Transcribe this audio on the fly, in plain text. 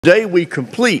Today we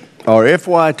complete our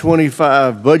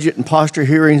FY25 budget and posture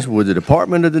hearings with the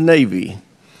Department of the Navy.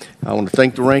 I want to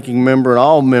thank the ranking member and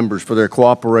all members for their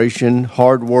cooperation,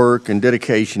 hard work, and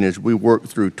dedication as we work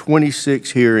through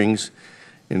 26 hearings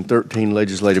in 13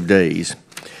 legislative days.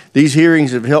 These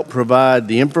hearings have helped provide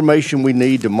the information we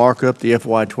need to mark up the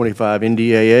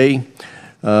FY25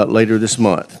 NDAA later this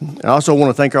month. I also want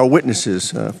to thank our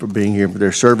witnesses for being here, for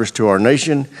their service to our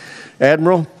nation.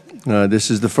 Admiral, this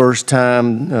is the first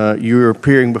time you're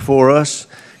appearing before us.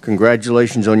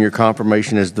 Congratulations on your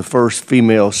confirmation as the first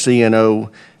female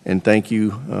CNO, and thank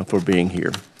you for being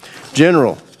here.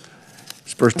 General,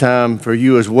 it's the first time for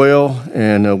you as well,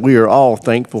 and we are all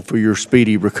thankful for your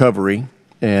speedy recovery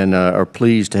and are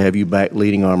pleased to have you back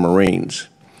leading our Marines.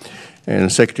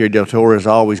 And Secretary Del Toro, it's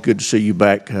always good to see you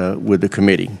back with the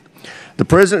committee. The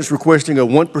President's requesting a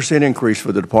 1% increase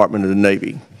for the Department of the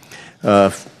Navy.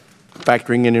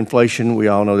 Factoring in inflation, we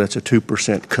all know that's a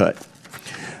 2% cut.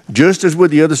 Just as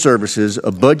with the other services,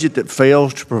 a budget that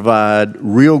fails to provide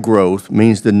real growth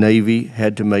means the Navy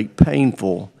had to make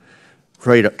painful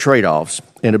trade-offs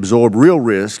and absorb real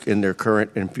risk in their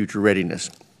current and future readiness.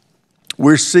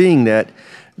 We're seeing that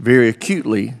very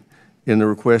acutely in the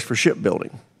request for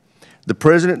shipbuilding. The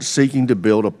President's seeking to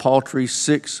build a paltry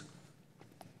six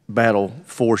battle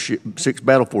force ships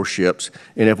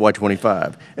in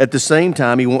FY25. At the same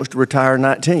time, he wants to retire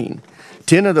 19.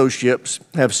 10 of those ships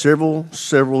have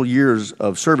several years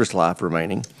of service life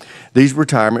remaining. These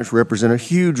retirements represent a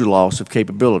huge loss of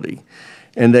capability,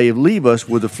 and they leave us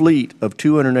with a fleet of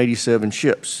 287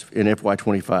 ships in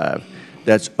FY25.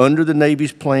 That's under the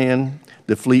Navy's plan.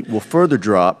 The fleet will further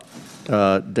drop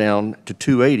down to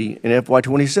 280 in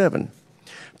FY27.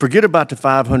 Forget about the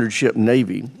 500-ship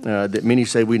Navy that many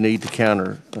say we need to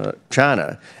counter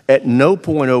China. At no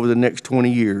point over the next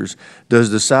 20 years does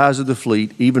the size of the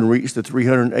fleet even reach the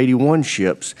 381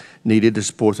 ships needed to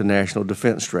support the national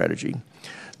defense strategy.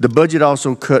 The budget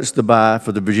also cuts the buy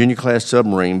for the Virginia-class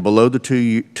submarine below the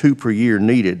two per year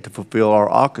needed to fulfill our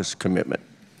AUKUS commitment.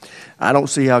 I don't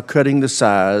see how cutting the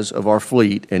size of our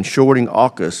fleet and shorting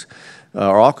our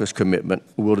AUKUS commitment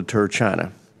will deter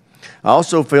China. I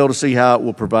also fail to see how it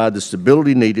will provide the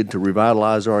stability needed to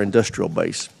revitalize our industrial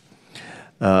base.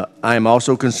 I am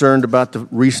also concerned about the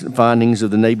recent findings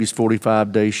of the Navy's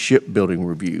 45-day shipbuilding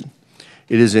review.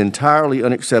 It is entirely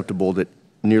unacceptable that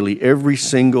nearly every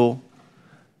single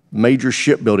major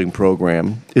shipbuilding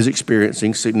program is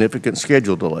experiencing significant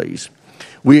schedule delays.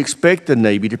 We expect the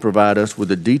Navy to provide us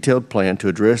with a detailed plan to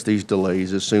address these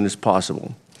delays as soon as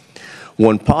possible.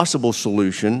 One possible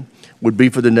solution would be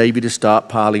for the Navy to stop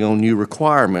piling on new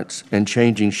requirements and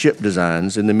changing ship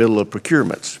designs in the middle of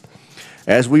procurements.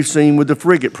 As we've seen with the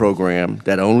frigate program,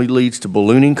 that only leads to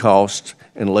ballooning costs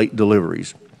and late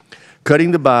deliveries.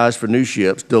 Cutting the buys for new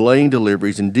ships, delaying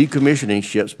deliveries, and decommissioning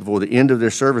ships before the end of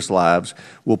their service lives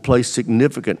will place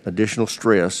significant additional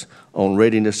stress on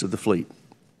readiness of the fleet.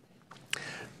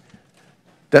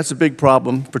 That's a big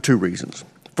problem for two reasons.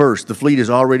 First, the fleet is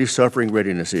already suffering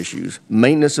readiness issues.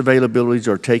 Maintenance availabilities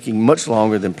are taking much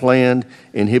longer than planned,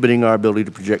 inhibiting our ability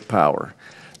to project power.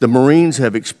 The Marines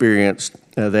have experienced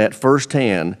that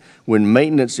firsthand when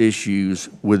maintenance issues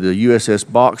with the USS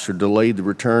Boxer delayed the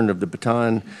return of the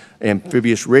Bataan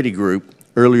Amphibious Ready Group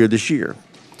earlier this year.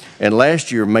 And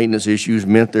last year, maintenance issues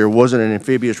meant there wasn't an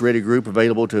amphibious ready group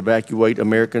available to evacuate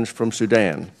Americans from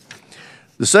Sudan.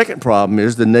 The second problem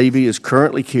is the Navy is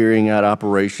currently carrying out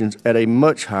operations at a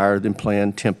much higher than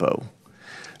planned tempo.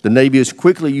 The Navy is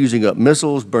quickly using up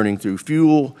missiles, burning through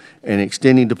fuel, and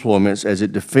extending deployments as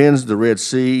it defends the Red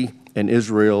Sea and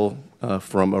Israel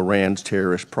from Iran's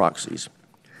terrorist proxies.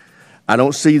 I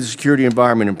don't see the security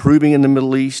environment improving in the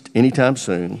Middle East anytime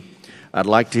soon. I'd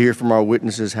like to hear from our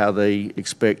witnesses how they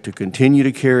expect to continue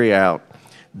to carry out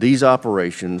these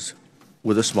operations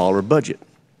with a smaller budget.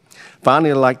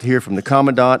 Finally, I'd like to hear from the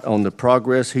Commandant on the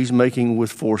progress he's making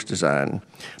with force design.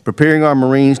 Preparing our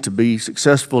Marines to be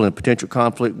successful in a potential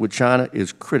conflict with China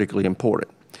is critically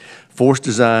important. Force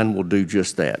design will do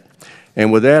just that.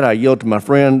 And with that, I yield to my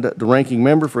friend, the ranking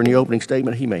member, for any opening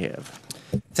statement he may have.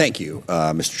 Thank you,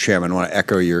 Mr. Chairman. I want to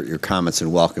echo your comments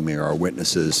and welcoming our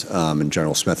witnesses, and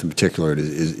General Smith in particular. It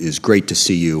is great to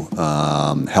see you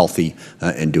healthy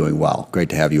and doing well. Great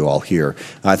to have you all here.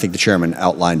 I think the Chairman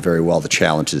outlined very well the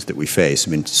challenges that we face.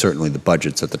 I mean, certainly the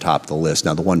budget's at the top of the list.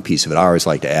 Now, the one piece of it I always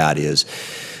like to add is,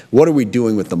 what are we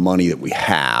doing with the money that we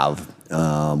have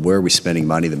Where are we spending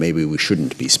money that maybe we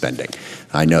shouldn't be spending?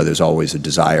 I know there's always a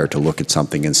desire to look at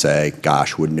something and say,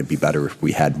 gosh, wouldn't it be better if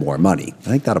we had more money? I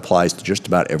think that applies to just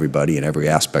about everybody in every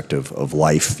aspect of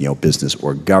life, business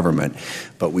or government.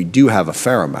 But we do have a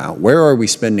fair amount. Where are we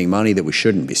spending money that we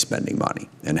shouldn't be spending money?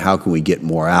 And how can we get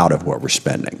more out of what we're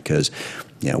spending? Because,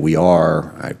 we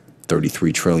are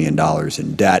 $33 trillion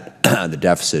in debt. The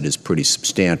deficit is pretty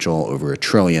substantial, over $1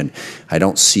 trillion. I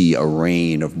don't see a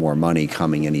rain of more money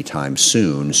coming anytime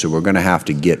soon, so we're going to have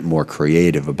to get more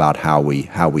creative about how we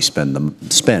spend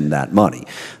that money.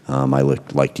 I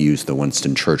like to use the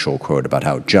Winston Churchill quote about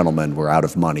how, gentlemen, we're out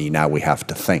of money, now we have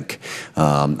to think.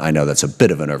 I know that's a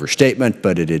bit of an overstatement,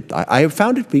 but I have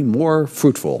found it to be more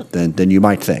fruitful than you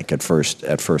might think at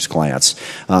first glance.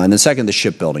 And then second, the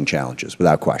shipbuilding challenges,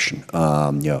 without question.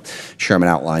 Chairman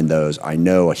outlined those. I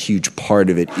know a huge part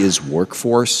of it is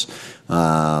workforce.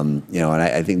 And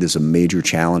I think there's a major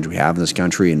challenge we have in this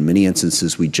country. In many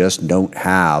instances, we just don't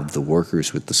have the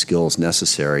workers with the skills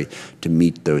necessary to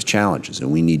meet those challenges.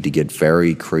 And we need to get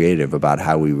very creative about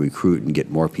how we recruit and get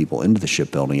more people into the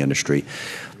shipbuilding industry.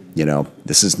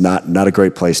 This is not a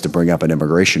great place to bring up an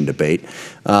immigration debate,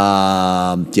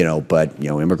 but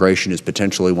immigration is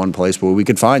potentially one place where we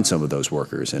could find some of those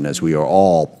workers. And as we are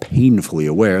all painfully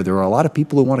aware, there are a lot of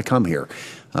people who want to come here.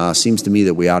 Seems to me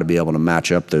that we ought to be able to match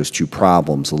up those two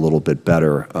problems a little bit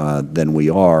better than we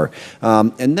are.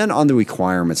 And then on the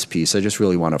requirements piece, I just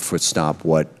really want to foot-stomp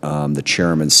what the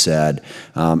chairman said.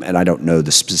 And I don't know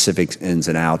the specific ins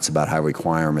and outs about how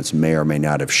requirements may or may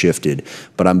not have shifted,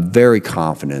 but I'm very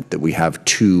confident that we have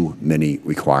too many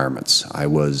requirements. I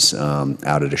was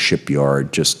out at a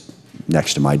shipyard just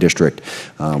next to my district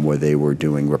where they were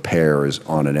doing repairs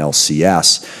on an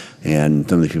LCS. And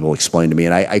some of the people explained to me,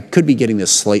 and I could be getting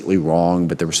this slightly wrong,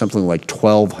 but there was something like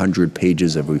 1,200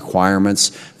 pages of requirements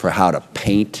for how to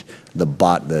paint the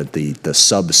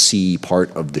subsea part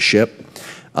of the ship.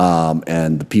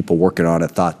 And the people working on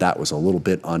it thought that was a little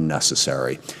bit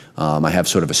unnecessary. I have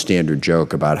sort of a standard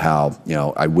joke about how,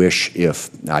 I wish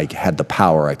if I had the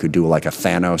power, I could do like a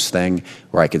Thanos thing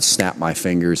where I could snap my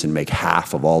fingers and make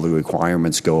half of all the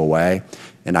requirements go away.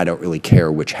 And I don't really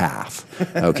care which half,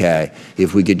 okay?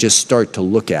 If we could just start to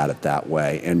look at it that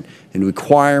way. And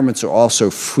requirements are also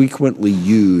frequently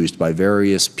used by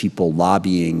various people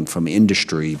lobbying from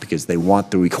industry because they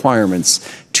want the requirements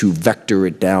to vector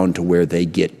it down to where they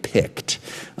get picked.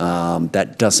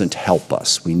 That doesn't help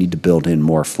us. We need to build in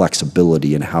more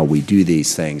flexibility in how we do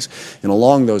these things. And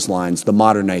along those lines, the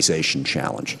modernization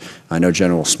challenge. I know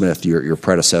General Smith, your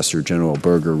predecessor, General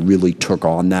Berger, really took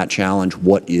on that challenge.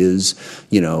 What is,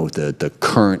 the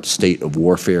current state of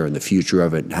warfare and the future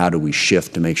of it, and how do we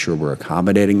shift to make sure we're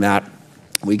accommodating that?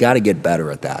 We got to get better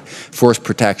at that. Force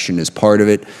protection is part of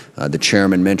it. The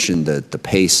chairman mentioned the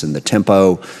pace and the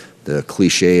tempo, the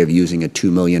cliche of using a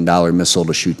 $2 million missile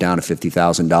to shoot down a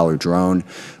 $50,000 drone.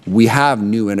 We have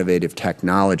new innovative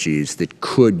technologies that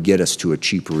could get us to a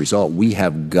cheaper result. We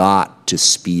have got to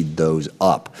speed those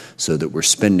up so that we're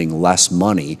spending less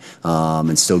money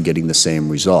and still getting the same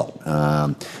result.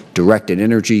 Directed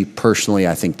energy, personally,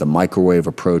 I think the microwave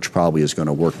approach probably is going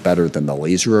to work better than the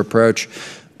laser approach.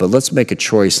 But let's make a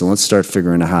choice and let's start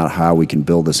figuring out how we can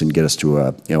build this and get us to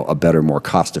a better, more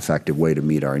cost-effective way to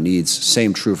meet our needs.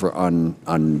 Same true for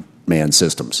unmanned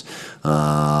systems.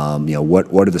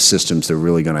 What are the systems that are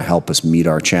really going to help us meet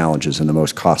our challenges in the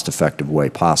most cost-effective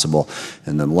way possible?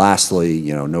 And then lastly,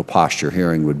 no posture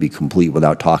hearing would be complete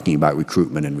without talking about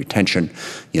recruitment and retention.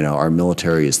 Our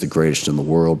military is the greatest in the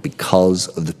world because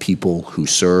of the people who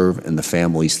serve and the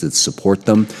families that support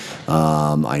them.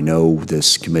 I know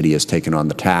this committee has taken on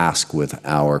the task with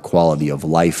our quality of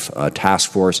life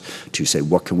task force to say,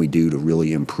 what can we do to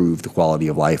really improve the quality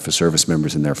of life for service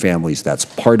members and their families? That's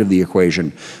part of the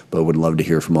equation, but would love to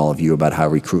hear from all of you about how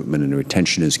recruitment and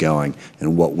retention is going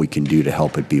and what we can do to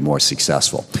help it be more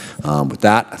successful. With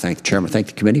that, I thank the chairman, thank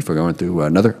the committee for going through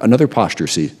another posture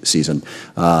season,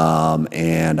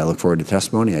 and I look forward to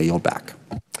testimony. I yield back.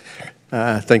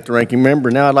 Thank the ranking member.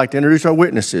 Now I'd like to introduce our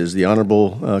witnesses, the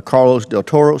Honorable Carlos Del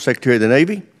Toro, Secretary of the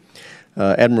Navy.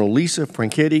 Admiral Lisa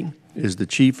Franchetti is the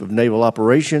Chief of Naval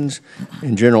Operations,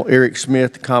 and General Eric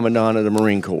Smith, Commandant of the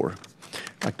Marine Corps.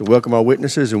 I'd like to welcome our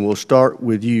witnesses, and we'll start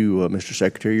with you, Mr.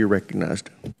 Secretary. You're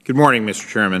recognized. Good morning, Mr.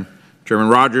 Chairman. Chairman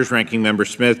Rogers, Ranking Member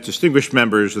Smith, distinguished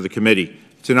members of the committee.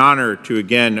 It's an honor to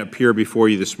again appear before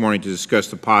you this morning to discuss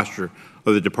the posture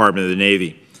of the Department of the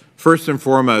Navy. First and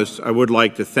foremost, I would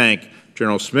like to thank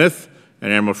General Smith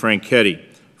and Admiral Franchetti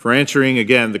for answering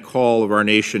again the call of our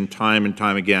nation time and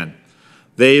time again.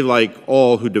 They, like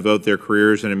all who devote their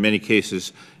careers and in many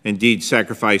cases indeed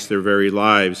sacrifice their very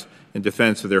lives in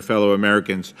defense of their fellow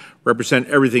Americans represent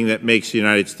everything that makes the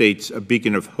United States a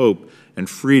beacon of hope and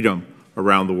freedom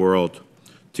around the world.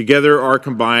 Together, our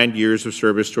combined years of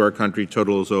service to our country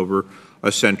totals over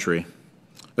a century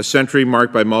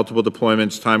marked by multiple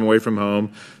deployments, time away from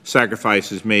home,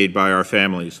 sacrifices made by our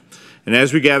families. And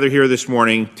as we gather here this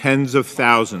morning, tens of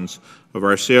thousands of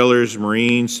our sailors,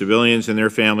 Marines, civilians, and their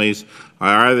families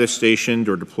are either stationed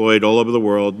or deployed all over the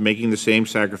world, making the same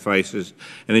sacrifices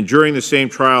and enduring the same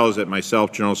trials that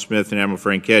myself, General Smith, and Admiral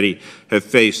Franchetti have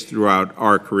faced throughout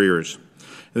our careers.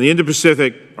 In the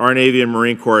Indo-Pacific, our Navy and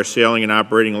Marine Corps are sailing and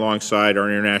operating alongside our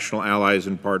international allies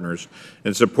and partners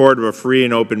in support of a free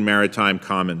and open maritime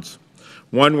commons,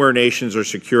 one where nations are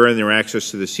secure in their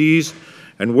access to the seas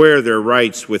and where their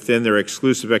rights within their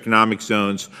exclusive economic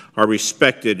zones are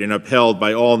respected and upheld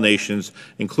by all nations,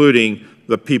 including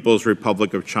the People's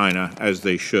Republic of China, as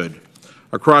they should.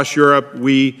 Across Europe,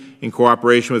 we, in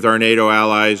cooperation with our NATO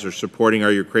allies, are supporting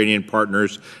our Ukrainian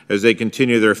partners as they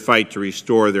continue their fight to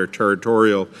restore their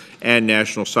territorial and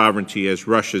national sovereignty as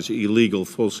Russia's illegal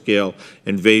full-scale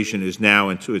invasion is now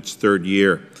into its third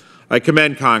year. I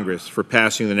commend Congress for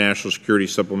passing the National Security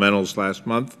Supplementals last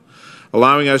month,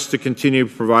 allowing us to continue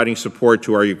providing support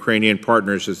to our Ukrainian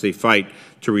partners as they fight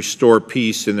to restore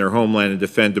peace in their homeland and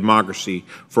defend democracy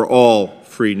for all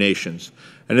free nations.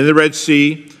 And in the Red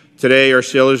Sea, today our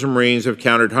sailors and Marines have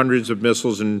countered hundreds of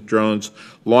missiles and drones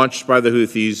launched by the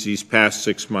Houthis these past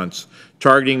 6 months,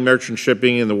 targeting merchant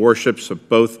shipping and the warships of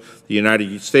both the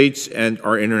United States and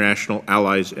our international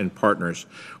allies and partners.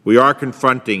 We are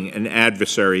confronting an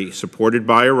adversary supported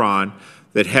by Iran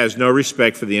that has no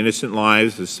respect for the innocent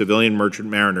lives of civilian merchant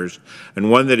mariners,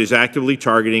 and one that is actively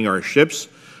targeting our ships,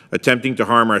 attempting to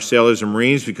harm our sailors and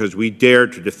Marines because we dare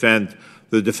to defend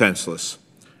the defenseless.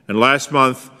 And last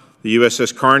month, the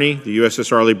USS Carney, the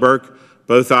USS Arleigh Burke,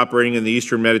 both operating in the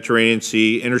eastern Mediterranean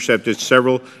Sea, intercepted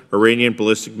several Iranian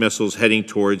ballistic missiles heading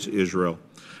towards Israel.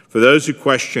 For those who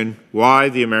question why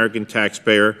the American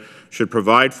taxpayer should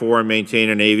provide for and maintain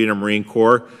a Navy and a Marine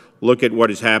Corps, look at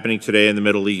what is happening today in the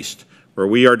Middle East, where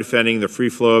we are defending the free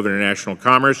flow of international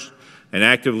commerce and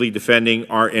actively defending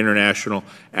our international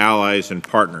allies and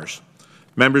partners.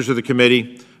 Members of the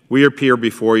committee, we are here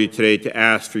before you today to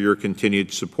ask for your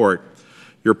continued support,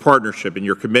 your partnership, and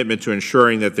your commitment to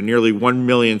ensuring that the nearly 1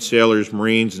 million sailors,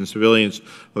 Marines, and civilians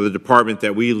of the department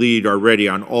that we lead are ready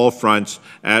on all fronts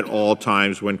at all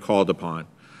times when called upon.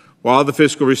 While the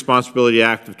Fiscal Responsibility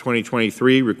Act of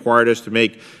 2023 required us to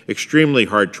make extremely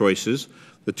hard choices,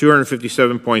 the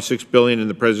 $257.6 billion in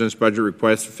the President's budget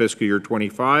request for fiscal year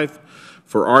 25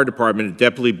 for our department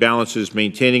adeptly balances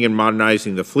maintaining and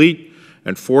modernizing the fleet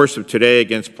and force of today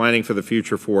against planning for the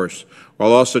future force,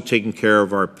 while also taking care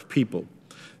of our people.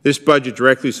 This budget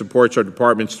directly supports our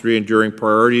department's three enduring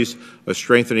priorities of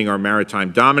strengthening our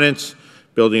maritime dominance,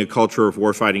 building a culture of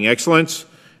warfighting excellence,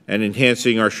 and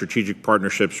enhancing our strategic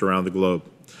partnerships around the globe.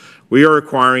 We are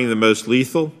acquiring the most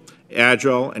lethal,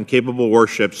 agile, and capable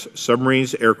warships,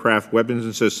 submarines, aircraft, weapons,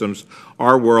 and systems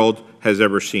our world has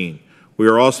ever seen. We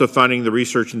are also funding the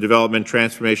research and development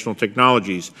transformational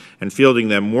technologies and fielding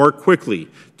them more quickly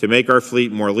to make our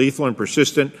fleet more lethal and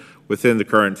persistent within the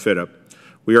current fit-up.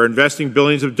 We are investing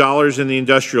billions of dollars in the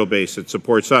industrial base that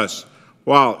supports us,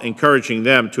 while encouraging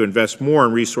them to invest more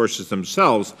in resources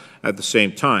themselves at the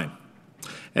same time.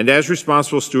 And as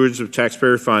responsible stewards of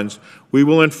taxpayer funds, we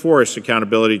will enforce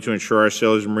accountability to ensure our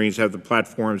sailors and Marines have the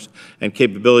platforms and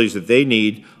capabilities that they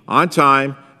need on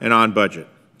time and on budget.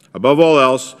 Above all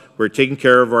else, we're taking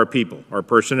care of our people, our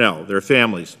personnel, their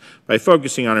families, by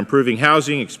focusing on improving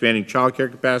housing, expanding child care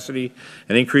capacity,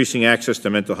 and increasing access to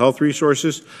mental health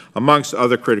resources, amongst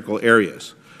other critical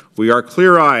areas. We are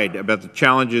clear-eyed about the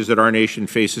challenges that our nation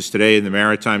faces today in the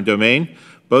maritime domain,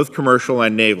 both commercial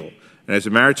and naval. And as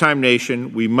a maritime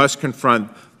nation, we must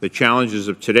confront the challenges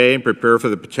of today and prepare for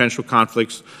the potential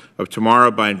conflicts of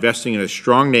tomorrow by investing in a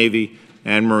strong Navy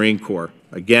and Marine Corps.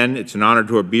 Again, it's an honor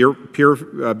to appear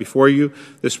before you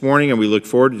this morning, and we look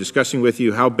forward to discussing with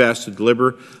you how best to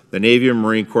deliver the Navy and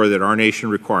Marine Corps that our nation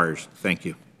requires. Thank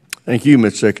you. Thank you,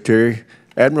 Mr. Secretary.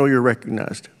 Admiral, you're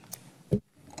recognized.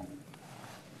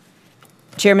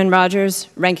 Chairman Rogers,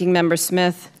 Ranking Member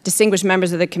Smith, distinguished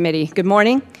members of the committee, good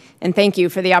morning, and thank you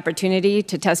for the opportunity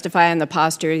to testify on the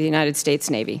posture of the United States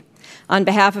Navy. On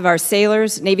behalf of our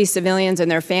sailors, Navy civilians, and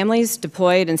their families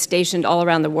deployed and stationed all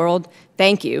around the world,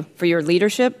 thank you for your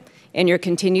leadership and your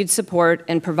continued support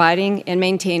in providing and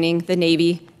maintaining the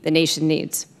Navy the nation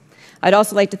needs. I'd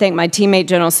also like to thank my teammate,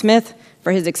 General Smith,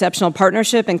 for his exceptional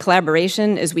partnership and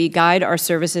collaboration as we guide our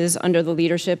services under the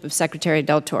leadership of Secretary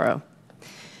Del Toro.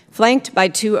 Flanked by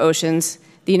two oceans,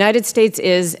 The United States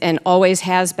is and always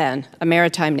has been a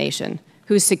maritime nation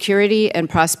whose security and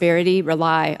prosperity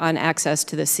rely on access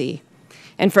to the sea.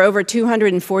 And for over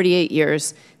 248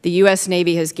 years, the U.S.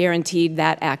 Navy has guaranteed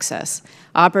that access,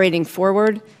 operating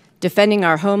forward, defending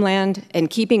our homeland, and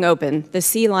keeping open the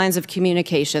sea lines of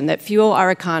communication that fuel our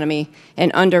economy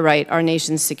and underwrite our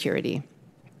nation's security.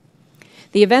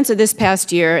 The events of this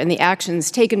past year and the actions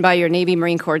taken by your Navy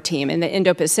Marine Corps team in the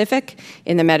Indo-Pacific,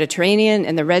 in the Mediterranean,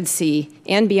 and the Red Sea,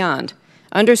 and beyond,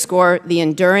 underscore the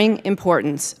enduring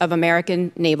importance of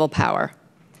American naval power.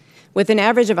 With an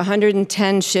average of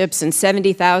 110 ships and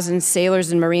 70,000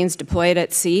 sailors and Marines deployed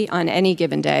at sea on any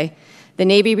given day, the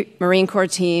Navy Marine Corps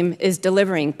team is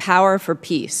delivering power for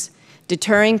peace,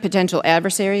 deterring potential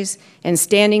adversaries, and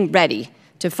standing ready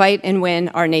to fight and win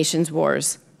our nation's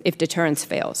wars if deterrence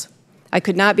fails. I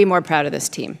could not be more proud of this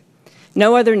team.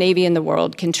 No other Navy in the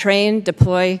world can train,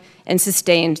 deploy, and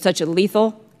sustain such a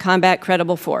lethal,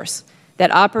 combat-credible force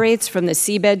that operates from the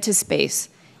seabed to space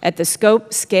at the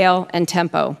scope, scale, and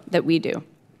tempo that we do.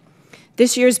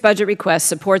 This year's budget request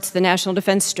supports the National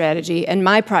Defense Strategy and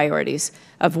my priorities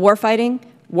of warfighting,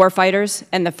 warfighters,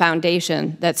 and the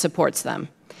foundation that supports them.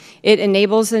 It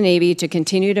enables the Navy to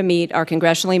continue to meet our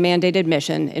congressionally mandated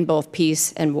mission in both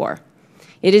peace and war.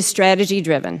 It is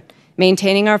strategy-driven,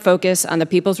 maintaining our focus on the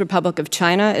People's Republic of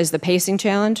China as the pacing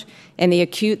challenge and the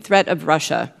acute threat of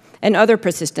Russia and other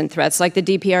persistent threats like the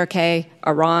DPRK,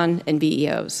 Iran, and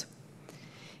VEOs.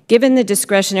 Given the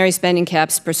discretionary spending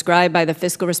caps prescribed by the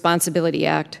Fiscal Responsibility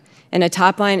Act and a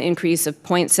top-line increase of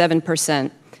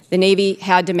 0.7%, the Navy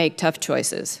had to make tough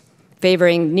choices,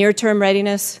 favoring near-term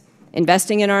readiness,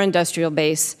 investing in our industrial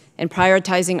base, and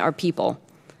prioritizing our people,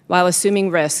 while assuming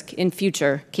risk in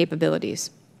future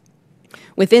capabilities.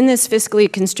 Within this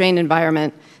fiscally constrained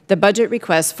environment, the budget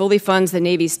request fully funds the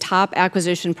Navy's top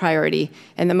acquisition priority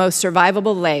and the most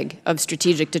survivable leg of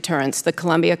strategic deterrence, the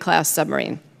Columbia-class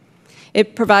submarine.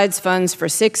 It provides funds for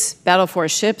 6 Battle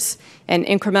Force ships and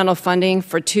incremental funding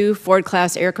for 2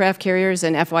 Ford-class aircraft carriers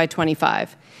in FY25.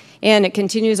 And it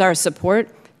continues our support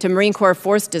to Marine Corps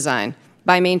force design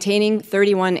by maintaining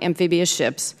 31 amphibious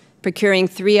ships, procuring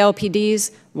 3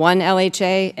 LPDs, 1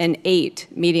 LHA, and 8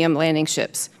 medium landing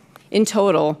ships. In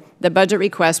total, the budget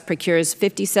request procures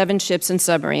 57 ships and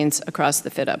submarines across the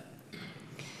fit-up.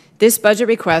 This budget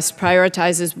request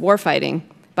prioritizes warfighting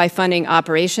by funding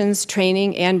operations,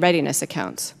 training, and readiness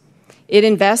accounts. It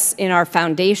invests in our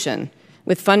foundation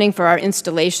with funding for our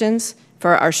installations,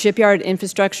 for our shipyard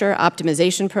infrastructure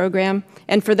optimization program,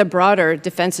 and for the broader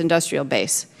defense industrial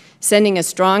base, sending a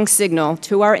strong signal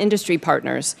to our industry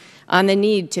partners on the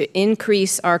need to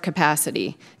increase our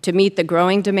capacity to meet the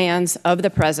growing demands of the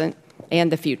present and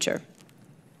the future.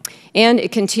 And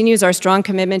it continues our strong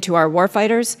commitment to our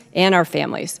warfighters and our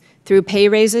families through pay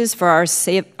raises for our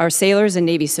sailors and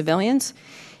Navy civilians,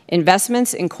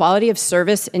 investments in quality of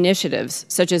service initiatives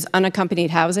such as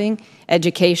unaccompanied housing,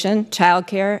 education,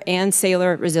 childcare, and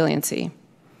sailor resiliency.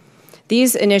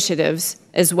 These initiatives,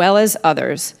 as well as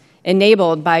others,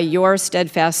 enabled by your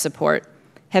steadfast support,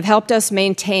 have helped us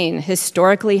maintain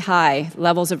historically high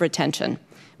levels of retention,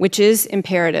 which is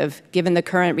imperative given the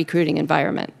current recruiting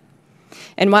environment.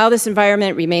 And while this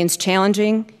environment remains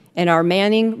challenging and our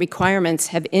manning requirements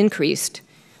have increased,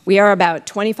 we are about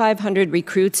 2,500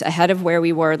 recruits ahead of where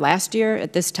we were last year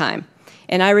at this time,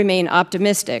 and I remain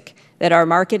optimistic that our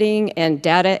marketing and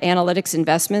data analytics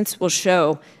investments will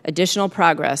show additional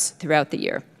progress throughout the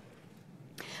year.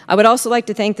 I would also like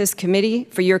to thank this committee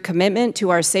for your commitment to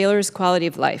our sailors' quality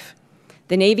of life.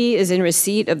 The Navy is in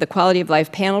receipt of the Quality of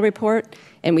Life Panel Report,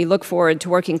 and we look forward to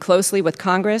working closely with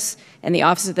Congress and the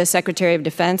Office of the Secretary of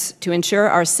Defense to ensure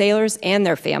our sailors and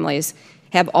their families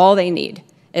have all they need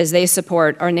as they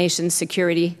support our nation's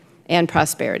security and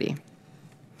prosperity.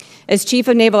 As Chief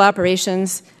of Naval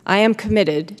Operations, I am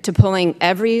committed to pulling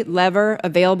every lever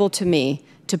available to me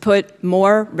to put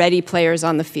more ready players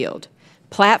on the field,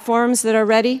 platforms that are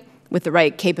ready with the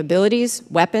right capabilities,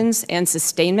 weapons, and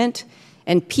sustainment,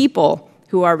 and people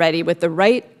who are ready with the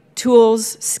right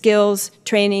tools, skills,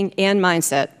 training, and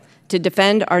mindset to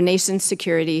defend our nation's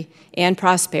security and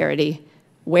prosperity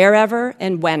wherever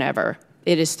and whenever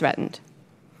it is threatened.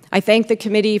 I thank the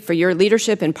committee for your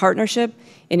leadership and partnership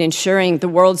in ensuring the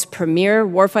world's premier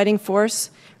warfighting force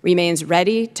remains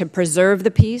ready to preserve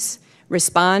the peace,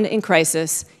 respond in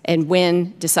crisis, and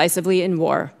win decisively in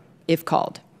war if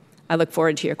called. I look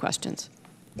forward to your questions.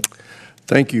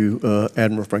 Thank you,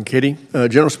 Admiral Franchetti.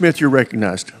 General Smith, you're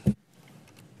recognized.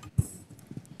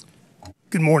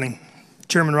 Good morning.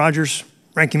 Chairman Rogers,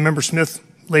 Ranking Member Smith,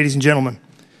 ladies and gentlemen.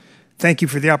 Thank you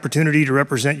for the opportunity to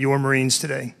represent your Marines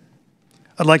today.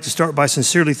 I'd like to start by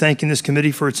sincerely thanking this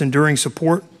committee for its enduring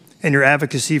support and your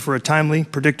advocacy for a timely,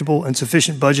 predictable, and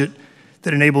sufficient budget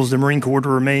that enables the Marine Corps to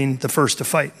remain the first to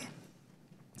fight.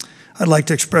 I'd like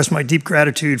to express my deep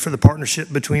gratitude for the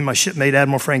partnership between my shipmate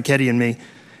Admiral Franchetti and me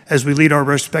as we lead our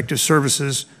respective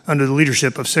services under the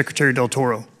leadership of Secretary Del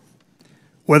Toro.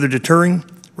 Whether deterring,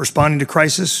 responding to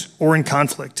crisis, or in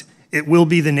conflict, it will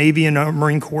be the Navy and our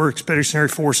Marine Corps Expeditionary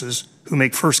Forces who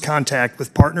make first contact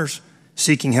with partners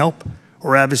seeking help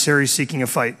or adversaries seeking a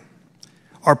fight.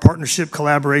 Our partnership,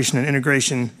 collaboration, and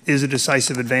integration is a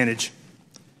decisive advantage.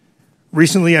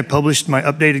 Recently, I published my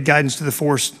updated guidance to the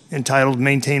force entitled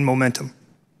Maintain Momentum.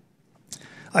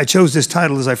 I chose this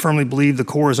title as I firmly believe the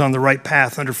Corps is on the right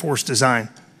path under force design.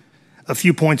 A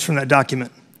few points from that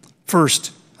document.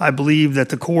 First, I believe that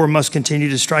the Corps must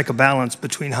continue to strike a balance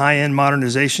between high-end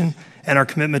modernization and our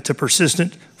commitment to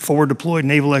persistent, forward-deployed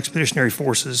naval expeditionary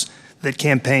forces that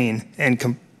campaign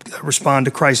and respond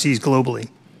to crises globally.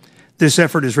 This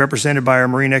effort is represented by our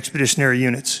Marine Expeditionary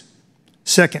Units.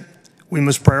 Second, we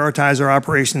must prioritize our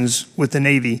operations with the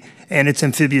Navy and its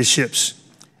amphibious ships,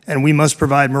 and we must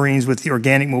provide Marines with the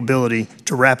organic mobility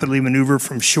to rapidly maneuver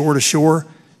from shore to shore,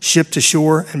 ship to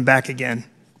shore, and back again.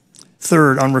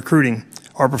 Third, on recruiting,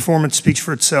 our performance speaks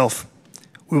for itself.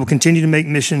 We will continue to make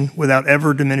mission without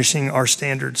ever diminishing our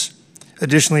standards.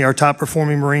 Additionally, our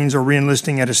top-performing Marines are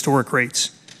re-enlisting at historic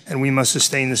rates, and we must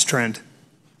sustain this trend.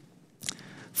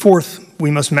 Fourth,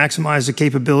 we must maximize the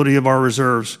capability of our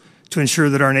reserves to ensure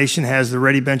that our nation has the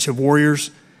ready bench of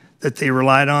warriors that they have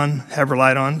relied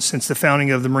on since the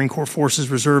founding of the Marine Corps Forces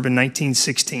Reserve in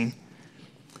 1916.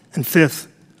 And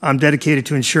fifth, I'm dedicated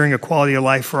to ensuring a quality of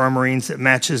life for our Marines that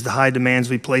matches the high demands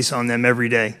we place on them every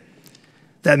day.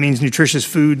 That means nutritious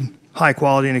food, high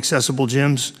quality and accessible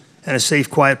gyms, and a safe,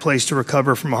 quiet place to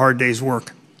recover from a hard day's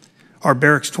work. Our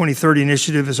Barracks 2030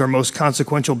 initiative is our most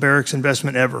consequential barracks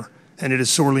investment ever, and it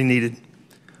is sorely needed.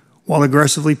 While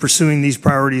aggressively pursuing these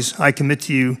priorities, I commit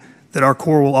to you that our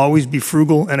Corps will always be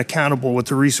frugal and accountable with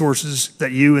the resources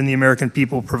that you and the American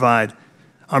people provide.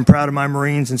 I'm proud of my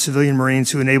Marines and civilian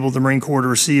Marines who enabled the Marine Corps to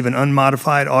receive an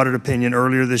unmodified audit opinion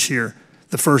earlier this year,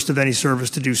 the first of any service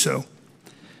to do so.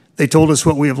 They told us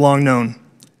what we have long known,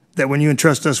 that when you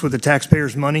entrust us with the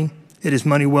taxpayers' money, it is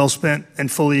money well spent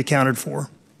and fully accounted for.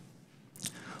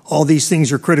 All these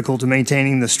things are critical to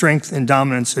maintaining the strength and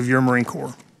dominance of your Marine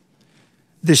Corps.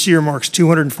 This year marks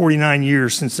 249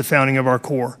 years since the founding of our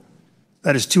Corps.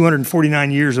 That is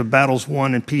 249 years of battles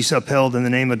won and peace upheld in the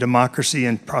name of democracy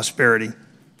and prosperity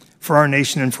for our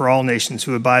nation and for all nations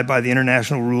who abide by the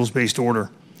international rules-based order.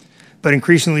 But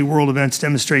increasingly, world events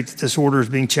demonstrate that this order is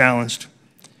being challenged.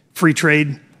 Free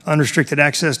trade, unrestricted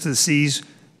access to the seas,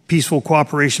 peaceful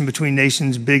cooperation between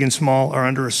nations, big and small, are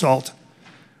under assault.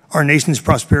 Our nation's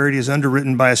prosperity is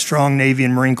underwritten by a strong Navy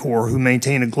and Marine Corps who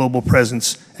maintain a global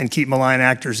presence and keep malign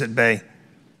actors at bay.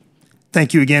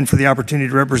 Thank you again for the opportunity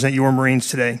to represent your Marines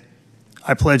today.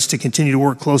 I pledge to continue to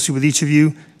work closely with each of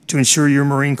you to ensure your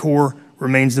Marine Corps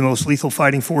remains the most lethal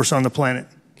fighting force on the planet,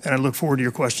 and I look forward to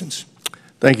your questions.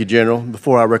 Thank you, General.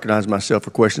 Before I recognize myself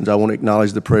for questions, I want to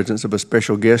acknowledge the presence of a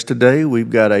special guest today. We've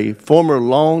got a former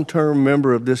long-term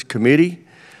member of this committee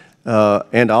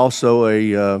and also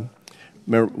a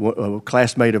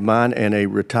classmate of mine and a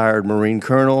retired Marine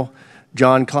Colonel,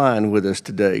 John Klein, with us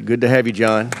today. Good to have you,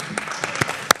 John.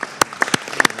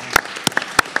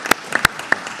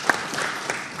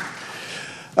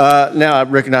 Now I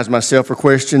recognize myself for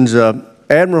questions.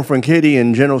 Admiral Franchetti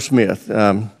and General Smith,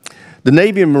 the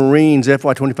Navy and Marines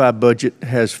FY25 budget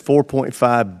has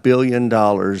 $4.5 billion in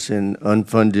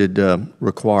unfunded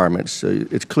requirements. So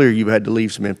it's clear you've had to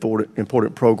leave some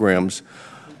important programs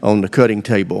on the cutting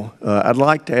table. I'd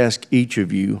like to ask each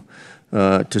of you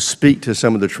to speak to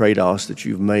some of the trade-offs that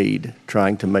you've made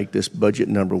trying to make this budget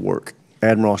number work.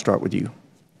 Admiral, I'll start with you.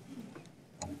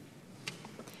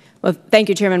 Well, thank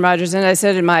you, Chairman Rogers. And I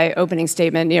said in my opening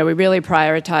statement, we really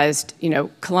prioritized,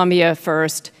 Columbia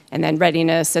first, and then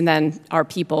readiness, and then our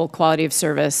people, quality of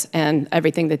service, and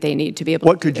everything that they need to be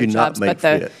able to do their jobs. What could you not make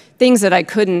fit? But the things that I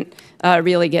couldn't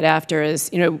really get after is,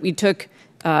 we took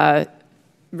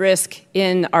risk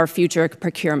in our future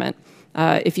procurement.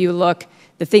 If you look,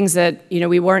 the things that,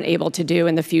 we weren't able to do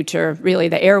in the future, really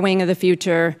the air wing of the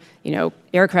future,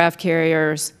 aircraft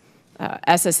carriers,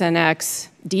 SSNX,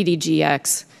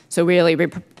 DDGX. So really, we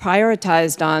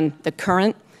prioritized on the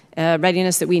current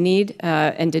readiness that we need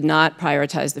and did not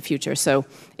prioritize the future. So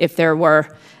if there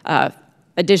were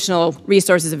additional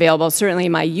resources available, certainly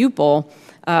my UPL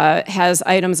has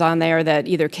items on there that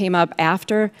either came up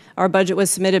after our budget was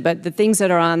submitted, but the things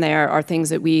that are on there are things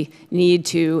that we need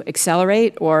to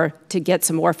accelerate or to get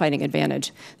some warfighting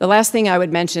advantage. The last thing I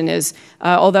would mention is,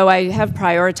 although I have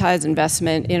prioritized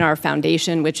investment in our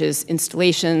foundation, which is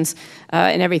installations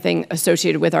and everything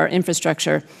associated with our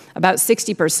infrastructure, about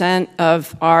 60%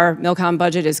 of our MILCOM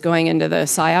budget is going into the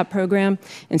PSYOP program,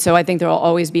 and so I think there will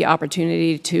always be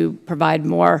opportunity to provide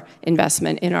more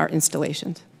investment in our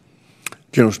installations.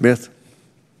 General Smith.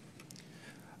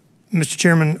 Mr.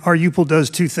 Chairman, our UPL does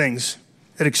two things.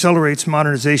 It accelerates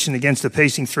modernization against a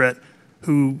pacing threat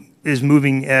who is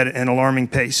moving at an alarming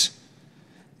pace.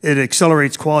 It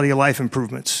accelerates quality of life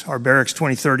improvements, our Barracks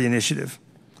 2030 initiative.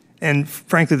 And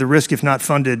frankly, the risk, if not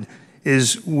funded,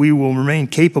 is we will remain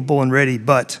capable and ready,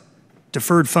 but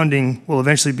deferred funding will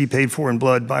eventually be paid for in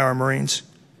blood by our Marines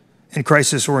in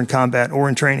crisis or in combat or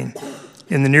in training.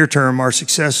 In the near term, our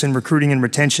success in recruiting and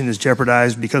retention is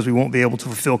jeopardized because we won't be able to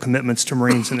fulfill commitments to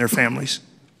Marines and their families.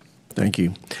 Thank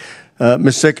you.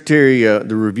 Ms. Secretary,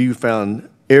 the review found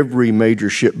every major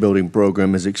shipbuilding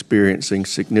program is experiencing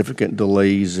significant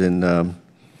delays and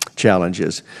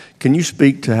challenges. Can you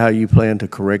speak to how you plan to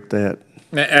correct that?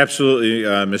 Absolutely,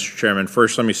 Mr. Chairman.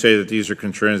 First, let me say that these are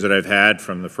concerns that I've had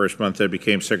from the first month that I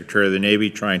became Secretary of the Navy,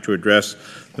 trying to address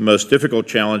the most difficult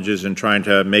challenges and trying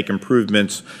to make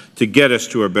improvements to get us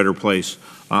to a better place.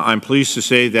 I'm pleased to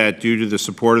say that due to the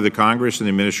support of the Congress and the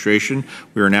administration,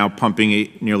 we are now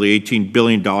pumping nearly $18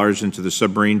 billion into the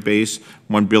submarine base,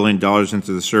 $1 billion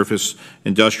into the surface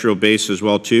industrial base as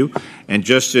well, too. And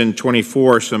just in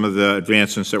 24, some of the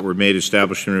advancements that were made,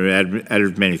 establishing an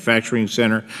additive manufacturing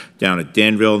center down at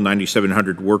Danville,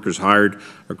 9,700 workers hired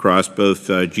across both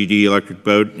GD Electric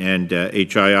Boat and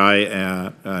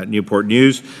HII Newport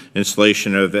News,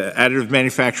 installation of additive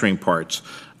manufacturing parts,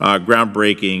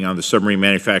 groundbreaking on the submarine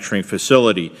manufacturing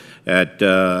facility at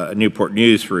Newport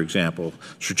News, for example,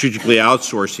 strategically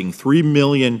outsourcing 3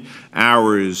 million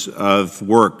hours of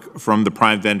work from the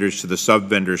prime vendors to the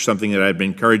sub-vendors, something that I've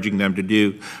been encouraging them to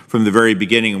do from the very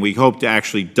beginning, and we hope to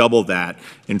actually double that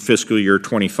in fiscal year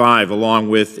 25, along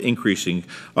with increasing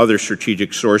other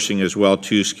strategic sourcing as well,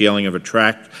 too, scaling of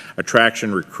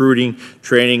attraction, recruiting,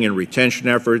 training, and retention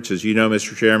efforts. As you know,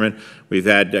 Mr. Chairman, we've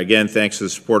had, again, thanks to the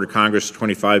support of Congress,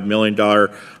 $25 million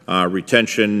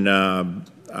retention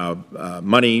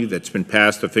money that's been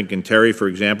passed to Fink and Terry, for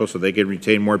example, so they can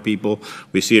retain more people.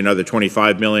 We see another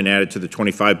 $25 million added to the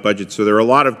 25 budget. So there are a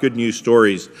lot of good news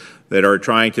stories that are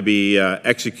trying to be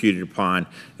executed upon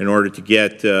in order to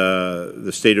get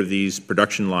the state of these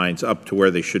production lines up to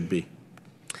where they should be.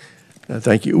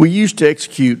 Thank you. We used to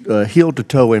execute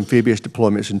heel-to-toe amphibious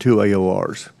deployments in 2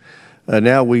 AORs.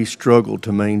 Now we struggle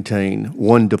to maintain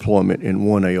 1 deployment in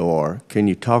 1 AOR. Can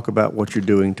you talk about what you're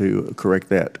doing to correct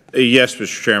that? Yes,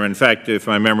 Mr. Chairman. In fact, if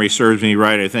my memory serves me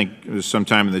right, I think it was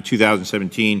sometime in the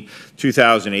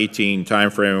 2017-2018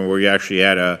 timeframe where we actually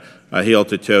had a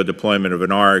heel-to-toe deployment of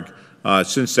an ARG.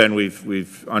 Since then,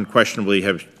 we've unquestionably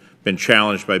have been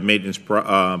challenged by maintenance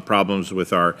problems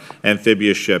with our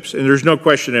amphibious ships. And there's no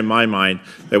question in my mind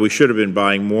that we should have been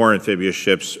buying more amphibious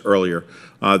ships earlier.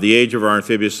 The age of our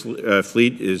amphibious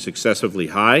fleet is excessively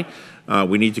high.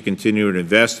 We need to continue to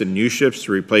invest in new ships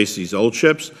to replace these old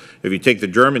ships. If you take the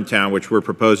Germantown, which we're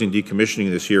proposing decommissioning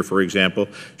this year, for example,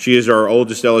 she is our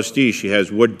oldest LSD. She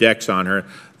has wood decks on her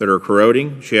that are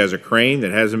corroding. She has a crane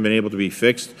that hasn't been able to be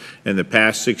fixed in the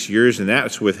past 6 years, and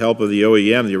that's with help of the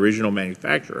OEM, the original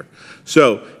manufacturer.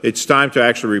 So it's time to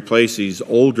actually replace these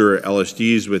older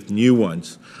LSDs with new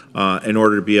ones in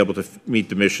order to be able to meet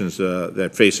the missions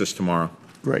that face us tomorrow.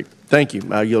 Great. Thank you.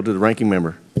 I yield to the ranking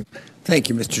member. Thank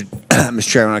you, Mr.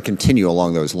 Chairman. I continue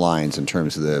along those lines in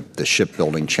terms of the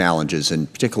shipbuilding challenges,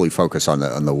 and particularly focus on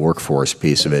the workforce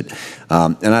piece of it.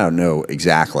 And I don't know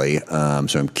exactly, so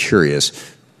I'm curious,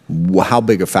 how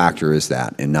big a factor is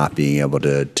that in not being able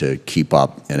to keep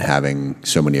up and having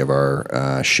so many of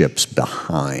our ships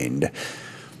behind?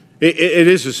 It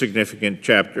is a significant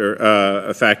factor,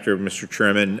 Mr.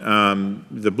 Chairman.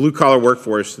 The blue-collar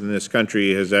workforce in this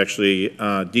country has actually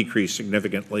decreased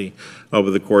significantly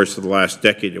over the course of the last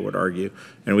decade, I would argue.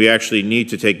 And we actually need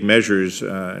to take measures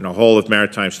in a whole of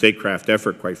maritime statecraft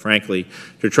effort, quite frankly,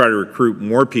 to try to recruit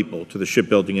more people to the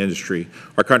shipbuilding industry.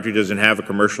 Our country doesn't have a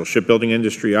commercial shipbuilding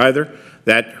industry either.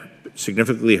 That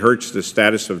significantly hurts the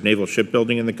status of naval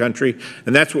shipbuilding in the country,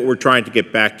 and that's what we're trying to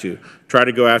get back to. Try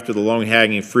to go after the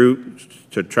low-hanging fruit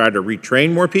to try to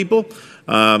retrain more people.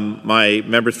 My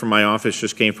members from my office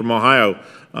just came from Ohio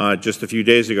just a few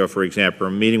days ago, for example,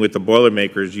 a meeting with the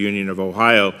Boilermakers Union of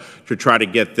Ohio to try to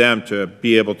get them to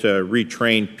be able to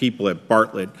retrain people at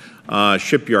Bartlett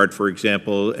shipyard, for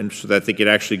example, and so that they could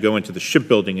actually go into the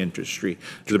shipbuilding industry.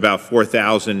 There's about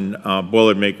 4,000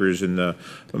 Boilermakers in the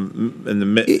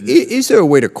Is there a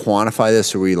way to quantify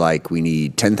this? Are we like, we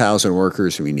need 10,000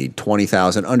 workers, or we need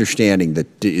 20,000? Understanding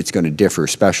that it's going to differ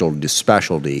specialty to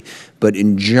specialty, but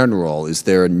in general, is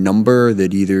there a number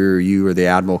that either you or the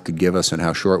Admiral could give us on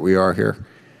how short we are here?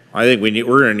 I think we're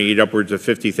going to need upwards of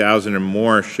 50,000 or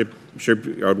more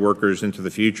shipyard workers into the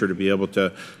future to be able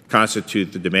to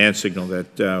constitute the demand signal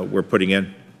that we're putting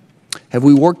in. Have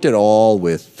we worked at all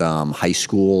with high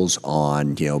schools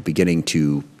on, beginning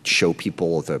to show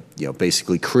people the,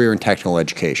 basically career and technical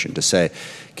education to say,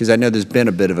 because I know there's been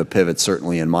a bit of a pivot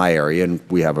certainly in my area, and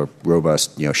we have a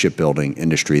robust, shipbuilding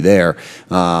industry there.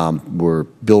 We're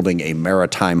building a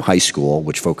maritime high school,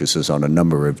 which focuses on a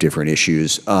number of different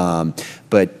issues.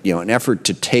 But, an effort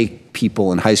to take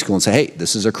people in high school and say, hey,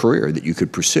 this is a career that you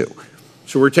could pursue.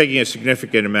 So we're taking a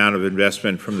significant amount of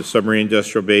investment from the submarine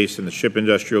industrial base and the ship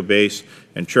industrial base,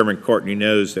 and Chairman Courtney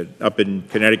knows that up in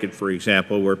Connecticut, for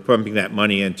example, we're pumping that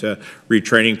money into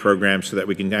retraining programs so that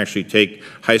we can actually take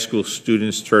high school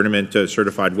students, turn them into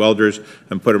certified welders,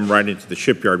 and put them right into the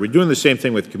shipyard. We're doing the same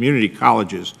thing with community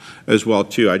colleges as well,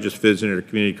 too. I just visited a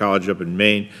community college up in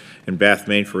Maine, in Bath,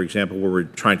 Maine, for example, where we're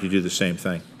trying to do the same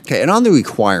thing. Okay, and on the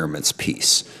requirements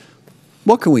piece,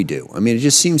 what can we do? I mean, it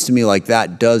just seems to me like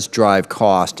that does drive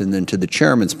cost, and then to the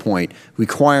chairman's point,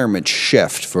 requirements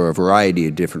shift for a variety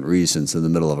of different reasons in the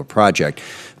middle of a project.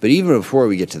 But even before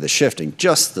we get to the shifting,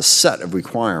 just the set of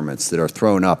requirements that are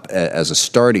thrown up as a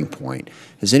starting point,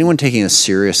 is anyone taking a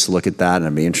serious look at that? And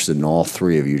I'd be interested in all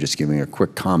three of you just giving a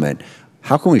quick comment.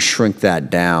 How can we shrink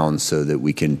that down so that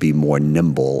we can be more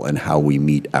nimble in how we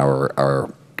meet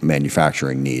our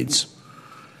manufacturing needs?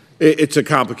 It's a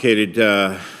complicated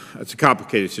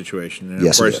situation, and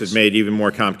yes, of course it's made even more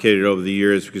complicated over the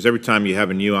years because every time you have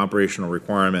a new operational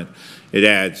requirement, it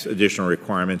adds additional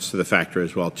requirements to the factory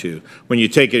as well too. When you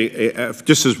take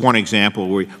just as one example,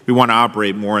 we want to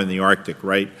operate more in the Arctic,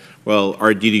 right? Well,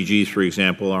 our DDGs, for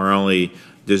example, are only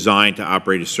designed to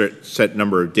operate a set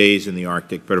number of days in the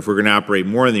Arctic. But if we're going to operate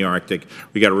more in the Arctic,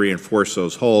 we got to reinforce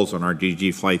those hulls on our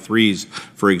DDG Flight 3s,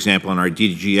 for example, and our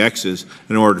DDG-Xs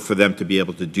in order for them to be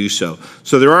able to do so.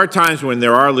 So there are times when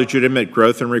there are legitimate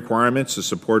growth and requirements to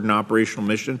support an operational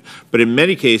mission, but in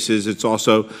many cases it's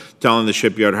also telling the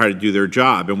shipyard how to do their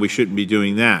job, and we shouldn't be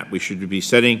doing that. We should be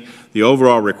setting the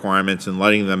overall requirements and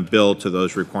letting them build to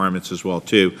those requirements as well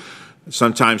too.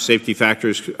 Sometimes safety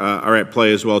factors are at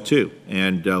play as well too,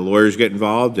 and lawyers get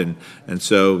involved, and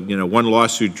so one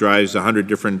lawsuit drives 100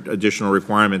 different additional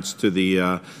requirements to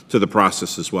the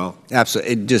process as well.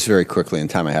 Absolutely. Just very quickly, in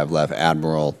time I have left,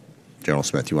 Admiral, General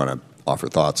Smith, you want to offer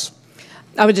thoughts?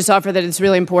 I would just offer that it's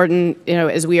really important,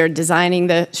 as we are designing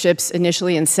the ships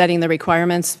initially and setting the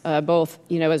requirements, both,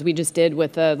 as we just did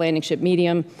with the landing ship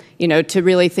medium, to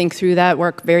really think through that,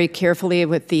 work very carefully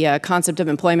with the concept of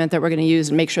employment that we're going to use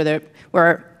and make sure that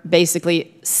we're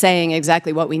basically saying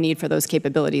exactly what we need for those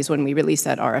capabilities when we release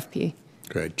that RFP.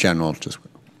 Great. General, just...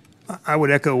 I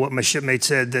would echo what my shipmate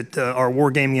said, that our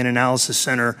Wargaming and Analysis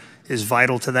Center is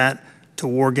vital to that, to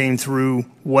wargame through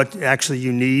what actually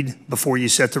you need before you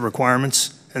set the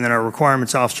requirements. And then our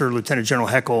requirements officer, Lieutenant General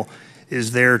Heckel,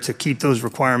 is there to keep those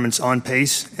requirements on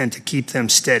pace and to keep them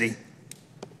steady.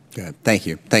 Good. Thank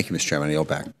you. Thank you, Mr. Chairman. I yield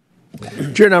back.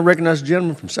 Chair, now recognize the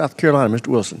gentleman from South Carolina, Mr.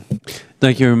 Wilson.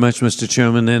 Thank you very much, Mr.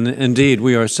 Chairman. And indeed,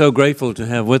 we are so grateful to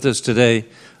have with us today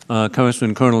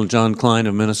Congressman Colonel John Klein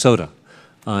of Minnesota.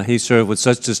 He served with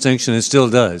such distinction and still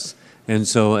does. And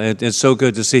so it's so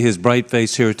good to see his bright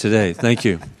face here today. Thank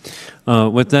you.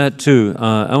 With that, too,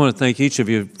 I want to thank each of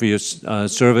you for your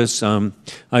service.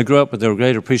 I grew up with a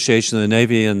great appreciation of the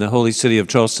Navy in the holy city of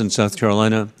Charleston, South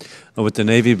Carolina, with the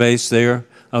Navy base there.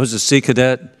 I was a Sea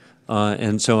Cadet,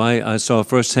 and so I saw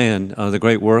firsthand the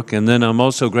great work. And then I'm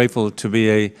also grateful to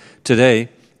be today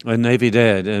a Navy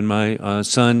dad, and my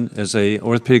son is an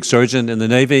orthopedic surgeon in the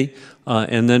Navy.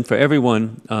 And then for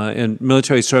everyone, and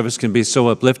military service can be so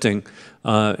uplifting.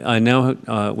 I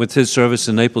now, with his service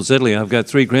in Naples, Italy, I've got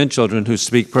 3 grandchildren who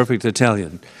speak perfect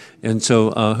Italian. And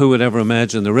so who would ever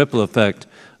imagine the ripple effect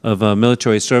of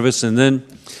military service? And then,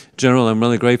 General, I'm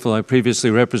really grateful. I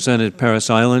previously represented Parris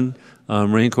Island,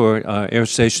 Marine Corps Air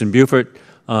Station Beaufort,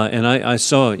 and I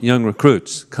saw young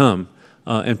recruits come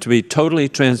and to be totally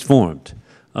transformed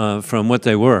from what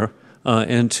they were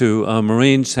into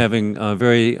Marines having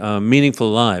very meaningful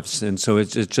lives. And so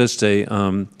it's just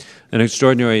an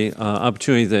extraordinary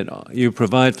opportunity that you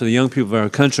provide for the young people of our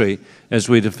country as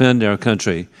we defend our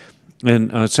country.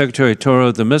 And Secretary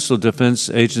Toro, the Missile Defense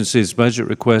Agency's budget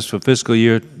request for fiscal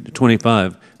year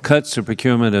 25 cuts the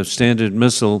procurement of Standard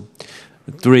Missile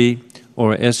 3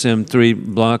 or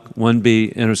SM-3 Block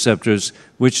 1B interceptors,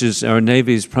 which is our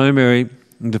Navy's primary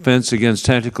defense against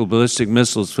tactical ballistic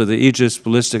missiles for the Aegis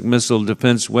Ballistic Missile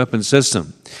Defense Weapon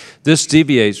System. This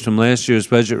deviates from last year's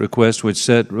budget request, which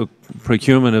set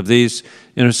procurement of these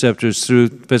interceptors through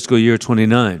fiscal year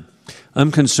 29.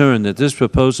 I'm concerned that this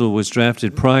proposal was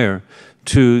drafted prior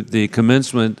to the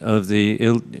commencement of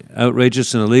the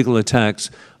outrageous and illegal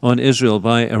attacks on Israel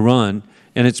by Iran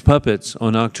and its puppets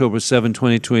on October 7,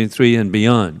 2023 and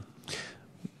beyond.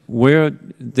 Where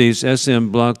these SM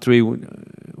Block 3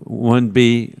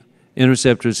 1B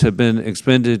interceptors have been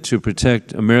expended to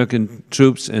protect American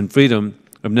troops and freedom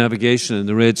of navigation in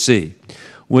the Red Sea.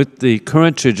 With the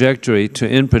current trajectory to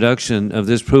end production of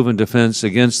this proven defense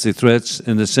against the threats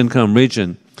in the CENTCOM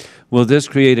region, will this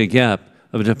create a gap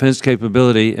of defense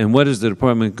capability, and what is the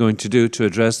Department going to do to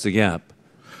address the gap?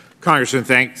 Congressman,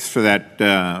 thanks for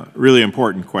that really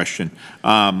important question.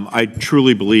 I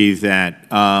truly believe that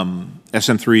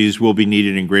SM-3s will be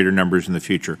needed in greater numbers in the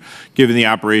future. Given the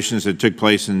operations that took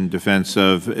place in defense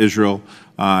of Israel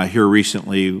here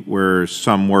recently, where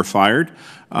some were fired,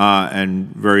 and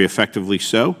very effectively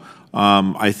so,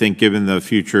 I think given the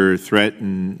future threat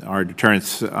and our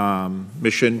deterrence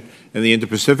mission in the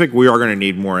Indo-Pacific, we are going to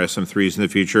need more SM-3s in the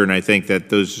future, and I think that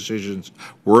those decisions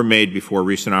were made before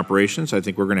recent operations. I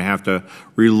think we're going to have to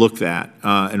relook that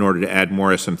in order to add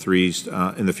more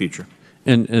SM-3s in the future.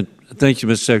 And thank you,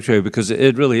 Mr. Secretary, because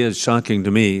it really is shocking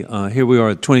to me. Here we are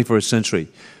at the 21st century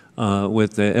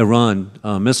with the Iran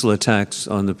missile attacks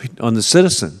on the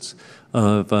citizens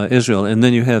of Israel, and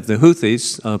then you have the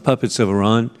Houthis, puppets of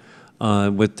Iran,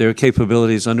 with their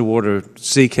capabilities, underwater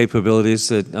sea capabilities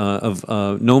that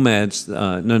of nomads.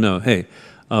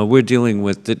 We're dealing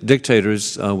with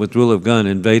dictators with rule of gun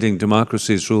invading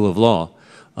democracy's rule of law,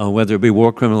 whether it be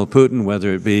war criminal Putin,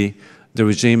 whether it be the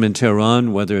regime in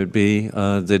Tehran, whether it be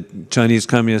the Chinese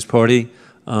Communist Party.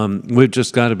 We've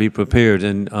just got to be prepared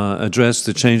and address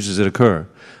the changes that occur.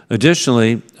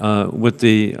 Additionally, with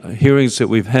the hearings that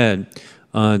we've had,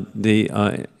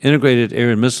 the integrated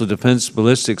air and missile defense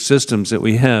ballistic systems that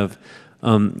we have,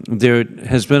 there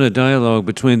has been a dialogue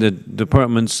between the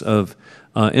departments of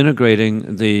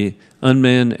integrating the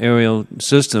unmanned aerial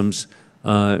systems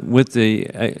with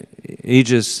the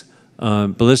Aegis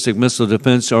ballistic missile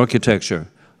defense architecture.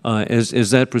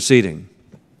 Is that proceeding?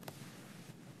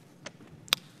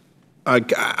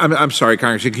 I'm sorry,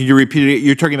 Congressman. Can you repeat it?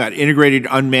 You're talking about integrated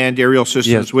unmanned aerial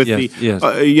systems with the.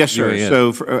 Yes, sir. Yeah.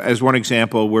 So, as one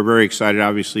example, we're very excited,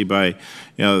 obviously, by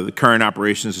the current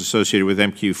operations associated with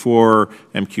MQ-4,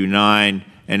 MQ-9,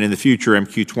 and in the future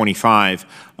MQ-25.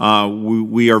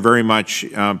 We are very much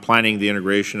planning the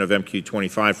integration of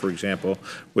MQ-25, for example,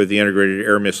 with the integrated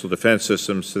air missile defense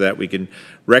systems, so that we can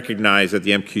recognize that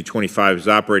the MQ-25 is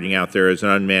operating out there as an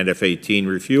unmanned F-18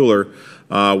 refueler,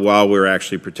 while we're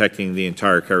actually protecting the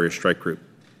entire carrier strike group.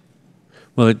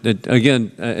 Well,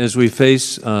 again, as we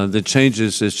face the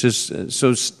changes, it's just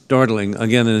so startling.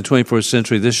 Again, in the 21st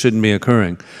century, this shouldn't be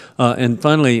occurring. And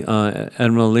finally,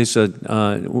 Admiral Lisa,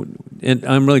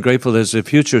 I'm really grateful there's a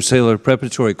future sailor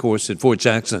preparatory course at Fort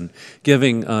Jackson,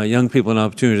 giving young people an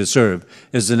opportunity to serve.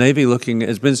 Is the Navy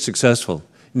has been successful?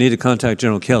 You need to contact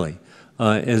General Kelly.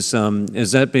 Is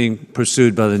that being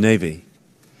pursued by the Navy?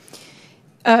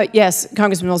 Yes,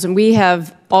 Congressman Wilson, we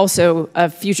have also a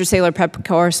future sailor prep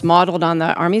course modeled on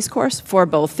the Army's course for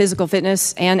both physical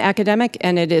fitness and academic,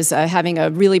 and it is having a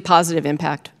really positive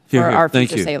impact for our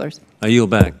future sailors. I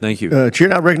yield back. Thank you.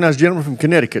 Chair, I recognize the gentleman from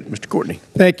Connecticut, Mr. Courtney.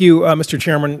 Thank you, Mr.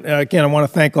 Chairman. Again, I want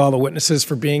to thank all the witnesses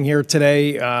for being here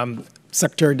today.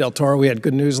 Secretary Del Toro, we had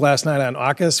good news last night on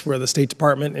AUKUS, where the State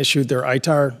Department issued their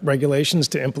ITAR regulations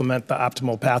to implement the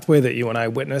optimal pathway that you and I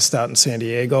witnessed out in San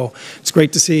Diego. It's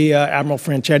great to see Admiral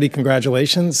Franchetti.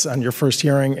 Congratulations on your first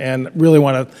hearing, and really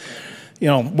want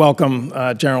to welcome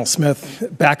General Smith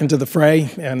back into the fray,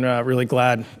 and really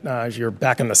glad you're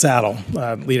back in the saddle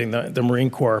leading the Marine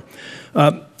Corps.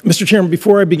 Mr. Chairman,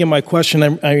 before I begin my question,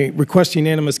 I request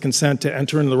unanimous consent to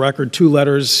enter into the record 2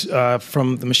 letters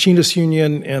from the Machinists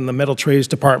Union and the Metal Trades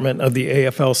Department of the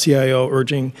AFL-CIO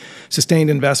urging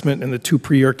sustained investment in the 2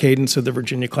 per-year cadence of the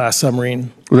Virginia-class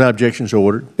submarine. Without objection, so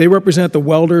ordered. They represent the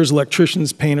welders,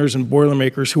 electricians, painters, and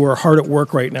boilermakers who are hard at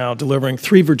work right now delivering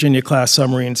 3 Virginia-class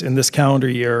submarines in this calendar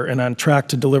year and on track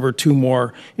to deliver 2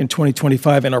 more in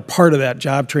 2025 and are part of that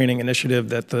job training initiative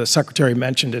that the Secretary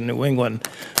mentioned in New England.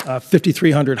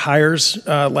 5,300 1,100 hires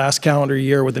last calendar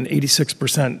year with an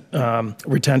 86%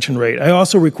 retention rate. I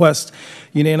also request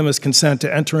unanimous consent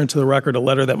to enter into the record a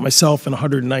letter that myself and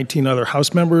 119 other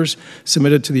House members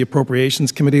submitted to the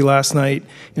Appropriations Committee last night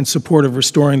in support of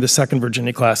restoring the 2nd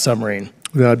Virginia-class submarine.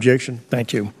 Without objection.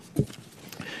 Thank you.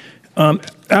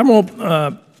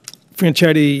 Admiral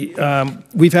Franchetti,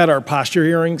 we've had our posture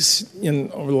hearings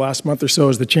over the last month or so,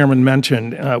 as the chairman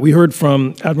mentioned. We heard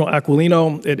from Admiral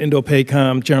Aquilino at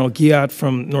Indo-PACOM, General Giat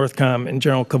from NORTHCOM, and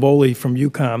General Cavoli from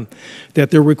EUCOM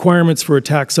that their requirements for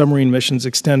attack submarine missions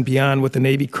extend beyond what the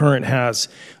Navy current has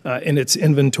in its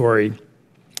inventory.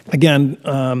 Again,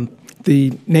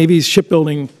 the Navy's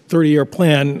shipbuilding 30-year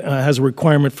plan has a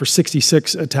requirement for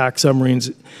 66 attack submarines,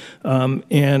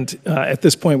 and at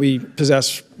this point we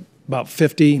possess about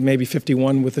 50, maybe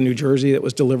 51 with the New Jersey that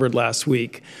was delivered last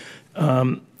week.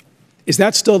 Is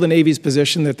that still the Navy's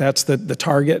position, that that's the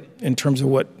target in terms of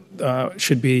what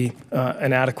should be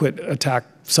an adequate attack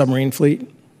submarine fleet?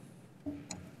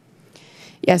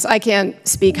 Yes, I can't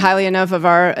speak highly enough of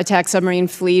our attack submarine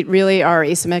fleet, really our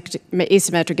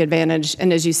asymmetric advantage.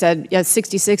 And as you said, yes,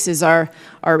 66 is our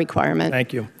requirement.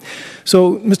 Thank you.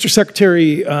 So, Mr.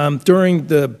 Secretary, during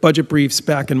the budget briefs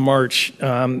back in March,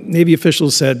 Navy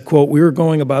officials said, quote, "We were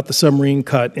going about the submarine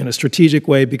cut in a strategic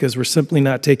way because we're simply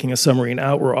not taking a submarine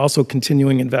out. We're also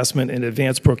continuing investment in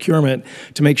advanced procurement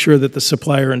to make sure that the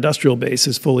supplier industrial base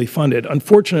is fully funded."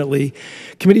 Unfortunately,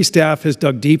 committee staff has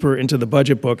dug deeper into the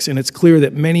budget books, and it's clear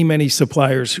that many, many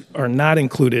suppliers are not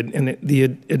included in the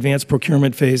advanced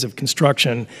procurement phase of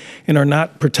construction and are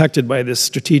not protected by this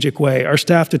strategic way. Our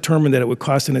staff determined that it would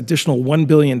cost an additional $1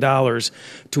 billion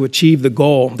to achieve the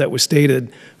goal that was stated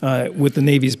with the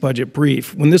Navy's budget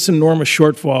brief. When this enormous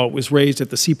shortfall was raised at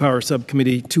the Sea Power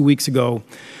Subcommittee 2 weeks ago,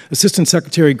 Assistant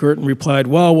Secretary Girton replied,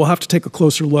 "Well, we'll have to take a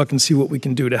closer look and see what we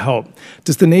can do to help."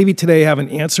 Does the Navy today have an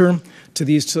answer to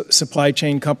these supply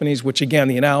chain companies, which, again,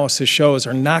 the analysis shows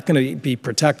are not going to be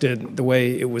protected the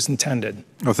way it was intended?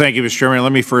 Well, thank you, Mr. Chairman.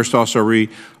 Let me first also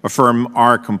reaffirm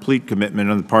our complete commitment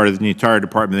on the part of the entire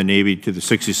Department of the Navy to the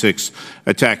 66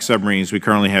 attack submarines. We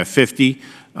currently have 50.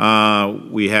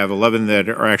 We have 11 that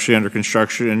are actually under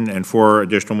construction and 4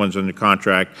 additional ones under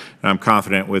contract. And I'm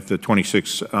confident with the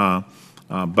 26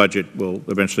 budget, we'll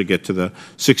eventually get to the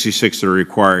 66 that are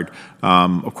required.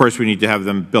 Of course, we need to have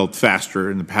them built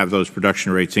faster and have those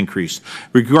production rates increase.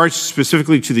 With regards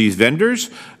specifically to these vendors,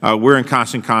 we're in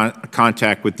constant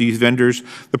contact with these vendors.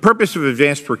 The purpose of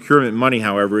advanced procurement money,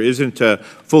 however, isn't to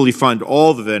fully fund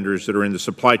all the vendors that are in the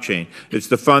supply chain. It's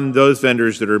to fund those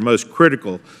vendors that are most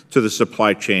critical to the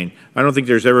supply chain. I don't think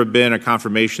there's ever been a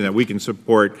confirmation that we can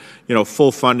support,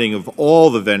 full funding of all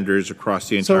the vendors across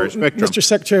the entire spectrum. Mr.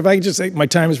 Secretary, if I could just say, my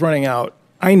time is running out.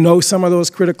 I know some of those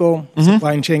critical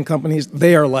supply chain companies,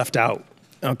 they are left out,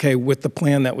 okay, with the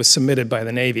plan that was submitted by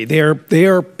the Navy. They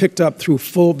are picked up through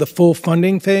the full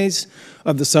funding phase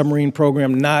of the submarine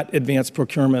program, not advanced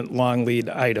procurement long lead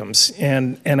items.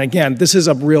 And again, this is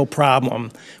a real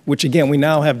problem, which again, we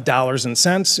now have dollars and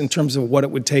cents in terms of what it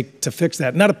would take to fix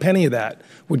that. Not a penny of that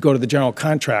would go to the general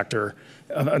contractor,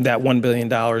 that $1 billion.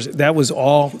 That was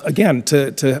all, again,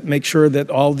 to make sure that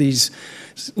all these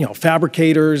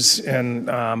fabricators and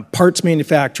parts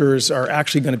manufacturers are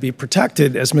actually going to be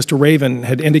protected, as Mr. Raven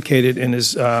had indicated in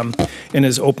his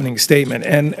opening statement.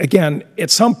 And again, at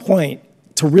some point,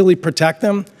 to really protect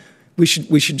them, we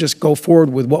should just go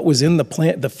forward with what was in the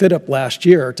plan, the fit-up last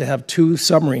year, to have 2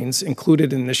 submarines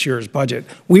included in this year's budget.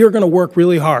 We are going to work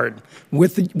really hard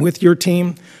with your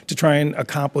team to try and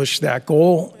accomplish that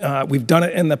goal. We've done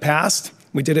it in the past.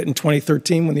 We did it in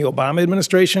 2013 when the Obama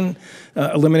administration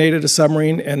eliminated a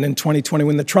submarine, and in 2020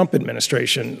 when the Trump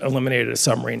administration eliminated a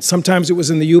submarine. Sometimes it was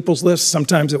in the UPL's list,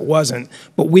 sometimes it wasn't.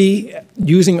 But we,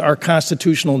 using our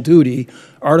constitutional duty,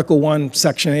 Article 1,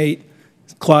 Section 8,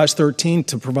 Clause 13,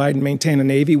 to provide and maintain a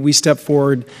Navy, we stepped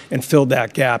forward and filled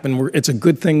that gap, and it's a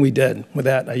good thing we did. With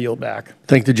that, I yield back.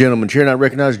 Thank the gentleman. Chair, and I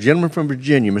recognize the gentleman from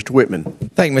Virginia, Mr. Whitman.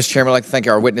 Thank you, Mr. Chairman. I'd like to thank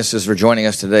our witnesses for joining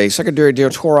us today. Secretary Del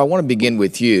Toro, I want to begin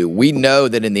with you. We know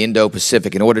that in the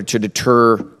Indo-Pacific, in order to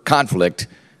deter conflict,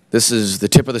 this is the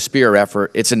tip of the spear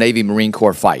effort. It's a Navy Marine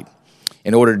Corps fight.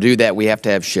 In order to do that, we have to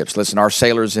have ships. Listen, our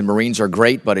sailors and Marines are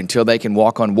great, but until they can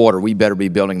walk on water, we better be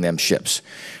building them ships.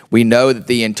 We know that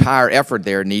the entire effort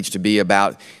there needs to be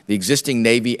about the existing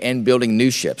Navy and building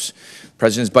new ships. The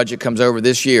President's budget comes over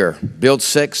this year. Build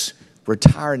 6,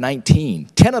 retire 19.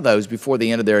 10 of those before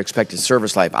the end of their expected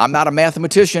service life. I'm not a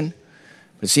mathematician,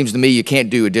 but it seems to me you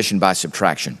can't do addition by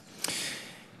subtraction.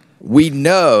 We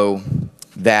know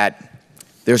that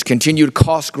there's continued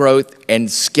cost growth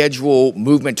and schedule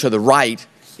movement to the right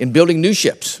in building new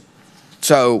ships.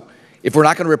 So if we're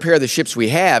not going to repair the ships we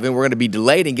have and we're going to be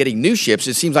delayed in getting new ships,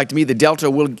 it seems like to me the delta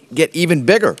will get even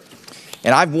bigger.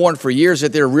 And I've warned for years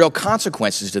that there are real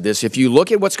consequences to this. If you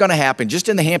look at what's going to happen just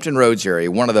in the Hampton Roads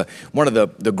area, one of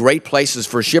the great places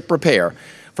for ship repair,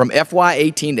 from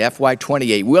FY18 to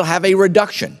FY28, we'll have a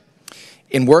reduction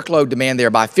in workload demand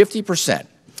there by 50%.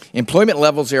 Employment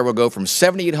levels there will go from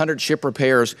 7,800 ship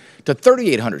repairs to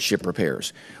 3,800 ship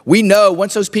repairs. We know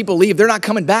once those people leave, they're not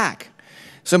coming back.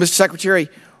 So, Mr. Secretary,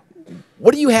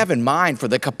 what do you have in mind for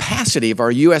the capacity of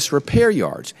our U.S. repair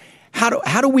yards?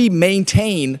 How do we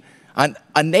maintain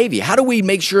a Navy? How do we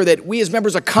make sure that we as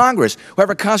members of Congress who have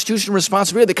a constitutional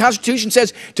responsibility, the Constitution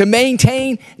says to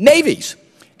maintain navies.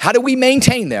 How do we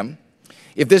maintain them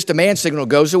if this demand signal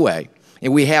goes away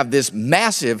and we have this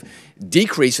massive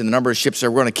decrease in the number of ships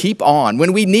that we're going to keep on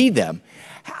when we need them?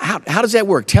 How does that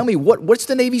work? Tell me, what's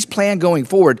the Navy's plan going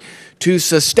forward to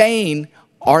sustain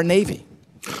our Navy?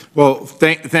 Well,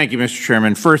 thank you, Mr.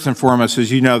 Chairman. First and foremost,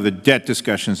 as you know, the debt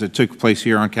discussions that took place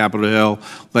here on Capitol Hill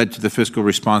led to the Fiscal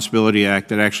Responsibility Act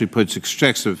that actually puts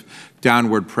excessive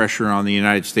downward pressure on the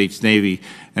United States Navy.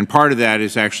 And part of that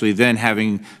is actually then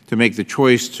having to make the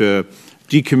choice to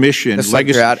decommission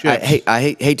legacy ships.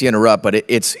 I hate to interrupt, but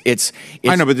it's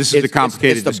I know, but this is a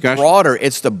complicated discussion.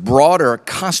 It's the broader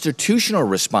constitutional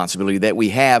responsibility that we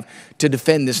have to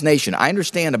defend this nation. I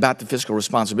understand about the Fiscal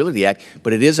Responsibility Act,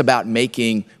 but it is about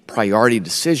making priority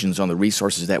decisions on the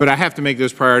resources that. But I have to make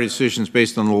those priority decisions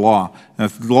based on the law. And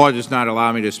if the law does not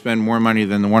allow me to spend more money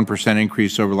than the 1%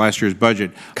 increase over last year's budget,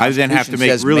 I then have to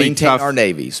make really maintain tough.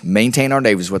 Maintain our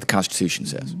navies, is what the Constitution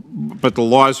says. But the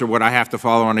laws are what I have to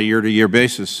follow on a year-to-year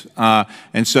basis.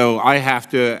 And so I have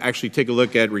to actually take a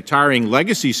look at retiring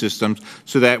legacy systems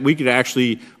so that we could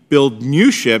actually build new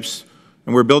ships.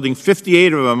 And we're building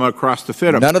 58 of them across the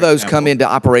FIDM. None of those come into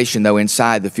operation, though,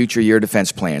 inside the future year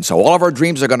defense plan. So all of our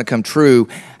dreams are going to come true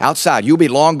outside. You'll be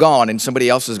long gone, and somebody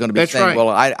else is going to be saying, right. Well,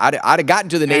 I'd have gotten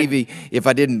to the Navy if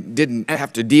I didn't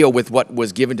have to deal with what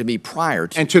was given to me prior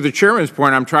to. And to the Chairman's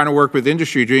point, I'm trying to work with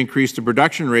industry to increase the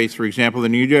production rates. For example, the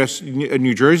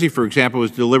New Jersey, for example,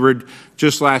 was delivered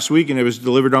just last week, and it was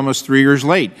delivered almost 3 years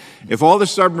late. If all the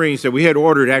submarines that we had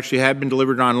ordered actually had been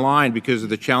delivered online because of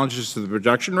the challenges to the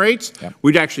production rates, yep,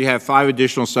 we'd actually have 5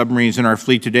 additional submarines in our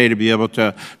fleet today to be able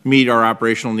to meet our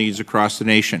operational needs across the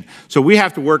nation. So we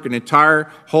have to work an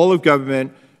entire whole of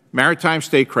government, maritime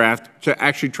statecraft to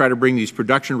actually try to bring these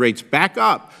production rates back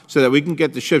up so that we can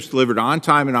get the ships delivered on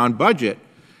time and on budget,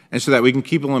 and so that we can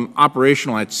keep them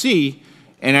operational at sea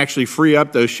and actually free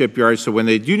up those shipyards so when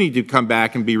they do need to come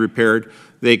back and be repaired,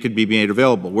 they could be made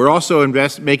available. We're also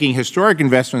making historic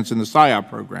investments in the SIOP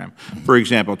program. For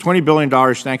example, $20 billion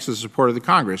thanks to the support of the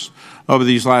Congress over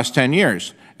these last 10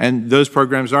 years. And those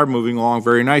programs are moving along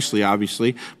very nicely,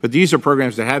 obviously, but these are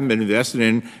programs that haven't been invested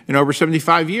in over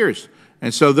 75 years.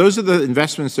 And so those are the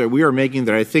investments that we are making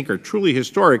that I think are truly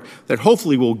historic, that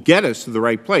hopefully will get us to the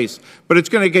right place. But it's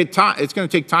going to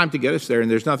take time to get us there, and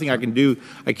there's nothing I can do.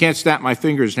 I can't snap my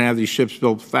fingers and have these ships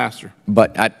built faster.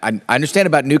 But I understand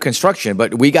about new construction,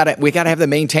 but we got to have the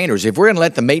maintainers. If we're going to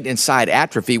let the maintenance side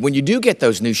atrophy, when you do get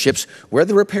those new ships, where are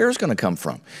the repairs going to come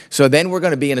from? So then we're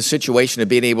going to be in a situation of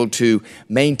being able to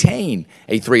maintain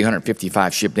a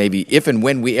 355 ship Navy if and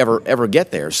when we ever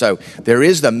get there. So there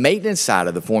is the maintenance side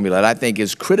of the formula that I think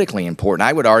is critically important.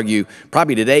 I would argue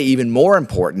probably today even more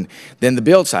important than the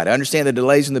build side. I understand the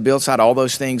delays in the build side. All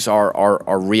those things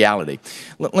are reality.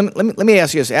 Let me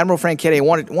ask you this. Admiral Franchetti,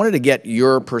 I wanted to get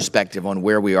your perspective on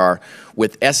where we are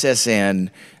with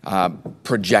SSN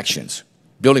projections,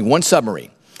 building one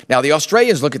submarine. Now, the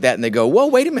Australians look at that and they go,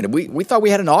 well, wait a minute. We thought we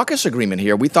had an AUKUS agreement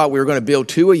here. We thought we were going to build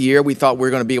 2 a year. We thought we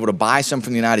were going to be able to buy some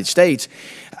from the United States.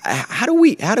 How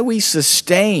do we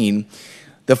sustain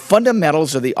the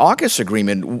fundamentals of the AUKUS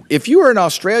agreement? If you were an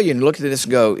Australian and looked at this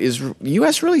and go, is the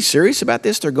U.S. really serious about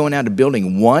this? They're going out to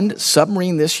building one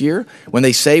submarine this year when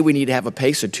they say we need to have a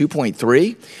pace of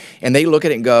 2.3. And they look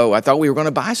at it and go, I thought we were going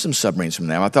to buy some submarines from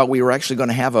them. I thought we were actually going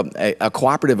to have a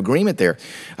cooperative agreement there.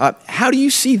 How do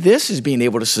you see this as being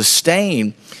able to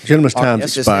sustain? Gentleman's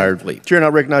time's expired. Fleet? Chair, I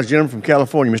recognize the gentleman from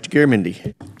California, Mr. Gary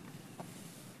Mindy.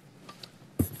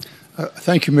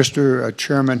 Thank you, Mr.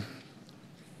 Chairman.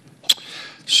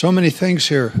 So many things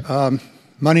here.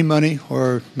 Money,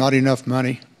 or not enough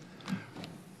money.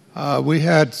 We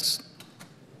had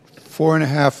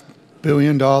 $4.5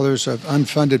 billion of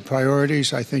unfunded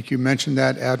priorities. I think you mentioned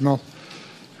that, Admiral.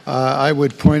 I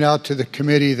would point out to the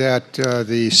committee that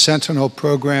the Sentinel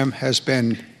program has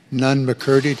been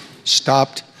non-McCurdied,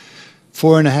 stopped.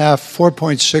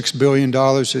 $4.6 billion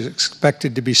is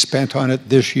expected to be spent on it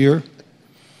this year.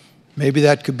 Maybe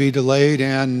that could be delayed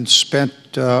and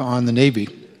spent on the Navy.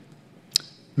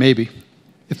 maybe,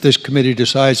 if this committee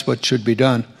decides what should be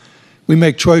done. We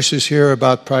make choices here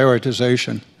about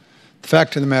prioritization. The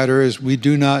fact of the matter is we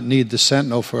do not need the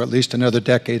Sentinel for at least another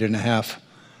decade and a half.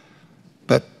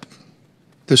 But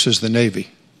this is the Navy.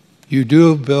 You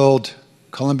do build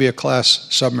Columbia-class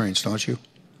submarines, don't you?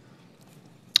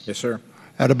 Yes, sir.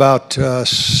 At about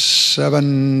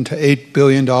 $7 to $8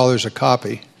 billion a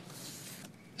copy.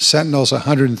 Sentinel's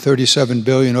 $137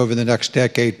 billion over the next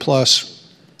decade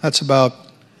plus. That's about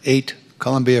 8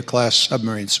 Columbia-class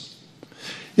submarines.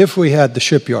 If we had the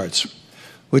shipyards,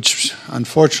 which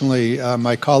unfortunately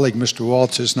my colleague Mr.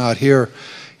 Waltz is not here,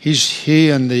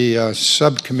 he and the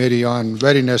subcommittee on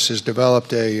readiness has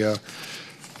developed a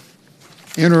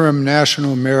interim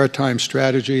national maritime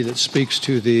strategy that speaks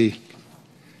to the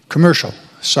commercial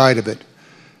side of it,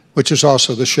 which is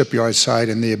also the shipyard side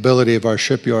and the ability of our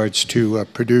shipyards to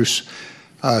produce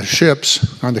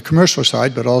ships on the commercial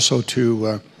side, but also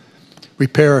to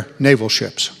repair naval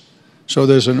ships. So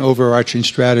there's an overarching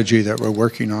strategy that we're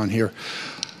working on here.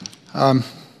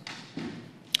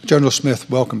 General Smith,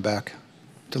 welcome back.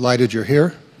 Delighted you're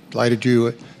here. Delighted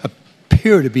you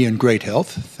appear to be in great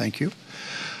health. Thank you.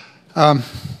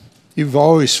 You've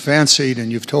always fancied,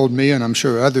 and you've told me, and I'm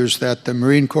sure others, that the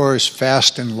Marine Corps is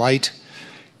fast and light,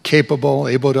 capable,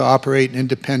 able to operate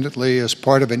independently as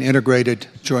part of an integrated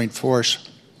joint force.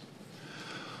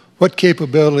 What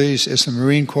capabilities is the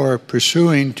Marine Corps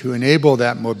pursuing to enable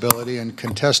that mobility in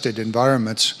contested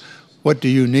environments? What do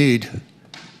you need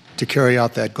to carry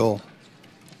out that goal?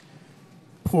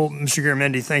 Well, Mr.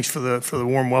 Garamendi, thanks for the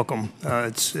warm welcome.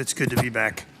 It's good to be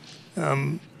back.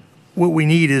 What we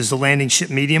need is the landing ship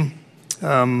medium.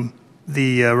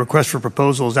 The request for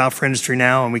proposal is out for industry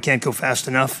now, and we can't go fast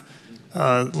enough.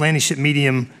 Landing ship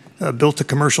medium built to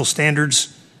commercial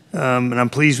standards, and I'm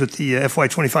pleased with the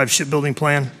FY25 shipbuilding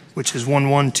plan, which is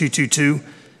 11222.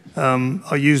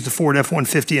 I'll use the Ford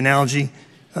F-150 analogy.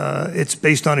 It's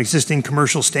based on existing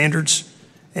commercial standards,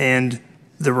 and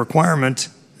the requirement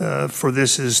for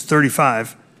this is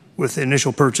 35 with the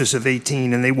initial purchase of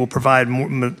 18, and they will provide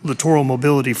littoral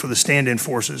mobility for the stand-in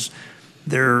forces.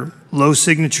 They're low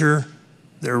signature,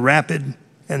 they're rapid,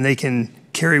 and they can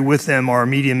carry with them our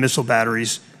medium missile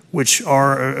batteries, which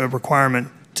are a requirement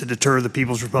to deter the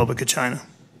People's Republic of China.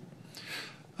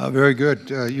 Very good.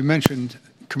 You mentioned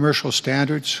commercial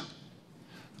standards.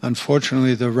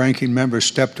 Unfortunately, the ranking member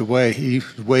stepped away.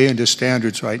 He's way into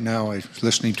standards right now. I was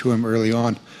listening to him early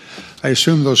on. I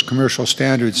assume those commercial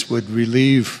standards would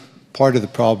relieve part of the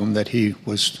problem that he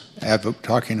was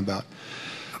talking about.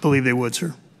 I believe they would,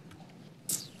 sir.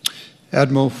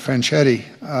 Admiral Franchetti,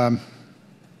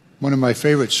 one of my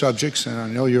favorite subjects, and I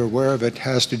know you're aware of it,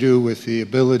 has to do with the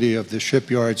ability of the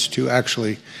shipyards to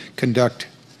actually conduct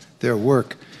their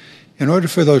work. In order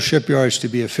for those shipyards to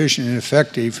be efficient and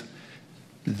effective,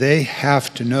 they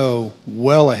have to know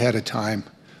well ahead of time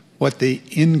what the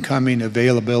incoming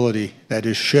availability, that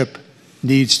is ship,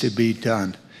 needs to be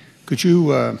done. Could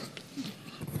you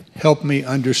help me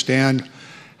understand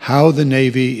how the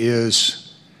Navy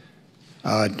is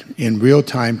in real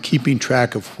time keeping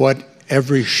track of what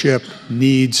every ship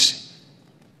needs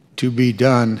to be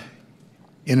done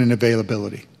in an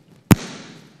availability?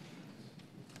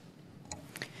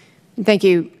 Thank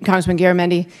you, Congressman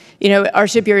Garamendi. You know, our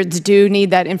shipyards do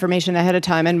need that information ahead of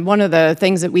time, and one of the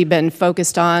things that we've been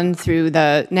focused on through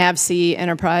the NAVSEA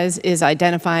enterprise is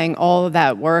identifying all of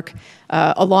that work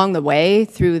along the way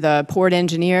through the port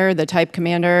engineer, the type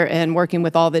commander, and working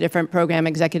with all the different program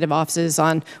executive offices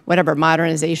on whatever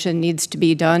modernization needs to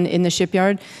be done in the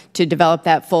shipyard to develop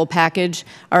that full package.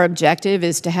 Our objective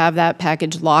is to have that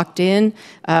package locked in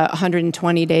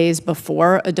 120 days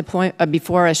before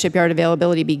a shipyard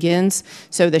availability begins,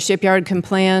 so the shipyard can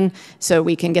plan, so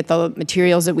we can get the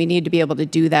materials that we need to be able to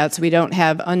do that, so we don't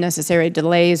have unnecessary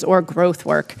delays or growth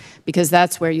work, because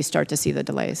that's where you start to see the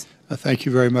delays. Thank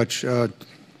you very much,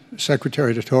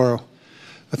 Secretary Del Toro.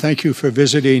 Thank you for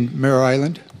visiting Mare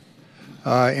Island.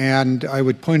 And I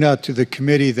would point out to the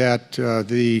committee that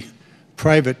the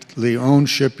privately owned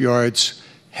shipyards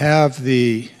have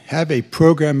a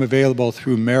program available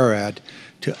through MARAD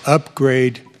to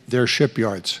upgrade their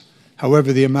shipyards.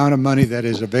 However, the amount of money that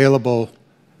is available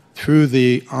through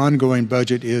the ongoing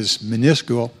budget is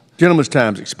minuscule. Gentleman's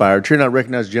time's expired. Chair, now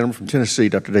recognize the gentleman from Tennessee,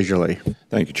 Dr. Desjardins.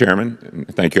 Thank you, Chairman.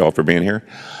 And thank you all for being here.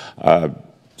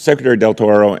 Secretary Del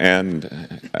Toro and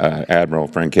Admiral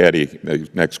Franchetti, the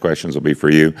next questions will be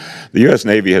for you. The U.S.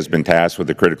 Navy has been tasked with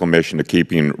the critical mission of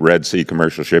keeping Red Sea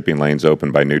commercial shipping lanes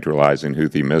open by neutralizing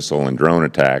Houthi missile and drone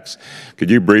attacks.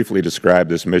 Could you briefly describe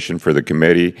this mission for the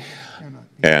committee?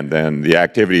 And then the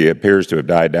activity appears to have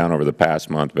died down over the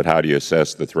past month, but how do you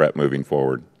assess the threat moving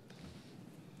forward?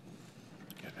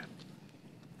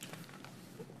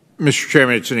 Mr.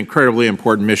 Chairman, it's an incredibly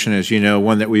important mission, as you know,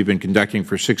 one that we've been conducting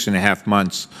for 6.5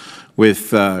 months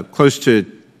with close to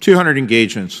 200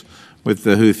 engagements with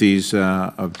the Houthis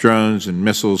of drones and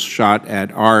missiles shot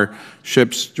at our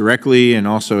ships directly and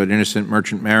also at innocent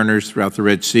merchant mariners throughout the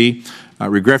Red Sea.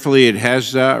 Regretfully, it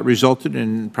has resulted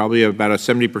in probably about a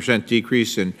 70%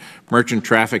 decrease in merchant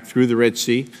traffic through the Red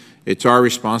Sea. It's our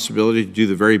responsibility to do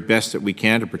the very best that we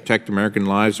can to protect American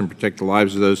lives and protect the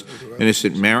lives of those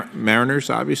innocent mariners,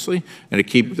 obviously, and to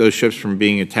keep those ships from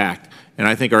being attacked. And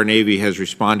I think our Navy has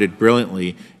responded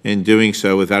brilliantly in doing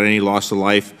so without any loss of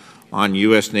life on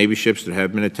U.S. Navy ships that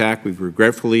have been attacked. We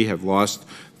regretfully have lost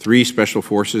 3 Special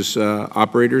Forces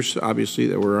operators, obviously,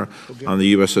 that were on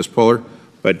the USS Polar.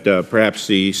 But perhaps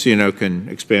the CNO can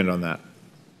expand on that.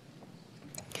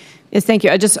 Yes, thank you.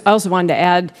 I just also wanted to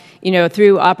add,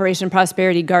 through Operation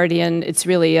Prosperity Guardian, it's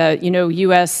really,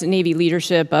 U.S. Navy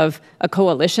leadership of a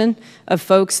coalition of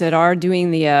folks that are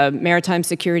doing the maritime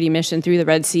security mission through the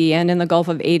Red Sea and in the Gulf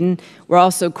of Aden. We're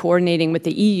also coordinating with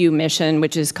the EU mission,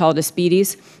 which is called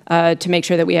ASPIDES, to make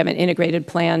sure that we have an integrated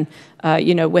plan,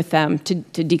 with them to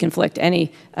deconflict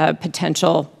any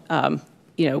potential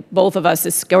both of us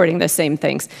is skirting the same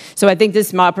things. So I think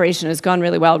this operation has gone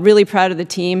really well. Really proud of the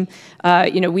team.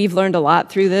 We've learned a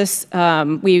lot through this.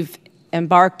 We've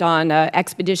embarked on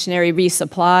expeditionary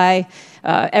resupply,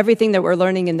 everything that we're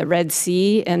learning in the Red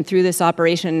Sea and through this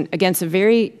operation against a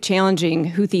very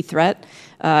challenging Houthi threat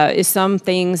is some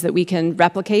things that we can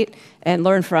replicate and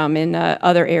learn from in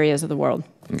other areas of the world.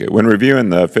 Okay. When reviewing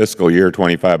the fiscal year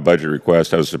 25 budget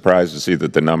request, I was surprised to see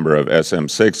that the number of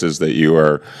SM-6s that you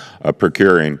are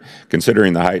procuring,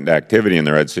 considering the heightened activity in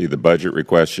the Red Sea, the budget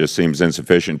request just seems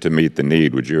insufficient to meet the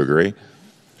need. Would you agree?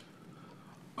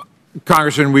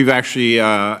 Congressman, we've actually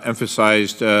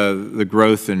emphasized the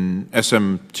growth in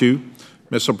SM-2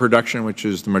 missile production, which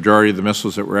is the majority of the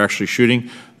missiles that we're actually shooting.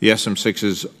 The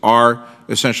SM-6s are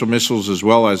essential missiles as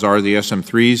well as are the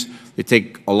SM-3s. They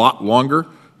take a lot longer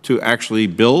to actually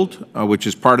build, which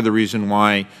is part of the reason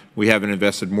why we haven't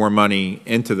invested more money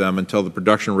into them until the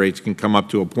production rates can come up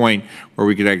to a point where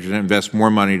we could actually invest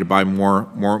more money to buy more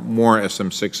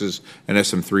SM-6s and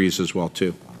SM-3s as well,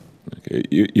 too. Okay.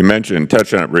 You mentioned,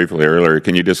 touched on it briefly earlier.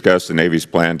 Can you discuss the Navy's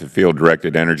plan to field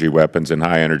directed energy weapons and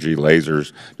high-energy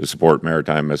lasers to support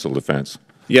maritime missile defense?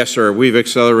 Yes, sir. We've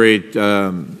accelerated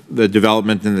the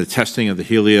development and the testing of the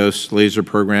Helios laser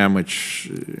program, which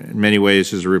in many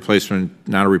ways is a replacement,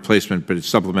 not a replacement, but it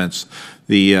supplements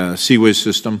the CWIS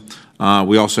system.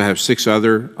 We also have 6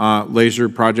 other laser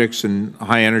projects and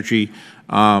high-energy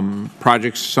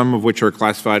projects, some of which are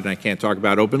classified and I can't talk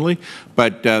about openly,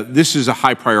 but this is a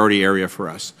high-priority area for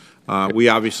us. We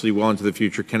obviously, well into the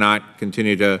future, cannot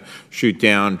continue to shoot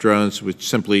down drones with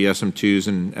simply SM-2s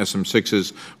and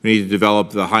SM-6s. We need to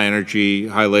develop the high-energy,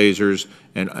 high lasers,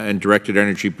 and directed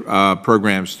energy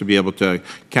programs to be able to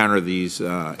counter these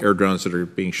air drones that are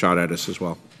being shot at us as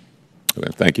well.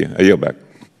 Okay, thank you. I yield back.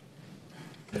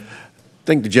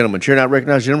 Thank the gentleman. Chair, now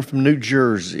recognize the gentleman from New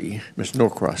Jersey, Mr.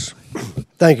 Norcross.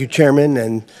 Thank you, Chairman,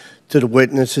 and to the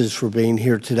witnesses for being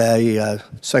here today.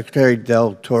 Secretary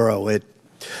Del Toro,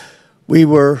 we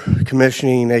were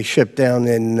commissioning a ship down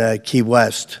in Key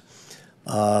West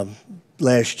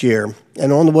last year,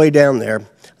 and on the way down there,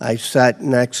 I sat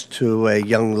next to a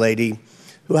young lady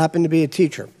who happened to be a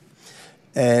teacher,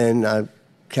 and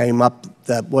came up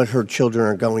that what her children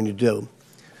are going to do.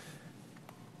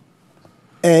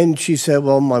 And she said,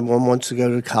 well, my one wants to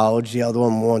go to college, the other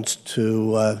one wants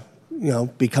to,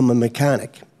 become a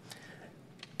mechanic.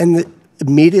 And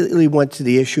immediately went to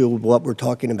the issue of what we're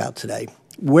talking about today.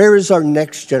 Where is our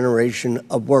next generation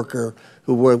of worker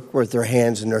who work with their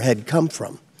hands and their head come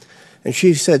from? And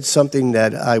she said something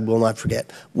that I will not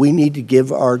forget. We need to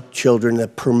give our children the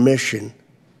permission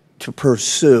to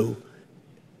pursue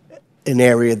an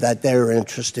area that they're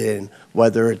interested in,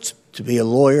 whether it's to be a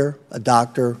lawyer, a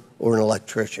doctor, or an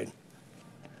electrician.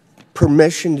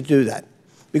 Permission to do that.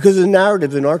 Because the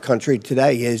narrative in our country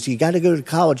today is you got to go to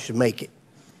college to make it.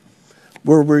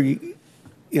 We're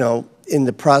in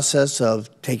the process of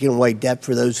taking away debt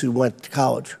for those who went to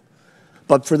college.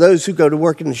 But for those who go to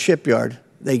work in the shipyard,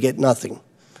 they get nothing.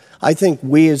 I think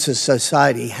we as a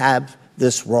society have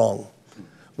this wrong.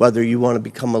 Whether you want to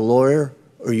become a lawyer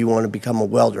or you want to become a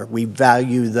welder, we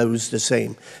value those the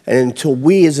same. And until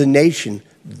we as a nation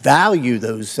value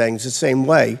those things the same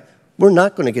way, we're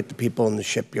not going to get the people in the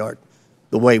shipyard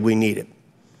the way we need it.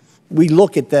 We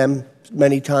look at them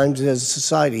many times as a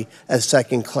society as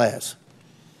second class.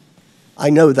 I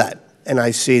know that, and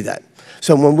I see that.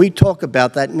 So when we talk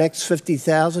about that next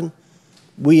 50,000,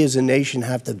 we as a nation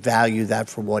have to value that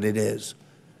for what it is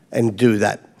and do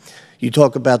that. You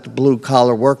talk about the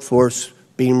blue-collar workforce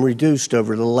being reduced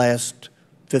over the last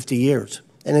 50 years,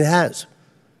 and it has.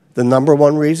 The number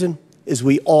one reason is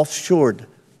we offshored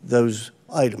those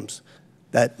items,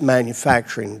 that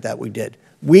manufacturing that we did.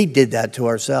 We did that to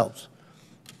ourselves,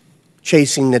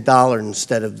 chasing the dollar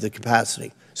instead of the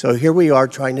capacity. So here we are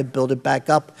trying to build it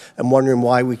back up and wondering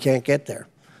why we can't get there.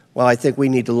 Well, I think we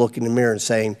need to look in the mirror and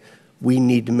saying, we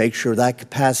need to make sure that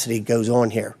capacity goes on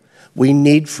here. We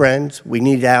need friends, we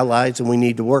need allies, and we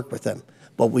need to work with them.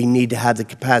 But we need to have the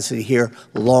capacity here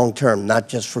long term, not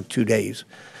just for 2 days.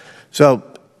 So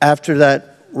after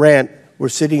that rant, we're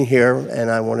sitting here, and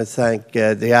I want to thank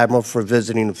the Admiral for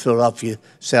visiting the Philadelphia,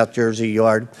 South Jersey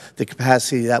yard, the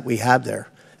capacity that we have there.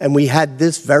 And we had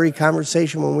this very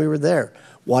conversation when we were there.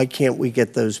 Why can't we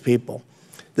get those people?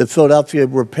 The Philadelphia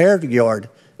repair yard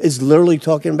is literally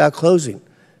talking about closing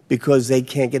because they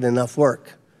can't get enough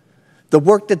work. The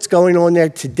work that's going on there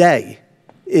today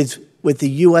is with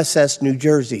the USS New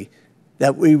Jersey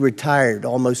that we retired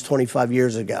almost 25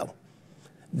 years ago.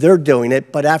 They're doing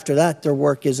it, but after that, their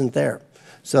work isn't there.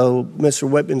 So Mr.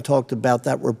 Whitman talked about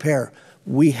that repair.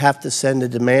 We have to send the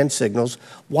demand signals.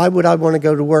 Why would I want to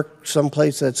go to work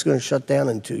someplace that's going to shut down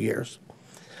in 2 years?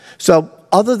 So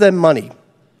other than money,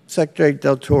 Secretary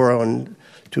Del Toro, and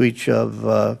to each of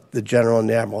the General and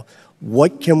the Admiral,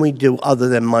 what can we do other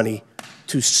than money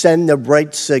to send the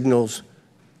right signals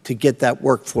to get that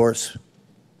workforce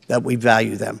that we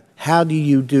value them? How do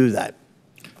you do that?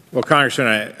 Well,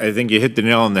 Congressman, I think you hit the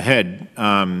nail on the head.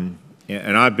 And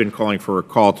I've been calling for a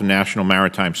call to national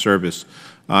maritime service,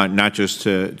 not just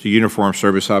to uniform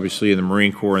service, obviously, in the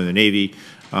Marine Corps and the Navy,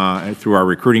 and through our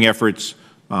recruiting efforts,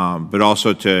 but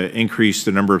also to increase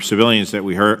the number of civilians that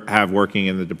we have working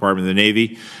in the Department of the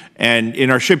Navy and in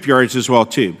our shipyards as well,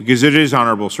 too, because it is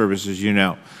honorable service, as you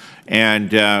know.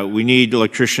 And we need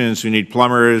electricians, we need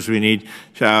plumbers, we need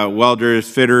welders,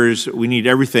 fitters, we need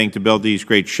everything to build these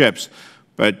great ships.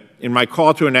 But in my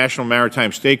call to a national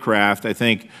maritime statecraft, I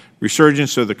think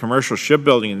resurgence of the commercial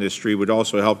shipbuilding industry would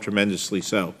also help tremendously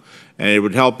so. And it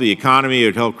would help the economy, it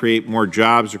would help create more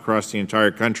jobs across the entire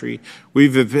country.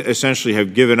 We've essentially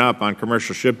have given up on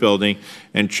commercial shipbuilding,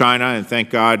 and China, and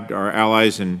thank God our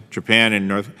allies in Japan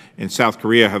and South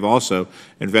Korea have also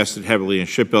invested heavily in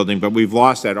shipbuilding, but we've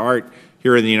lost that art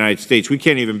here in the United States. We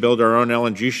can't even build our own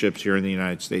LNG ships here in the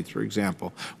United States, for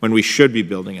example, when we should be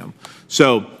building them.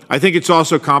 So I think it's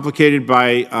also complicated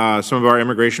by some of our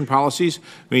immigration policies.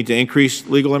 We need to increase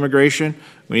legal immigration.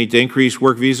 We need to increase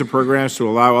work visa programs to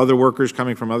allow other workers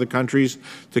coming from other countries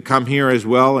to come here as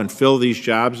well and fill these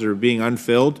jobs that are being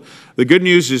unfilled. The good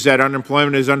news is that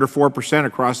unemployment is under 4%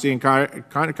 across the entire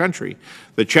country.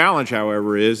 The challenge,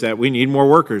 however, is that we need more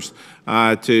workers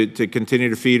to continue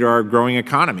to feed our growing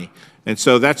economy. And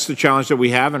so that's the challenge that we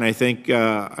have, and I think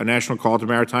a national call to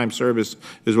maritime service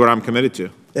is what I'm committed to.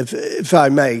 If I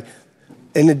may,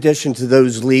 in addition to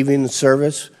those leaving the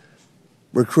service,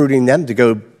 recruiting them to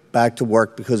go back to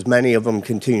work, because many of them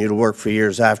continue to work for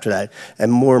years after that.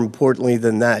 And more importantly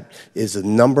than that is the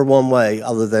number one way,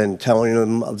 other than telling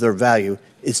them of their value,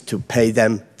 is to pay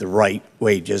them the right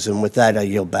wages. And with that, I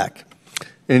yield back.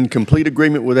 In complete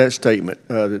agreement with that statement,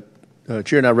 the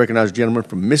Chair and I recognize a gentleman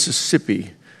from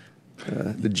Mississippi,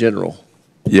 the General.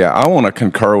 Yeah, I want to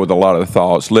concur with a lot of the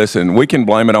thoughts. Listen, we can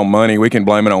blame it on money, we can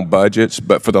blame it on budgets,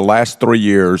 but for the last 3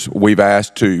 years, we've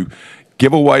asked to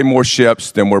give away more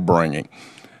ships than we're bringing.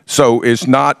 So it's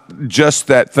not just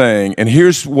that thing. And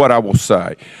here's what I will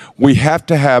say. We have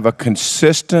to have a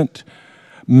consistent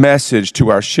message to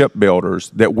our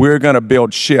shipbuilders that we're going to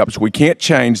build ships. We can't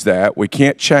change that. We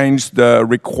can't change the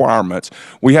requirements.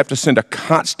 We have to send a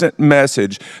constant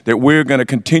message that we're going to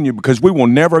continue, because we will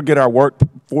never get our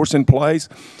workforce in place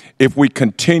if we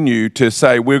continue to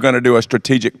say we're going to do a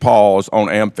strategic pause on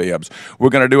amphibs. We're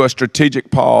going to do a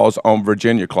strategic pause on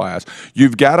Virginia class.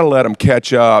 You've got to let them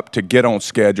catch up to get on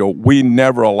schedule. We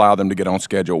never allow them to get on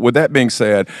schedule. With that being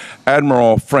said,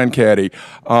 Admiral Franchetti,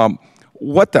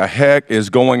 what the heck is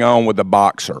going on with the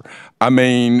Boxer? I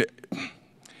mean,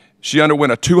 she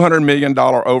underwent a $200 million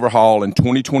overhaul in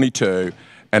 2022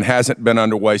 and hasn't been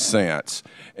underway since.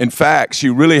 In fact, she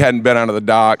really hadn't been out of the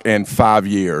dock in 5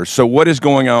 years. So what is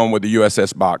going on with the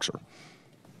USS Boxer?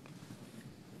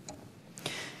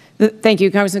 Thank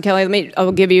you, Congressman Kelly.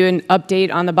 I'll give you an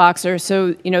update on the Boxer.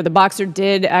 So, the Boxer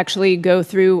did actually go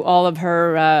through all of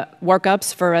her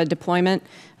workups for deployment.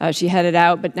 She headed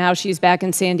out, but now she's back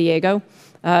in San Diego.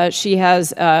 She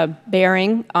has a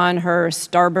bearing on her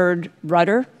starboard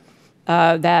rudder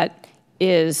that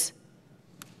is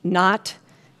not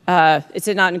it's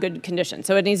not in good condition,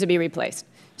 so it needs to be replaced.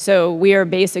 So we are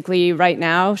basically, right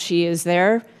now, she is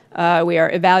there. We are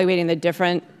evaluating the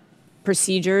different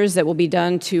procedures that will be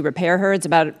done to repair her. It's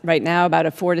about, right now, about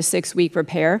a 4 to 6 week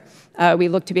repair. We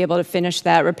look to be able to finish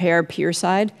that repair pier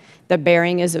side. The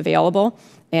bearing is available,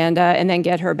 and then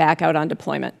get her back out on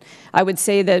deployment. I would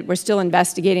say that we're still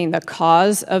investigating the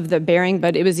cause of the bearing,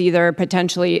 but it was either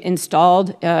potentially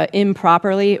installed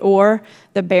improperly or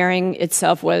the bearing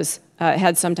itself was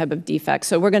had some type of defect.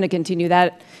 So we're going to continue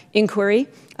that inquiry.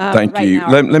 Thank you.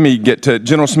 Let me get to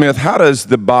General Smith. How does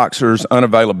the Boxer's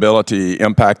unavailability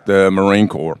impact the Marine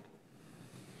Corps?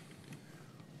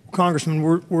 Congressman,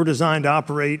 we're designed to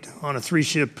operate on a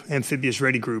 3-ship amphibious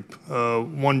ready group,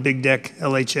 1 big deck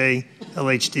LHA,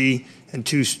 LHD, and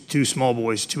two small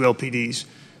boys, 2 LPDs.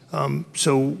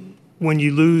 So when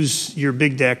you lose your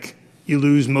big deck, you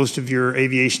lose most of your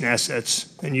aviation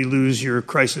assets, and you lose your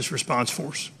crisis response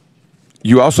force.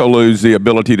 You also lose the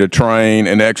ability to train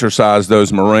and exercise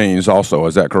those Marines also,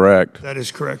 is that correct? That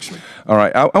is correct, sir. All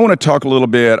right, I want to talk a little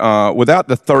bit, without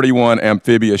the 31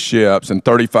 amphibious ships and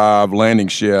 35 landing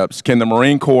ships, can the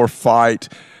Marine Corps fight,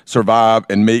 survive,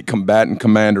 and meet combatant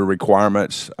commander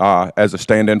requirements as a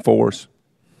stand-in force?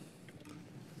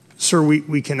 Sir,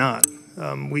 we cannot.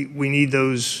 We need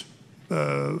those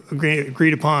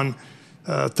agreed upon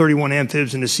 31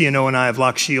 amphibs, and the CNO and I have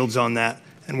locked shields on that,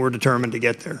 and we're determined to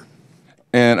get there.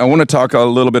 And I want to talk a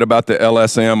little bit about the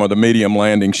LSM, or the medium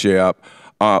landing ship.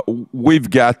 We've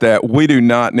got that. We do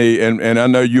not need, and I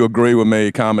know you agree with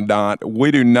me, Commandant, we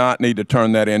do not need to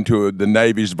turn that into the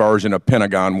Navy's version of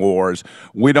Pentagon Wars.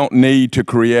 We don't need to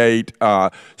create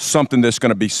something that's going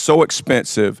to be so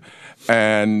expensive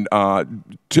and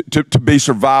to be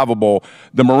survivable.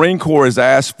 The Marine Corps has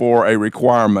asked for a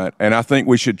requirement, and I think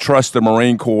we should trust the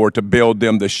Marine Corps to build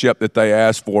them the ship that they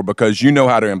asked for, because you know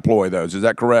how to employ those. Is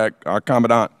that correct,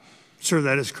 Commandant? Sir,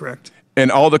 that is correct. And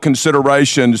all the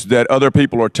considerations that other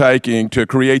people are taking to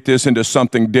create this into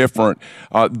something different,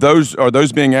 are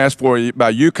those being asked for by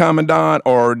you, Commandant,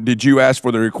 or did you ask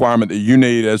for the requirement that you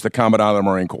need as the Commandant of the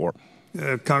Marine Corps?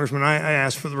 Congressman, I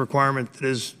asked for the requirement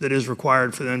that is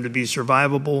required for them to be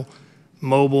survivable,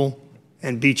 mobile,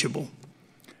 and beachable.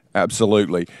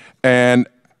 Absolutely. And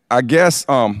I guess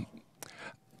I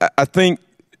think,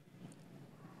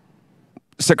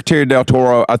 Secretary Del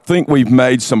Toro, I think we've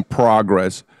made some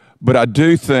progress, but I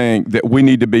do think that we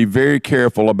need to be very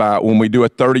careful about, when we do a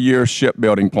 30-year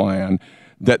shipbuilding plan,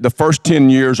 that the first 10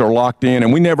 years are locked in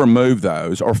and we never move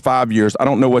those, or 5 years. I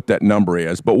don't know what that number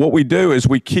is. But what we do is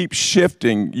we keep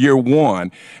shifting year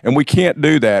one, and we can't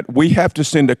do that. We have to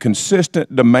send a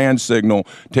consistent demand signal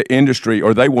to industry,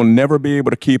 or they will never be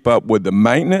able to keep up with the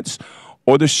maintenance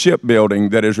or the shipbuilding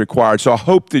that is required. So I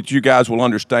hope that you guys will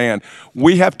understand,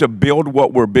 we have to build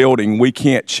what we're building. We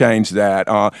can't change that.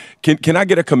 Can I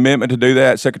get a commitment to do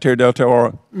that, Secretary Del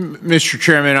Toro? Mr.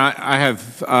 Chairman,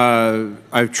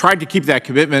 I've tried to keep that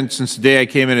commitment since the day I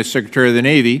came in as Secretary of the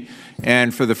Navy,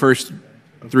 and for the first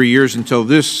 3 years until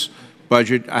this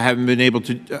budget, I've been able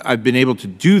to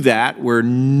do that, where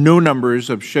no numbers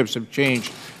of ships have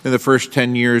changed in the first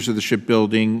 10 years of the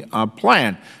shipbuilding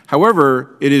plan.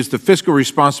 However, it is the Fiscal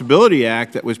Responsibility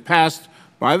Act that was passed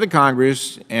by the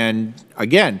Congress, and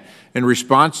again, in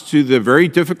response to the very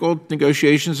difficult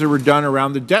negotiations that were done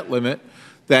around the debt limit,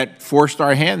 that forced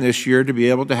our hand this year to be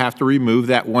able to have to remove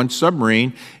that one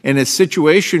submarine in a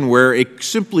situation where it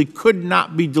simply could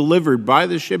not be delivered by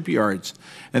the shipyards.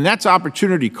 And that's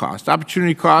opportunity cost.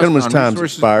 Opportunity cost. Gentleman's time has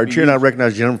expired. Chair, and I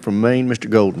recognize the gentleman from Maine, Mr.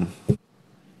 Golden.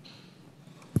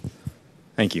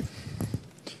 Thank you.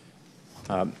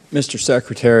 Mr.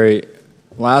 Secretary,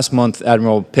 last month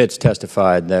Admiral Pitts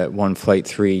testified that one Flight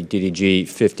 3 DDG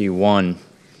 51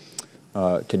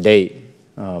 to date,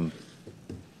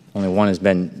 only one has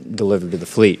been delivered to the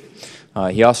fleet.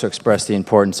 He also expressed the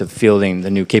importance of fielding the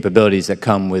new capabilities that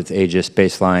come with Aegis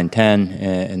Baseline 10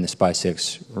 and the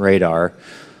SPY-6 radar.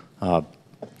 Of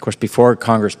course, before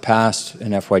Congress passed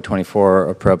an FY24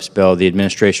 appropriations bill, the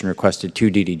administration requested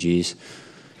 2 DDGs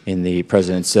in the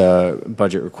President's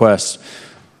budget request.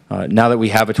 Now that we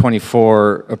have a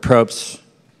 24 appropriations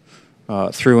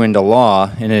through into law,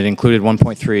 and it included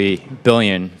 $1.3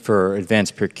 billion for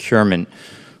advanced procurement,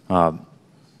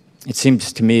 it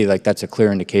seems to me like that's a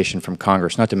clear indication from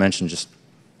Congress, not to mention just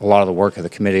a lot of the work of the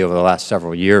committee over the last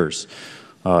several years,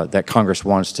 that Congress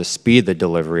wants to speed the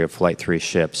delivery of Flight 3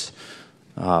 ships.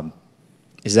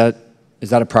 Is that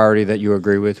a priority that you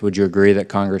agree with? Would you agree that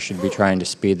Congress should be trying to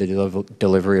speed the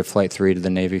delivery of Flight 3 to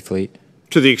the Navy fleet?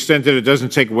 To the extent that it doesn't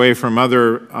take away from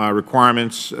other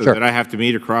requirements Sure. that I have to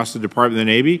meet across the Department of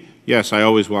the Navy, yes, I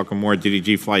always welcome more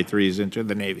DDG Flight 3s into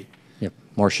the Navy. Yep,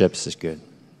 more ships is good.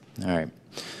 All right.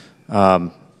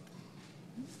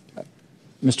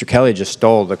 Mr. Kelly just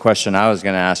stole the question I was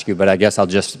going to ask you, but I guess I'll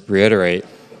just reiterate.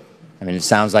 I mean, it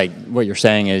sounds like what you're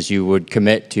saying is you would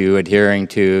commit to adhering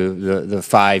to the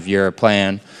 5-year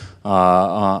plan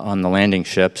on the landing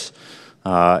ships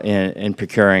in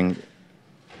procuring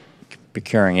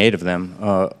 8 of them,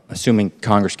 assuming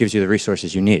Congress gives you the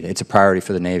resources you need. It's a priority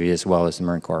for the Navy as well as the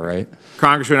Marine Corps, right?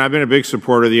 Congressman, I've been a big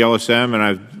supporter of the LSM, and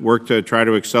I've worked to try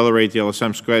to accelerate the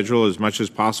LSM schedule as much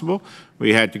as possible.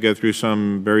 We had to go through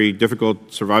some very difficult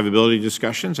survivability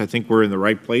discussions. I think we're in the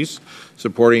right place,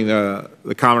 supporting the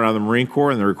Commandant of the Marine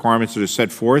Corps and the requirements that are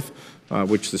set forth,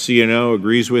 which the CNO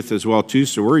agrees with as well, too.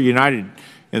 So we're united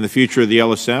in the future of the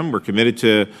LSM. We're committed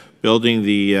to building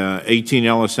the 18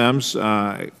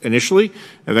 LSMs initially,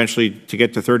 eventually to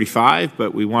get to 35,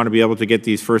 but we want to be able to get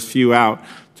these first few out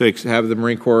to have the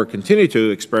Marine Corps continue to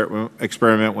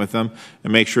experiment with them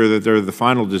and make sure that they're the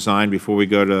final design before we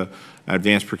go to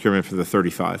advanced procurement for the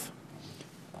 35.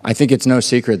 I think it's no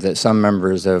secret that some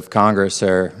members of Congress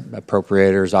or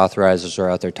appropriators, authorizers are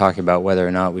out there talking about whether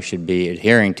or not we should be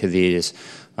adhering to these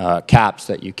caps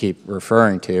that you keep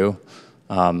referring to.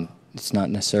 It's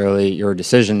not necessarily your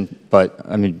decision, but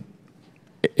I mean,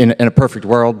 in a perfect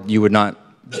world, you would not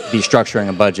be structuring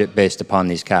a budget based upon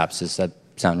these caps. Does that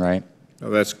sound right? Well,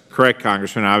 that's correct,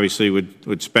 Congressman. Obviously,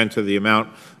 would spend to the amount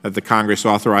that the Congress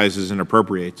authorizes and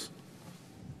appropriates.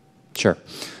 Sure.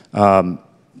 And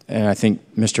I think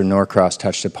Mr. Norcross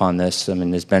touched upon this. I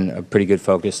mean, there's been a pretty good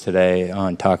focus today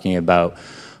on talking about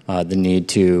the need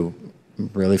to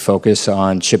really focus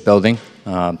on shipbuilding,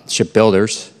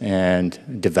 shipbuilders,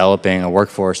 and developing a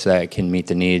workforce that can meet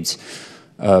the needs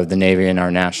of the Navy and our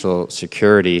national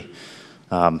security.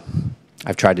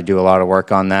 I've tried to do a lot of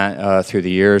work on that through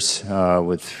the years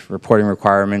with reporting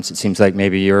requirements. It seems like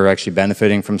maybe you're actually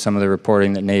benefiting from some of the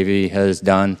reporting that Navy has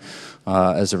done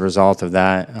as a result of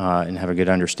that and have a good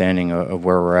understanding of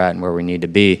where we're at and where we need to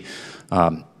be.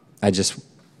 I just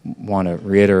want to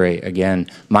reiterate again,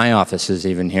 my office is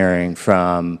even hearing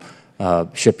from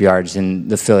shipyards in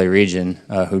the Philly region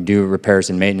who do repairs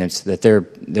and maintenance that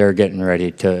they're getting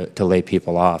ready to lay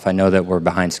people off. I know that we're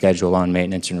behind schedule on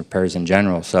maintenance and repairs in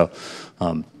general, so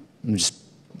I'm just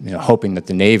hoping that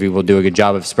the Navy will do a good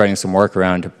job of spreading some work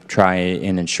around to try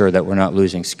and ensure that we're not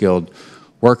losing skilled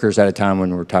workers at a time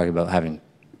when we're talking about having.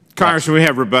 Congressman, we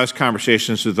have robust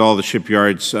conversations with all the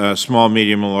shipyards, small,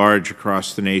 medium, and large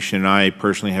across the nation. I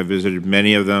personally have visited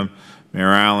many of them,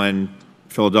 Mare Island,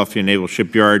 Philadelphia Naval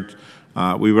Shipyard.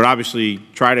 We would obviously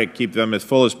try to keep them as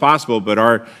full as possible, but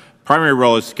our primary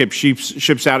role is to keep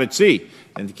ships out at sea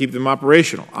and to keep them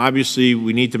operational. Obviously,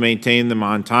 we need to maintain them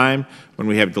on time when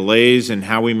we have delays in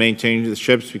how we maintain the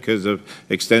ships because of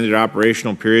extended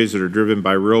operational periods that are driven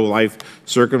by real-life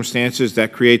circumstances.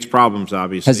 That creates problems,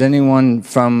 obviously. Has anyone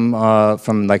from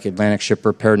like Atlantic Ship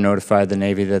Repair notified the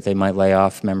Navy that they might lay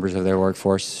off members of their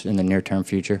workforce in the near-term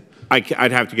future?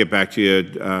 I'd have to get back to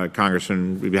you,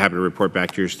 Congressman. We'd be happy to report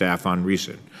back to your staff on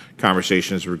recent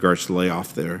conversations in regards to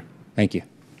layoff there. Thank you.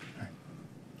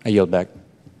 I yield back.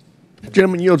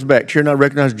 Gentleman yields back. Chair now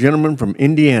recognizes the gentleman from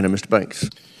Indiana, Mr. Banks.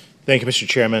 Thank you, Mr.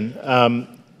 Chairman.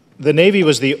 The Navy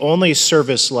was the only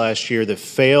service last year that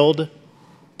failed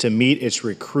to meet its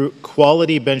recruit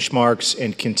quality benchmarks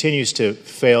and continues to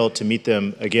fail to meet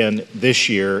them again this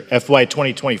year. FY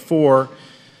 2024,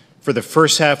 for the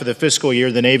first half of the fiscal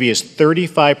year, the Navy is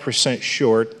 35%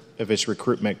 short of its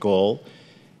recruitment goal,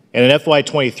 and in FY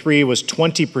 23 was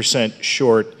 20%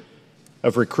 short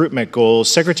of recruitment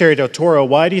goals. Secretary Del Toro,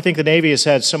 why do you think the Navy has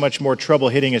had so much more trouble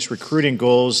hitting its recruiting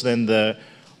goals than the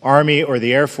Army or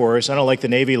the Air Force? I don't like the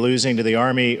Navy losing to the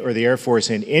Army or the Air Force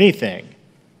in anything,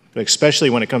 but especially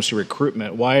when it comes to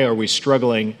recruitment. Why are we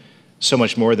struggling so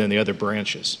much more than the other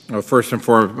branches? Well, first and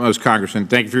foremost, Congressman,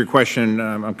 thank you for your question.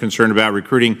 I'm concerned about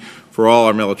recruiting for all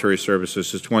our military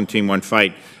services. It's one team, one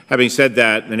fight. Having said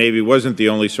that, the Navy wasn't the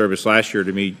only service last year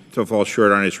to fall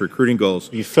short on its recruiting goals.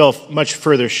 You fell much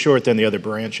further short than the other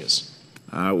branches.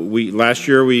 Last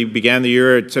year, we began the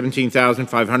year at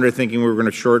 17,500, thinking we were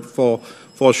going to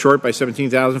fall short by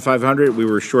 17,500. We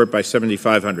were short by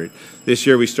 7,500. This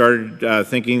year, we started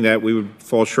thinking that we would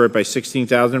fall short by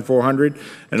 16,400,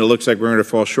 and it looks like we're going to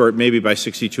fall short maybe by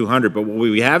 6,200. But what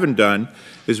we haven't done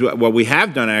is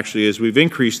actually is we've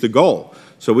increased the goal.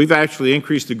 So we've actually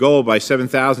increased the goal by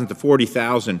 7,000 to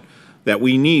 40,000 that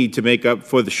we need to make up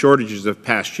for the shortages of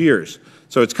past years.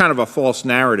 So it's kind of a false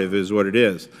narrative is what it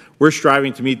is. We're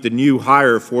striving to meet the new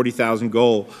higher 40,000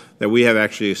 goal that we have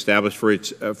actually established for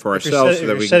ourselves. If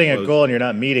you're setting a goal and you're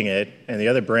not meeting it, and the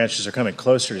other branches are coming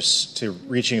closer to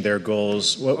reaching their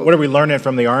goals, what are we learning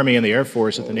from the Army and the Air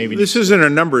Force that the Navy? This isn't a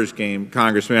numbers game,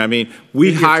 Congressman. I mean,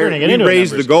 we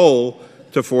raised the goal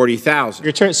to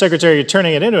 40,000. Secretary, you're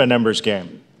turning it into a numbers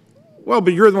game. Well,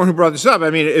 but you're the one who brought this up. I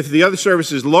mean, if the other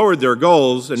services lowered their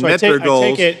goals and So met their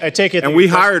goals, I take it and we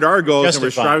hired our goals and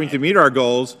we're striving to meet our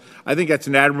goals, I think that's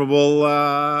an admirable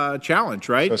challenge,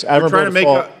 right? So it's admirable we're trying to make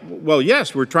fall- up, well,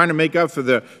 yes, we're trying to make up for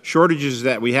the shortages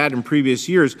that we had in previous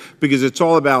years because it's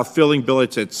all about filling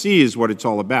billets at sea is what it's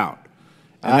all about.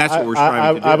 And that's what we're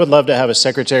striving to do. I would love to have a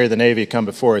Secretary of the Navy come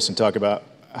before us and talk about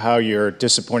how you're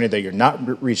disappointed that you're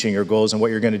not reaching your goals and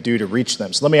what you're going to do to reach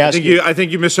them. So let me ask you. I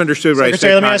think you misunderstood what I said,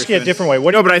 Secretary, let me ask you a different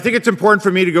way. No, but I think it's important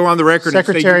for me to go on the record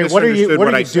Secretary, and say what are you you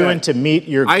misunderstood doing to meet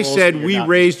your goals? I said we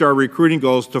raised our recruiting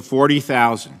goals to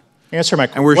 40,000. Answer my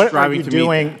question. And we're what striving are you to meet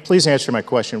doing? that. Please answer my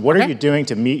question. What are you doing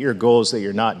to meet your goals that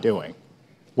you're not doing?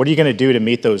 What are you going to do to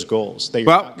meet those goals? That you're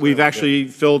Well, we've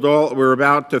actually we're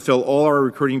about to fill all our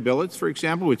recruiting billets, for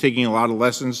example. We're taking a lot of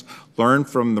lessons learned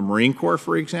from the Marine Corps,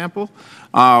 for example.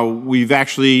 We've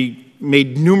actually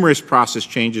made numerous process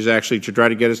changes, actually, to try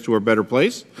to get us to a better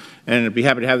place. And I'd be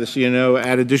happy to have the CNO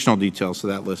add additional details to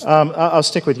that list. I'll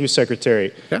stick with you,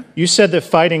 Secretary. Okay. You said that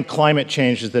fighting climate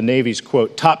change is the Navy's,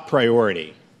 quote, top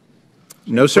priority.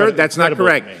 No, sir, that's not Incredible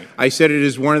correct. to me. I said it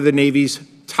is one of the Navy's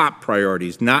top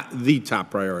priorities, not the top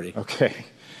priority. Okay.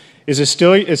 Is it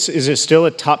still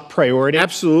a top priority?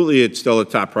 Absolutely, it's still a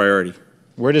top priority.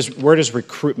 Where does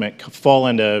recruitment fall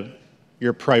into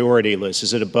your priority list?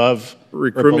 Is it above or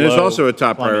Recruitment is below also a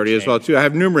top climate priority as well, change? too. I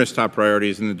have numerous top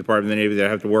priorities in the Department of the Navy that I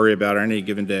have to worry about on any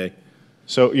given day.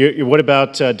 So what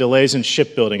about delays in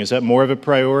shipbuilding? Is that more of a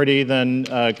priority than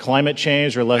climate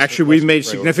change or less? Actually, we've made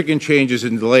significant changes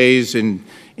in delays in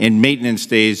maintenance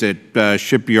days at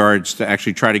shipyards to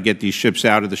actually try to get these ships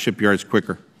out of the shipyards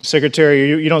quicker. Secretary,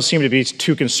 you don't seem to be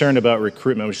too concerned about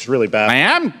recruitment, which is really bad. I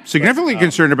am significantly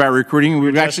concerned about recruiting.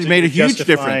 We've actually made a huge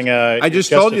difference. I just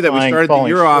told you that we started the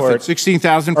year off at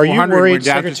 16,400. Are you worried,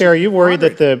 Secretary, are you worried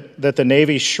that the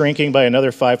Navy shrinking by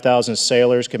another 5,000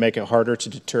 sailors can make it harder to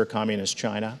deter communist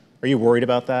China? Are you worried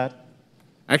about that?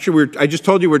 Actually, I just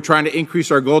told you we're trying to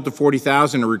increase our goal to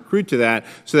 40,000 and recruit to that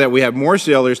so that we have more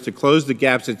sailors to close the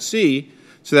gaps at sea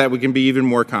so that we can be even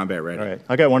more combat ready. All right,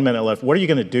 I got 1 minute left. What are you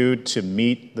going to do to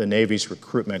meet the Navy's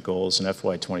recruitment goals in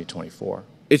FY 2024?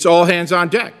 It's all hands on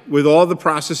deck with all the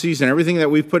processes and everything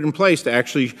that we've put in place to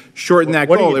actually shorten that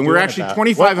goal. And we're actually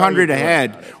 2,500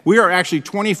 ahead. We are actually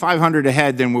 2,500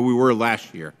 ahead than where we were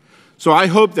last year. So I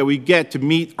hope that we get to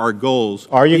meet our goals.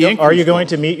 Are you going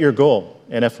to meet your goal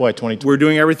in FY 2024? We're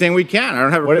doing everything we can. I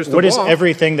don't have a crystal ball. What is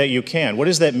everything that you can? What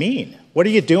does that mean? What are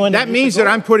you doing? That means that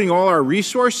I'm putting all our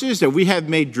resources, that we have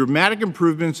made dramatic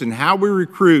improvements in how we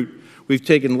recruit. We've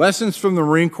taken lessons from the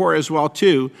Marine Corps as well,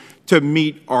 too, to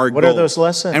meet our goals. What are those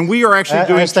lessons? And we are actually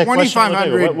doing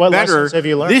 2,500 better have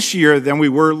you learned? this year than we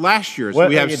were last year. So What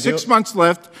we are have you 6 months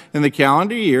left in the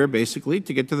calendar year, basically,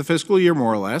 to get to the fiscal year,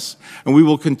 more or less. And we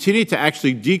will continue to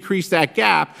actually decrease that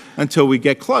gap until we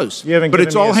get close. But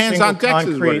it's all hands on deck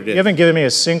is what it is. You haven't given me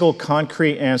a single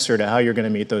concrete answer to how you're going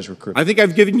to meet those recruits. I think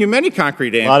I've given you many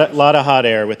concrete answers. A lot of hot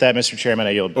air. With that, Mr. Chairman,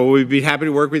 I yield. Well, we'd be happy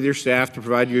to work with your staff to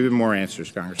provide you even more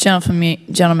answers, Congressman.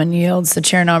 Gentleman yields. The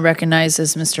chair now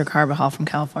recognizes Mr. Carbajal from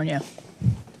California.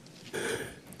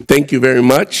 Thank you very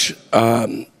much.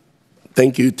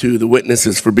 Thank you to the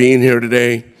witnesses for being here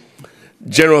today.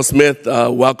 General Smith,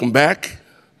 welcome back.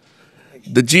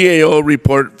 The GAO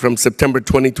report from September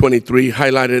 2023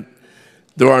 highlighted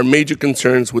there are major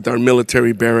concerns with our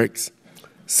military barracks.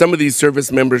 Some of these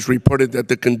service members reported that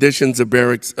the conditions of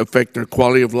barracks affect their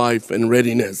quality of life and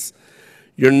readiness.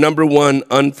 Your number one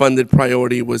unfunded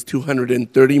priority was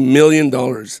 $230 million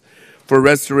for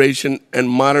restoration and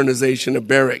modernization of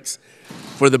barracks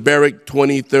for the Barrack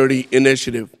 2030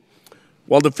 initiative.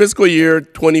 While the fiscal year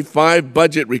 25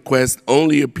 budget request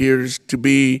only appears to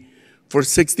be for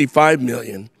 $65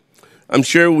 million, I'm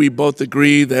sure we both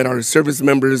agree that our service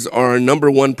members are our number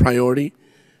one priority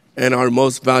and our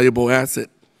most valuable asset.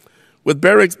 With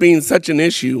barracks being such an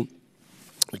issue,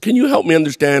 can you help me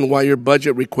understand why your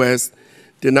budget request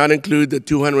did not include the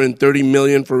 $230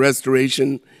 million for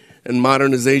restoration and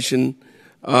modernization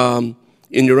in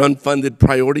your unfunded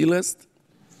priority list?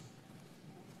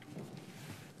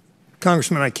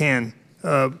 Congressman, I can.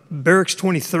 Barracks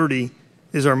 2030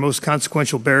 is our most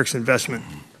consequential barracks investment.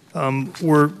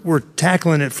 We're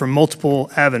tackling it from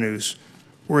multiple avenues.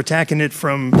 We're attacking it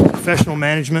from professional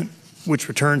management, which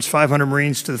returns 500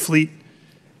 Marines to the fleet,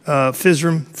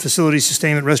 FSRM, Facility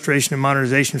Sustainment Restoration and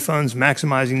Modernization Funds,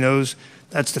 maximizing those.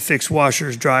 That's to fix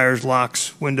washers, dryers,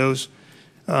 locks, windows.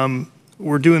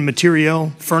 We're doing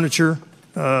material, furniture,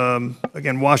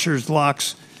 again, washers,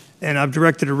 locks, and I've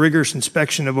directed a rigorous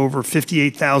inspection of over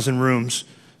 58,000 rooms.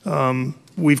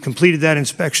 We've completed that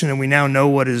inspection, and we now know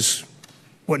what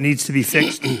what needs to be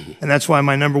fixed. And that's why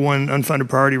my number one unfunded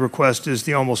priority request is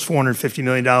the almost $450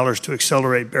 million to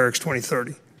accelerate Barracks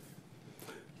 2030.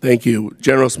 Thank you.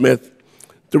 General Smith,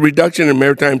 the reduction in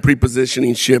maritime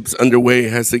prepositioning ships underway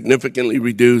has significantly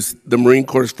reduced the Marine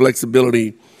Corps'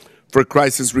 flexibility for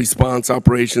crisis response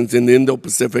operations in the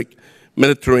Indo-Pacific,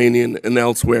 Mediterranean, and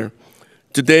elsewhere.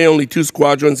 Today, only 2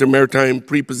 squadrons of maritime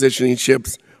prepositioning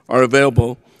ships are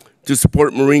available to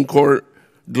support Marine Corps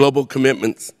global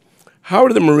commitments. How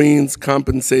are the Marines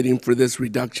compensating for this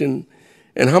reduction,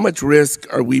 and how much risk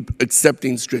are we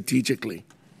accepting strategically?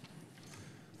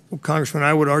 Well, Congressman,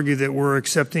 I would argue that we're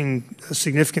accepting a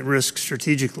significant risk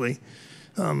strategically.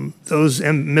 Those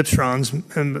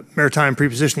MIPSRONs, maritime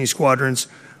prepositioning squadrons,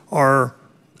 are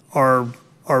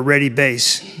ready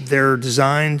base. They're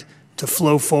designed to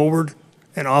flow forward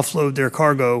and offload their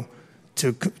cargo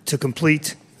to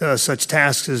complete such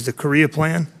tasks as the Korea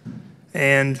Plan,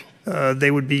 and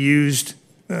they would be used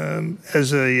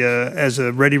as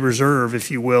a ready reserve,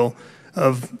 if you will,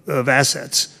 of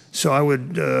assets. So I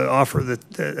would offer that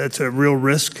that's a real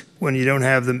risk when you don't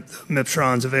have the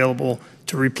MIPSRONs available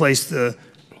to replace the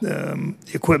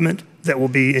equipment that will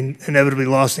be inevitably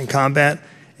lost in combat,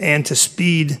 and to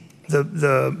speed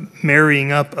the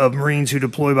marrying up of Marines who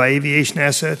deploy by aviation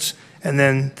assets and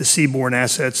then the seaborne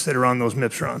assets that are on those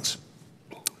MIPSRONs.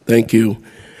 Thank you.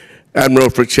 Admiral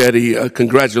Franchetti,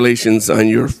 congratulations on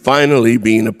your finally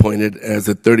being appointed as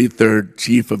the 33rd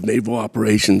Chief of Naval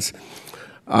Operations.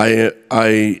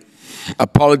 I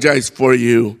apologize for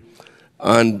you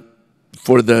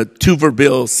for the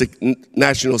Tuberville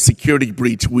national security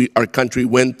breach our country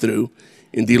went through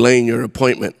in delaying your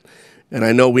appointment. And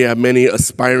I know we have many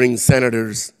aspiring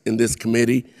senators in this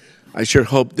committee. I sure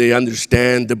hope they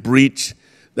understand the breach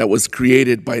that was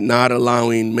created by not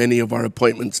allowing many of our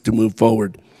appointments to move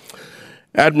forward.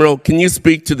 Admiral, can you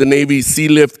speak to the Navy Sea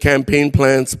Lift campaign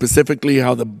plan, specifically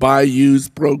how the Buy Use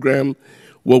program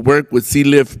will work with Sea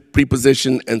Lift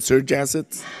preposition and surge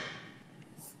assets?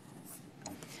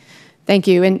 Thank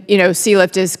you. And, Sea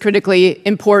Lift is critically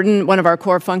important, one of our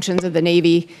core functions of the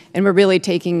Navy, and we're really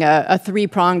taking a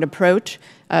three-pronged approach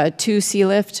to Sea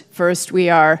Lift. First, we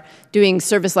are doing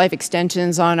service life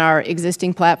extensions on our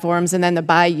existing platforms, and then the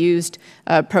Buy Used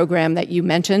program that you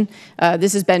mentioned.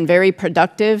 This has been very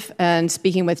productive, and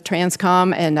speaking with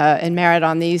Transcom and Merit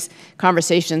on these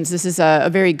conversations, this is a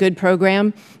very good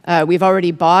program. We've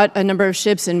already bought a number of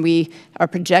ships, and we are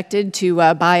projected to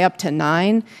buy up to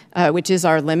 9, which is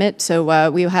our limit.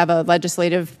 So we'll have a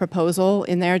legislative proposal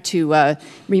in there to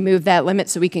remove that limit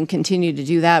so we can continue to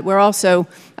do that. We're also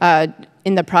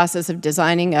in the process of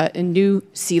designing a new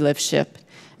Sea Lift ship.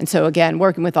 And so, again,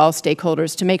 working with all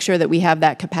stakeholders to make sure that we have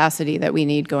that capacity that we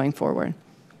need going forward.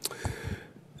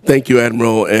 Thank you,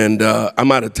 Admiral. And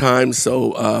I'm out of time,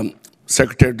 so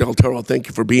Secretary Del Toro, thank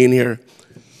you for being here.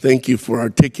 Thank you for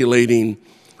articulating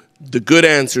the good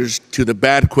answers to the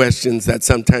bad questions that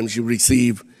sometimes you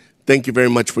receive. Thank you very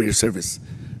much for your service.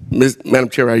 Madam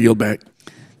Chair, I yield back.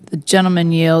 The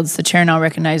gentleman yields. The chair now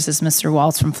recognizes Mr.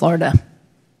 Waltz from Florida.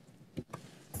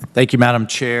 Thank you, Madam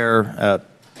Chair.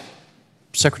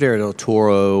 Secretary Del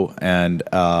Toro and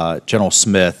General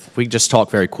Smith, if we could just talk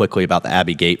very quickly about the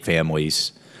Abbey Gate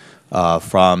families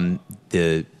from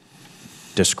the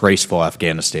disgraceful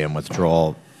Afghanistan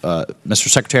withdrawal. Mr.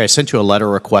 Secretary, I sent you a letter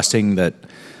requesting that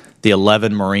the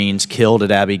 11 Marines killed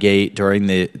at Abbey Gate during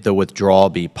the withdrawal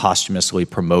be posthumously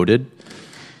promoted.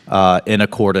 In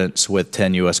accordance with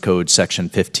 10 U.S. Code Section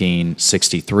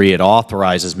 1563, it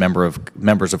authorizes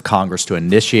members of Congress to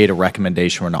initiate a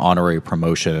recommendation for an honorary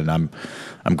promotion. And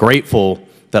I'm grateful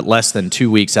that less than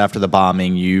 2 weeks after the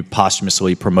bombing, you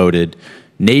posthumously promoted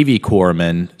Navy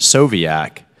Corpsman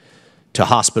Soviak to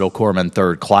Hospital Corpsman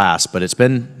 3rd Class. But it's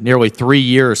been nearly 3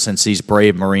 years since these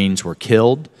brave Marines were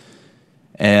killed,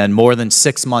 and more than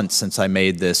 6 months since I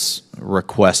made this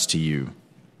request to you.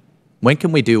 When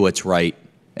can we do what's right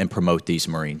and promote these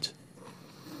Marines?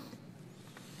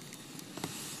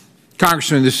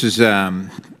 Congressman, this is a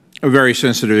very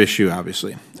sensitive issue,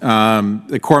 obviously.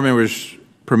 The corpsman was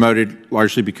promoted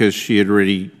largely because she had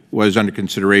already was under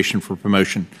consideration for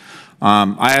promotion.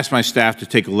 I asked my staff to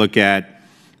take a look at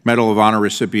Medal of Honor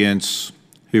recipients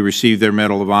who received their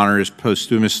Medal of Honor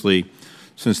posthumously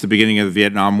since the beginning of the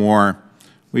Vietnam War.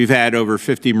 We've had over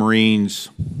 50 Marines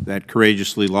that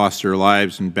courageously lost their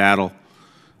lives in battle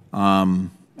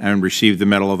and received the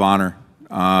Medal of Honor.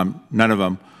 None of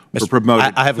them were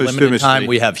promoted. I have limited time.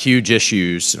 We have huge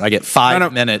issues. I get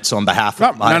 5 minutes on behalf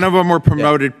of my... None of them were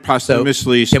promoted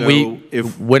posthumously.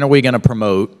 When are we going to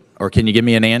promote, or can you give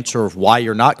me an answer of why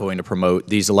you're not going to promote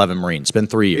these 11 Marines? It's been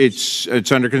 3 years.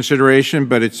 It's under consideration,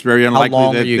 but it's very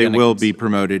unlikely that they will be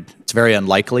promoted. It's very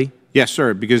unlikely. Yes,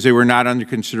 sir, because they were not under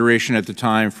consideration at the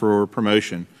time for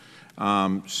promotion.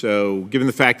 So given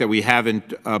the fact that we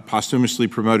haven't posthumously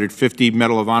promoted 50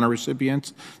 Medal of Honor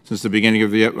recipients since the beginning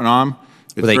of Vietnam,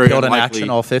 were they killed in action,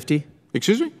 all 50?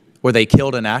 Excuse me? Were they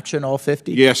killed in action, all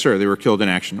 50? Yes, sir, they were killed in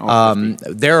action, all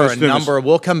 50. There are a number,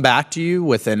 we'll come back to you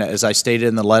with, and as I stated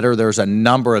in the letter, there's a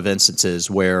number of instances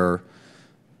where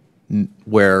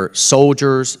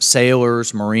soldiers,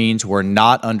 sailors, Marines were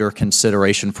not under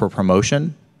consideration for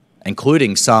promotion,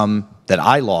 including some that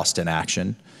I lost in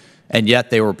action, and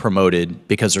yet they were promoted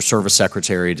because their service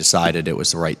secretary decided it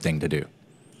was the right thing to do.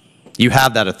 You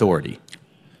have that authority.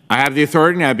 I have the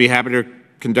authority, and I'd be happy to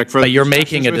conduct further. But you're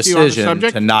making a decision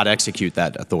to to not execute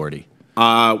that authority.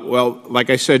 Well, like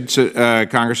I said,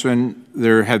 Congressman,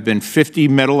 there have been 50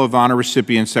 Medal of Honor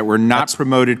recipients that were not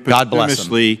promoted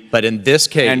posthumously. But in this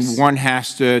case, and one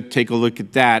has to take a look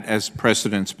at that as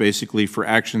precedents, basically, for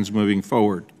actions moving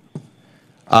forward.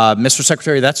 Mr.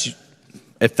 Secretary,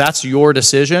 if that's your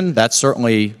decision, that's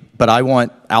certainly, but I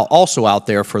want also out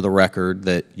there for the record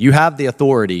that you have the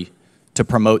authority to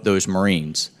promote those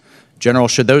Marines. General,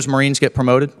 should those Marines get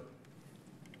promoted?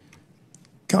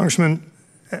 Congressman,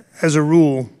 as a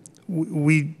rule,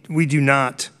 we do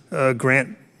not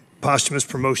grant posthumous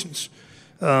promotions.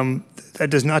 That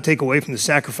does not take away from the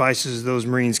sacrifices of those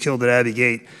Marines killed at Abbey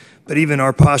Gate, but even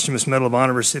our posthumous Medal of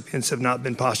Honor recipients have not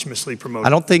been posthumously promoted. I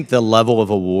don't think the level of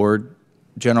award,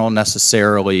 General,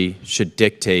 necessarily should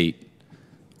dictate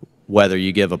whether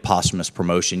you give a posthumous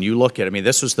promotion. You look at, I mean,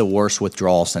 this was the worst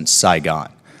withdrawal since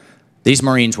Saigon. These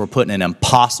Marines were put in an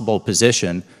impossible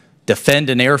position, defend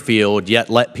an airfield, yet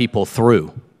let people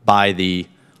through by the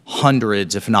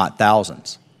hundreds, if not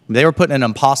thousands. They were put in an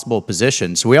impossible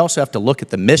position. So we also have to look at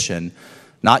the mission,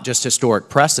 not just historic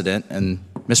precedent. And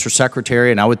Mr. Secretary,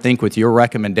 and I would think with your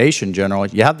recommendation, General,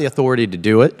 you have the authority to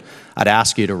do it. I'd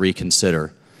ask you to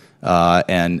reconsider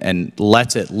and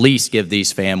let's at least give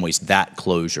these families that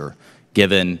closure,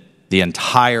 given the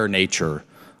entire nature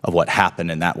of what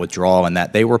happened in that withdrawal and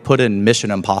that they were put in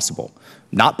mission impossible,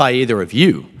 not by either of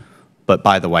you, but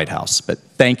by the White House. But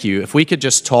thank you. If we could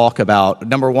just talk about,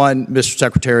 number one, Mr.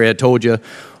 Secretary, I told you,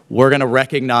 we're going to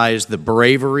recognize the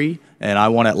bravery, and I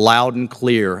want it loud and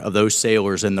clear, of those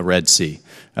sailors in the Red Sea.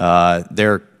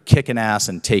 They're kicking ass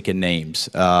and taking names,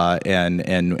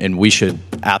 and we should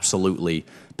absolutely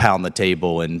pound the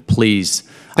table. And please,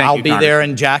 I'll be there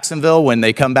in Jacksonville when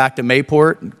they come back to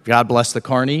Mayport. God bless the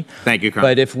Carney. Thank you,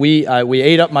 Congressman. But if we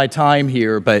ate up my time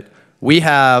here, but we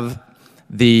have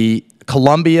the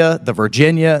Columbia, the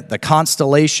Virginia, the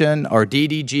Constellation, our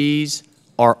DDGs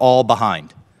are all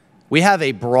behind. We have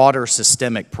a broader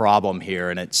systemic problem here,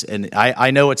 and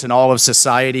I know it's in all of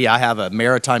society. I have a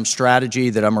maritime strategy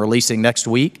that I'm releasing next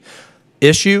week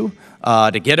issue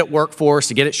to get at workforce,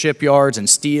 to get at shipyards and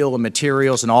steel and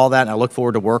materials and all that, and I look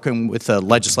forward to working with the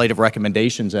legislative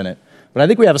recommendations in it. But I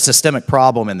think we have a systemic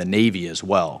problem in the Navy as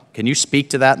well. Can you speak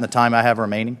to that in the time I have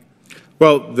remaining?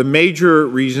 Well, the major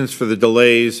reasons for the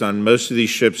delays on most of these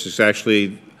ships is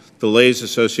actually delays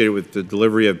associated with the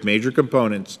delivery of major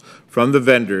components from the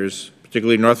vendors,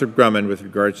 particularly Northrop Grumman with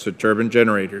regards to turbine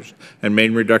generators and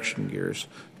main reduction gears,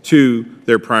 to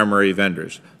their primary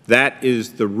vendors. That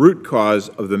is the root cause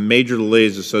of the major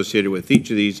delays associated with each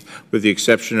of these, with the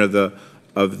exception of the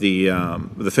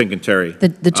Fincantieri.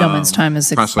 The gentleman's time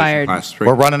has expired.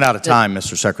 We're running out of time,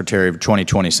 Mr. Secretary, of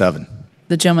 2027.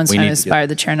 The gentleman's time has expired.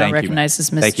 The chair now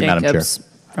recognizes Ms. Madam Chair. Jacobs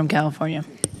from California.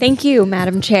 Thank you,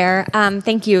 Madam Chair.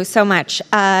 Thank you so much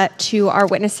to our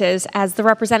witnesses. As the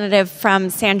representative from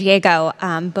San Diego,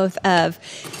 both of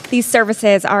these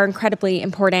services are incredibly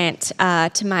important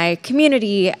to my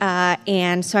community,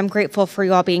 and so I'm grateful for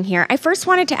you all being here. I first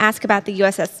wanted to ask about the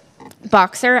USS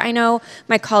Boxer. I know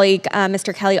my colleague,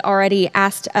 Mr. Kelly, already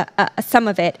asked some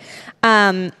of it,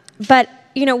 but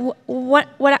you know,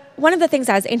 one of the things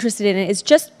I was interested in is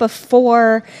just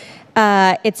before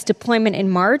its deployment in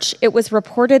March, it was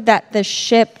reported that the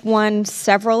ship won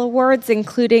several awards,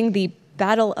 including the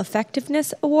Battle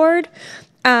Effectiveness Award.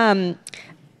 I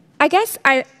guess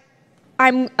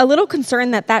I'm a little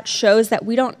concerned that shows that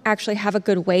we don't actually have a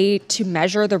good way to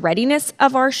measure the readiness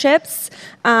of our ships,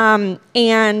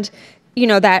 and you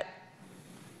know that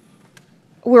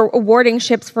we're awarding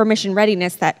ships for mission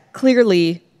readiness that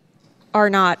clearly are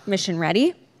not mission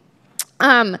ready.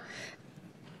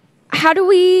 How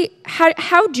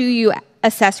do you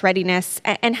assess readiness,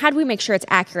 and how do we make sure it's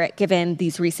accurate given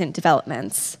these recent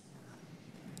developments?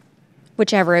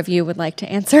 Whichever of you would like to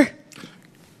answer.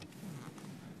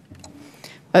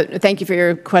 Thank you for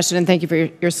your question, and thank you for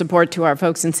your support to our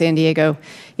folks in San Diego.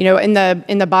 You know, in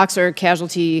the Boxer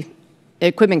casualty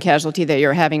equipment casualty that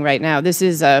you're having right now. This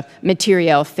is a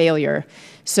materiel failure.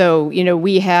 So,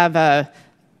 we have a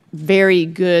very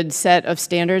good set of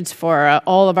standards for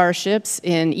all of our ships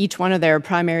in each one of their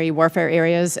primary warfare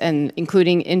areas, and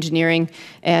including engineering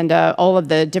and all of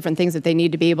the different things that they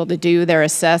need to be able to do. They're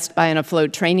assessed by an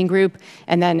afloat training group,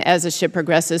 and then as a ship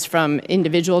progresses from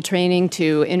individual training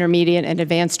to intermediate and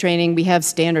advanced training, we have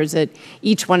standards that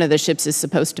each one of the ships is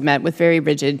supposed to meet with very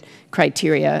rigid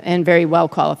criteria and very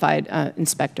well-qualified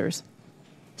inspectors.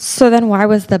 So then why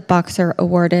was the Boxer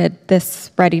awarded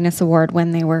this readiness award when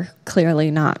they were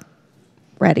clearly not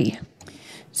ready?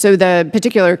 So the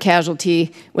particular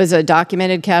casualty was a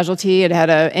documented casualty. It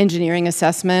had an engineering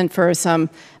assessment for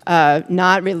some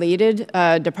not related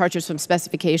departures from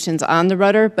specifications on the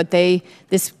rudder, but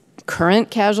this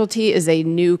current casualty is a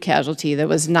new casualty that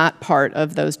was not part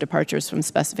of those departures from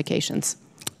specifications.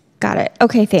 Got it.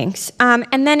 Okay, thanks.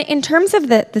 And then in terms of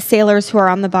the sailors who are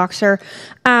on the Boxer,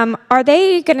 are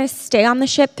they going to stay on the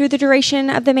ship through the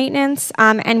duration of the maintenance?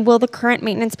 And will the current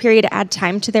maintenance period add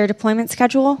time to their deployment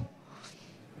schedule?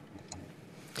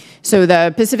 So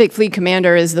the Pacific Fleet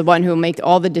Commander is the one who will make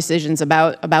all the decisions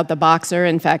about the Boxer.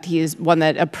 In fact, he is one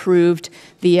that approved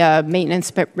the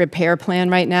maintenance repair plan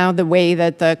right now, the way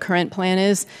that the current plan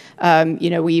is.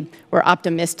 We're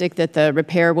optimistic that the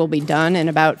repair will be done in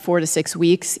about 4 to 6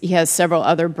 weeks. He has several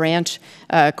other branch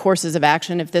courses of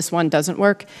action if this one doesn't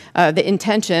work. The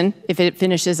intention, if it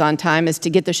finishes on time, is to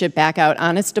get the ship back out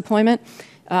on its deployment.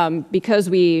 Because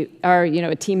we are,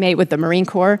 a teammate with the Marine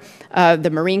Corps, the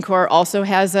Marine Corps also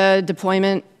has a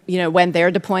deployment, when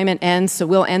their deployment ends, so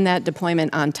we'll end that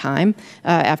deployment on time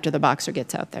after the Boxer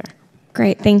gets out there.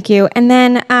 Great, thank you. And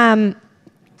then I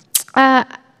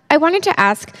wanted to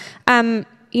ask,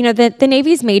 the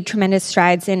Navy's made tremendous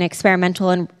strides in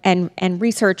experimental and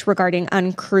research regarding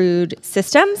uncrewed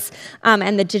systems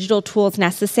and the digital tools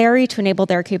necessary to enable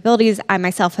their capabilities. I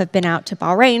myself have been out to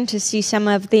Bahrain to see some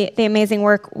of the amazing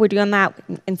work we're doing that.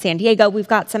 In San Diego, we've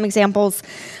got some examples.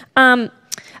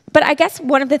 But I guess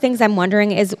one of the things I'm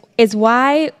wondering is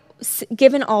why,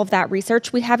 given all of that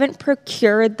research, we haven't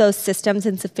procured those systems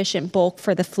in sufficient bulk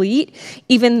for the fleet,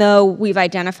 even though we've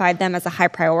identified them as a high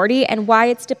priority, and why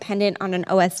it's dependent on an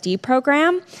OSD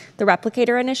program, the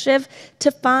Replicator Initiative,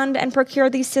 to fund and procure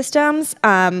these systems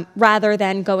rather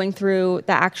than going through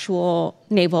the actual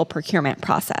naval procurement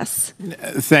process.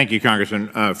 Thank you,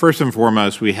 Congressman. First and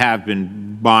foremost, we have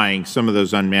been buying some of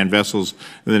those unmanned vessels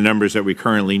in the numbers that we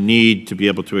currently need to be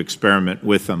able to experiment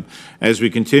with them. As we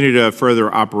continue to further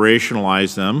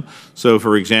operationalize them, so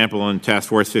for example, in Task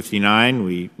Force 59,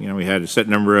 we had a set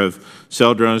number of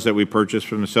cell drones that we purchased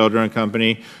from the cell drone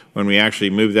company. When we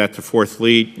actually moved that to 4th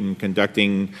Fleet and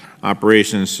conducting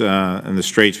operations in the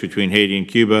straits between Haiti and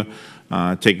Cuba,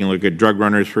 taking a look at drug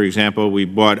runners, for example, we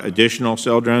bought additional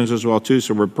cell drones as well, too,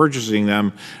 so we're purchasing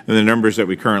them in the numbers that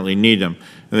we currently need them.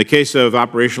 In the case of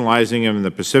operationalizing them in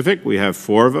the Pacific, we have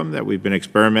 4 of them that we've been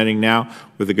experimenting now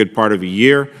with a good part of a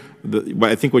year.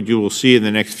 I think what you will see in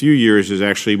the next few years is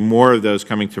actually more of those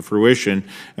coming to fruition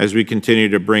as we continue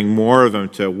to bring more of them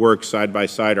to work side by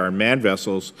side our manned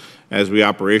vessels as we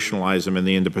operationalize them in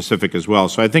the Indo-Pacific as well.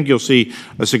 So I think you'll see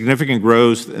a significant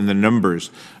growth in the numbers.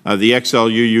 The XL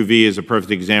UUV is a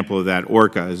perfect example of that.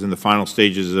 Orca is in the final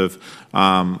stages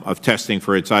of testing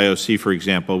for its IOC, for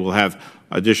example. We'll have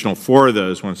additional 4 of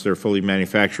those once they're fully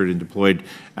manufactured and deployed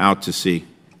out to sea.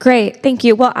 Great, thank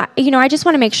you. Well, I just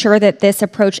want to make sure that this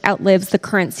approach outlives the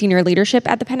current senior leadership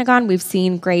at the Pentagon. We've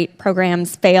seen great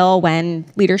programs fail when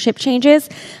leadership changes,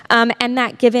 and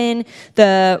that given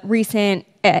the recent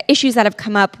issues that have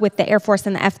come up with the Air Force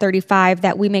and the F-35,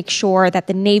 that we make sure that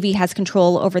the Navy has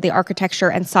control over the architecture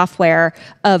and software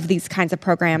of these kinds of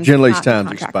programs. Jen Lee's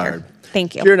time's expired.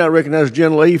 Thank you. Chair now recognizes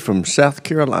Jen Lee from South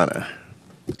Carolina.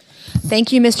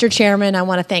 Thank you, Mr. Chairman. I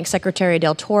want to thank Secretary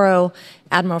Del Toro,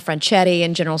 Admiral Franchetti,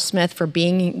 and General Smith for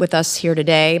being with us here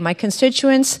today. My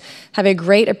constituents have a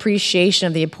great appreciation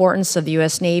of the importance of the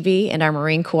U.S. Navy and our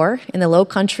Marine Corps. In the low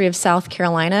country of South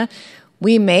Carolina,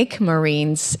 we make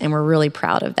Marines, and we're really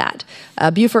proud of that.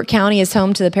 Beaufort County is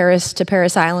home to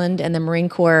Paris Island and the Marine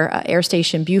Corps Air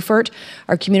Station Beaufort.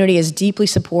 Our community is deeply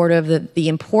supportive of the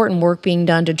important work being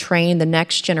done to train the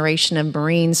next generation of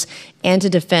Marines and to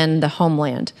defend the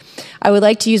homeland. I would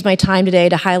like to use my time today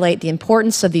to highlight the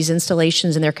importance of these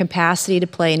installations and their capacity to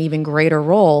play an even greater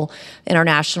role in our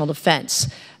national defense.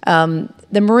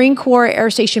 The Marine Corps Air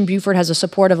Station Beaufort has the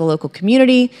support of a local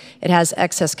community. It has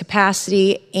excess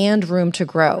capacity and room to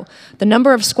grow. The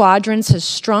number of squadrons has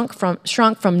shrunk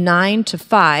from 9 to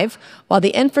 5, while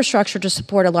the infrastructure to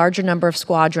support a larger number of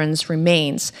squadrons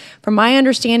remains. From my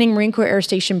understanding, Marine Corps Air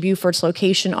Station Beaufort's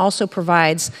location also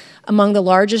provides among the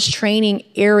largest training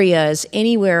areas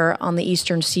anywhere on the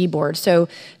eastern seaboard. So,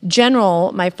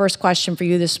 General, my first question for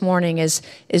you this morning is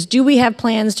do we have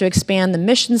plans to expand the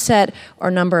mission set or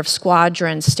number of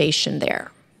squadrons stationed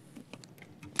there?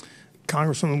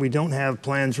 Congresswoman, we don't have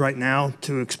plans right now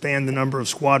to expand the number of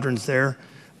squadrons there,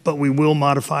 but we will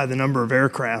modify the number of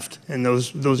aircraft, and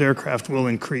those aircraft will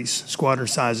increase squadron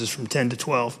sizes from 10 to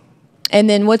 12. And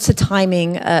then what's the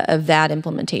timing of that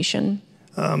implementation?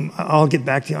 I'll get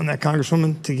back to you on that,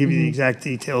 Congresswoman, to give you the exact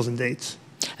details and dates.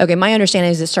 Okay, my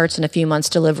understanding is it starts in a few months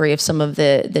delivery of some of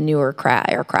the newer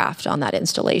aircraft on that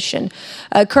installation.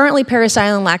 Currently, Parris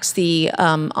Island lacks the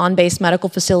on-base medical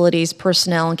facilities,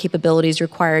 personnel, and capabilities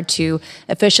required to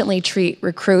efficiently treat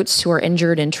recruits who are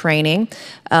injured in training.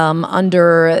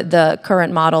 Under the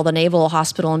current model, the Naval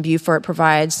Hospital in Beaufort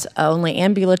provides only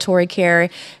ambulatory care,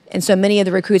 and so many of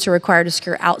the recruits are required to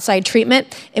secure outside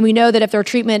treatment. And we know that if their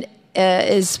treatment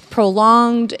is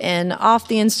prolonged and off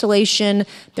the installation,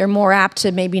 they're more apt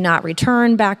to maybe not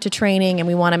return back to training, and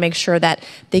we want to make sure that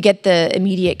they get the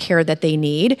immediate care that they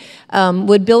need.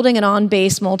 Would building an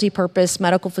on-base multi-purpose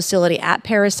medical facility at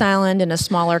Parris Island and a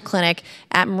smaller clinic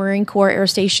at Marine Corps Air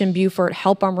Station Beaufort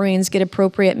help our Marines get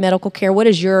appropriate medical care? What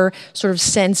is your sort of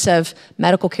sense of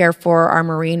medical care for our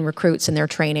Marine recruits and their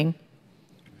training?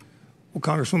 Well,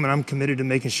 Congresswoman, I'm committed to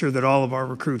making sure that all of our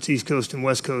recruits, East Coast and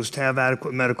West Coast, have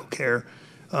adequate medical care.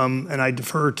 And I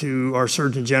defer to our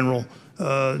Surgeon General,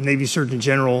 Navy Surgeon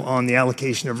General, on the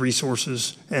allocation of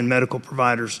resources and medical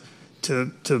providers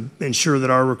to ensure that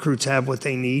our recruits have what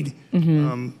they need.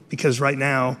 Because right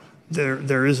now,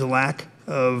 there is a lack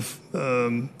of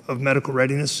medical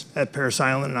readiness at Parris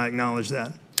Island, and I acknowledge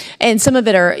that. And some of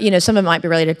it some of it might be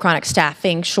related to chronic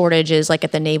staffing shortages, like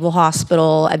at the Naval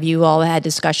Hospital. Have you all had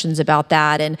discussions about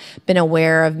that and been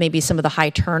aware of maybe some of the high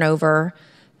turnover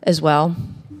as well?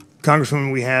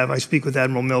 Congresswoman, we have. I speak with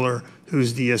Admiral Miller,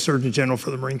 who's the Surgeon General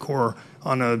for the Marine Corps,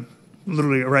 on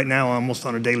literally right now almost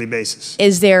on a daily basis.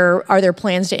 Are there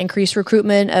plans to increase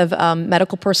recruitment of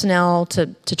medical personnel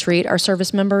to treat our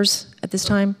service members at this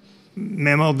time?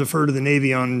 Ma'am, I'll defer to the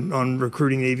Navy on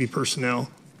recruiting Navy personnel.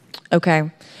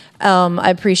 Okay. I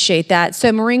appreciate that.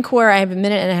 So Marine Corps, I have a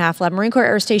minute and a half left. Marine Corps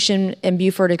Air Station in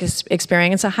Beaufort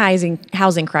experiencing a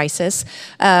housing crisis.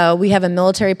 We have a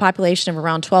military population of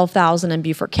around 12,000 in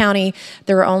Beaufort County.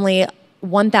 There are only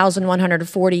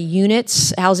 1,140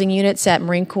 housing units at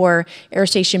Marine Corps Air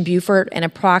Station Beaufort, and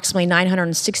approximately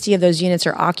 960 of those units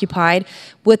are occupied,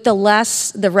 with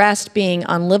the rest being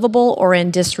unlivable or in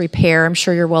disrepair. I'm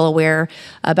sure you're well aware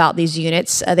about these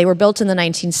units. They were built in the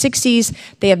 1960s.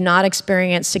 They have not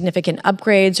experienced significant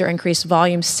upgrades or increased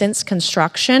volume since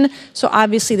construction. So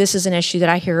obviously this is an issue that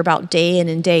I hear about day in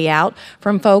and day out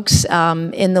from folks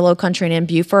in the Lowcountry and in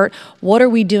Beaufort. What are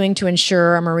we doing to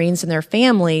ensure our Marines and their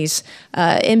families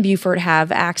in Beaufort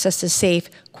have access to safe,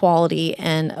 quality,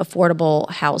 and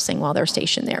affordable housing while they're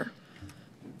stationed there?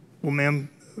 Well, ma'am,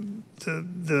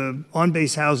 the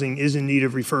on-base housing is in need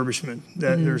of refurbishment.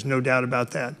 There's no doubt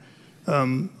about that.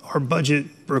 Our budget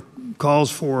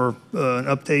calls for an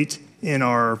update in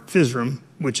our FISRM,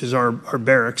 which is our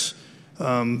barracks,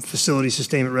 Facility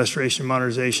Sustainment Restoration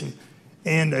Modernization,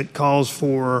 and it calls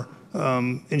for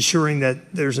ensuring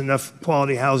that there's enough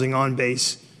quality housing on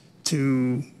base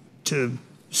to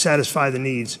satisfy the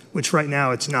needs, which right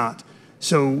now it's not.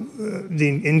 So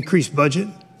the increased budget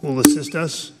will assist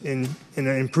us in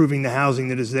improving the housing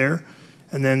that is there,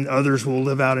 and then others will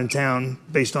live out in town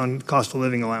based on cost of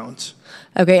living allowance.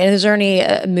 Okay, and is there any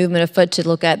movement afoot to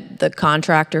look at the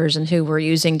contractors and who we're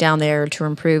using down there to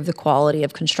improve the quality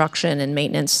of construction and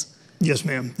maintenance? Yes,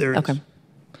 ma'am, there is. Okay,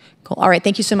 cool. All right,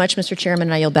 thank you so much, Mr. Chairman,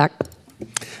 and I yield back.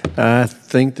 I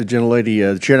think the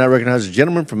gentlelady, the chair now recognizes a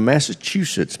gentleman from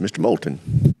Massachusetts, Mr.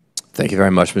 Moulton. Thank you very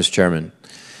much, Mr. Chairman.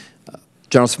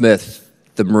 General Smith,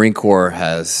 the Marine Corps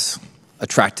has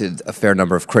attracted a fair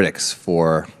number of critics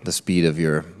for the speed of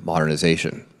your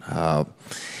modernization,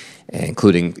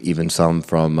 including even some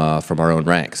from our own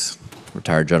ranks,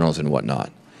 retired generals and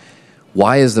whatnot.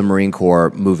 Why is the Marine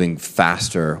Corps moving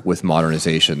faster with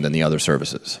modernization than the other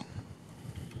services?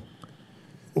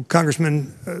 Well,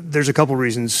 Congressman, there's a couple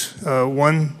reasons.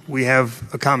 One, we have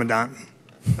a Commandant,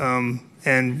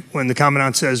 and when the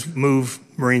Commandant says move,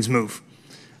 Marines move.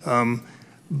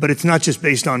 But it's not just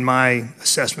based on my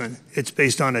assessment. It's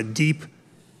based on a deep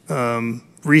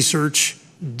research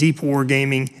deep war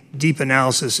gaming, deep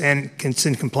analysis, and it's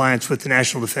in compliance with the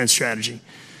National Defense Strategy.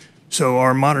 So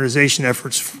our modernization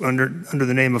efforts under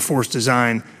the name of force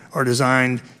design are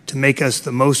designed to make us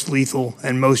the most lethal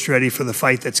and most ready for the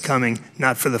fight that's coming,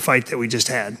 not for the fight that we just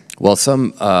had. Well,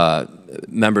 some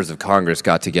members of Congress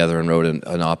got together and wrote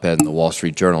an op-ed in the Wall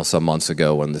Street Journal some months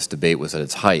ago when this debate was at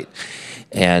its height.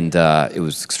 And it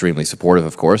was extremely supportive,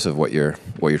 of course, of what you're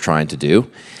trying to do.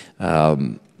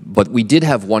 But we did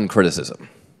have one criticism.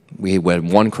 We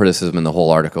had one criticism in the whole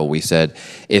article. We said,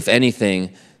 if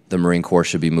anything, the Marine Corps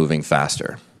should be moving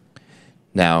faster.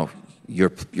 Now, your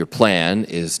plan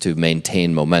is to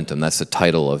maintain momentum. That's the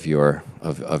title of your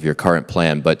current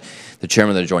plan. But the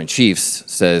chairman of the Joint Chiefs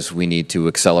says we need to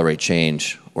accelerate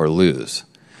change or lose.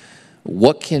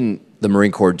 What can the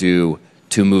Marine Corps do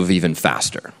to move even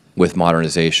faster with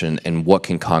modernization, and what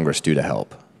can Congress do to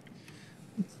help?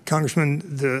 Congressman,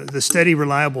 the steady,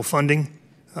 reliable funding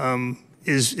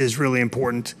is really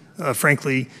important.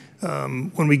 Frankly,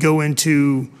 when we go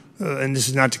into, and this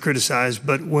is not to criticize,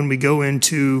 but when we go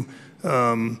into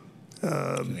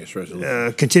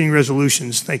continuing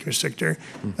resolutions, thank you, Mr. Secretary.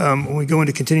 When we go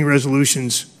into continuing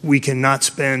resolutions, we cannot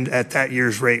spend at that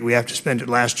year's rate. We have to spend at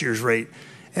last year's rate.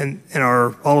 And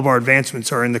all of our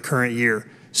advancements are in the current year.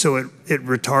 So it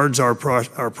retards our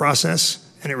process,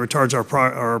 and it retards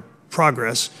our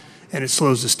progress, and it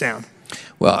slows us down.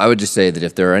 Well, I would just say that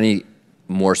if there are any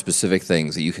more specific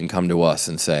things that you can come to us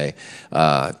and say,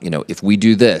 if we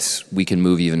do this, we can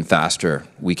move even faster.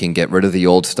 We can get rid of the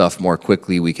old stuff more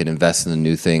quickly. We can invest in the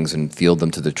new things and field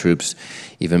them to the troops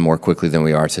even more quickly than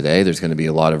we are today. There's going to be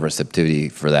a lot of receptivity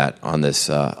for that on this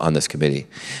committee.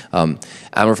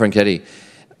 Admiral Franchetti,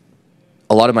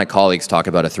 a lot of my colleagues talk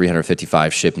about a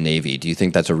 355-ship Navy. Do you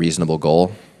think that's a reasonable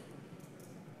goal?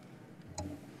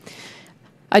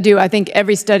 I do. I think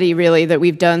every study really that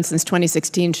we've done since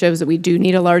 2016 shows that we do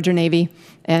need a larger Navy.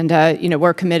 And,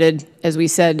 we're committed, as we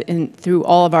said, through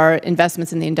all of our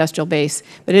investments in the industrial base.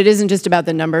 But it isn't just about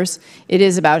the numbers. It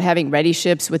is about having ready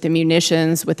ships with the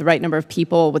munitions, with the right number of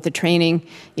people, with the training,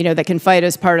 that can fight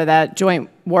as part of that joint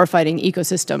warfighting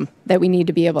ecosystem that we need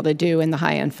to be able to do in the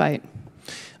high-end fight.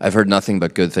 I've heard nothing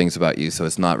but good things about you, so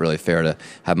it's not really fair to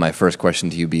have my first question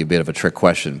to you be a bit of a trick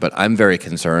question. But I'm very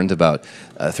concerned about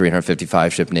a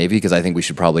 355-ship Navy because I think we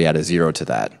should probably add a 0 to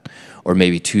that, or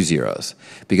maybe 2 zeros.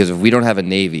 Because if we don't have a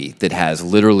Navy that has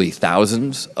literally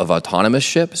thousands of autonomous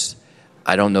ships,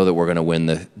 I don't know that we're going to win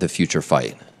the future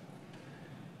fight.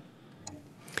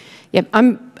 Yep,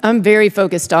 I'm very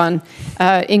focused on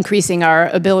increasing our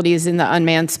abilities in the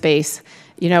unmanned space.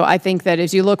 I think that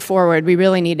as you look forward, we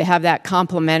really need to have that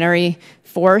complementary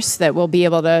force that will be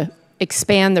able to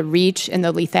expand the reach and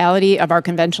the lethality of our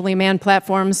conventionally manned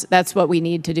platforms. That's what we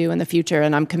need to do in the future,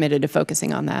 and I'm committed to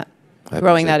focusing on that,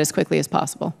 growing that as quickly as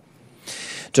possible.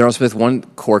 General Smith, one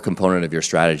core component of your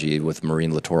strategy with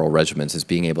Marine littoral regiments is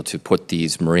being able to put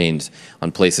these Marines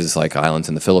on places like islands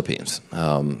in the Philippines.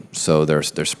 So they're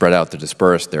spread out, they're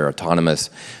dispersed, they're autonomous.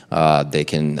 They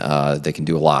can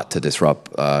do a lot to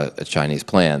disrupt Chinese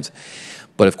plans.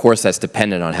 But of course, that's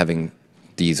dependent on having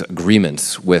these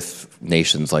agreements with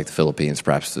nations like the Philippines,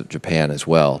 perhaps Japan as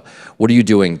well. What are you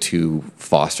doing to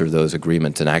foster those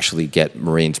agreements and actually get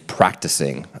Marines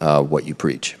practicing what you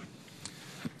preach?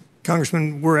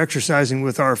 Congressman, we're exercising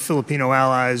with our Filipino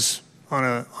allies on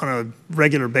a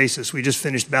regular basis. We just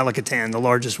finished Balikatan, the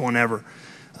largest one ever,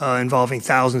 involving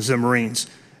thousands of Marines.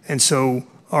 And so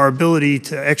our ability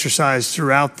to exercise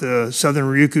throughout the southern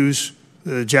Ryukyus,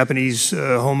 the Japanese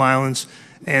home islands,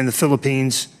 and the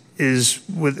Philippines is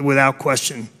without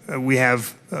question. We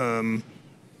have a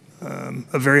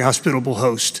very hospitable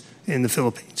host in the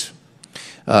Philippines.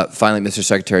 Finally, Mr.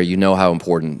 Secretary, you know how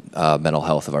important mental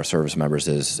health of our service members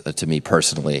is to me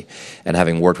personally, and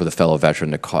having worked with a fellow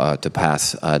veteran to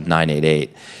pass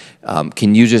 988.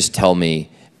 Can you just tell me,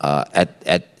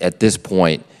 at this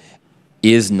point,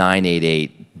 is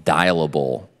 988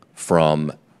 dialable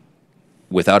from,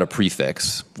 without a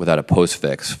prefix, without a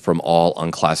postfix, from all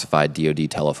unclassified DoD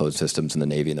telephone systems in the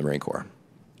Navy and the Marine Corps?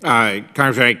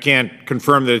 Congressman, I can't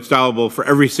confirm that it's dialable for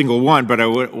every single one, but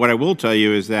what I will tell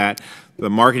you is that the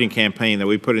marketing campaign that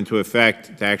we put into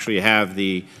effect to actually have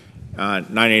the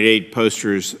 988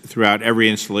 posters throughout every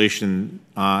installation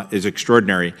is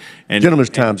extraordinary. And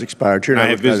gentleman's time's expired. Chair, I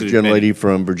have visited the gentlelady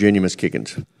from Virginia, Ms.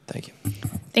 Kickens. Thank you.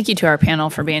 Thank you to our panel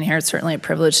for being here. It's certainly a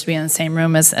privilege to be in the same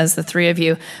room as the three of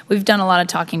you. We've done a lot of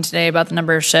talking today about the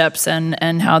number of ships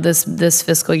and how this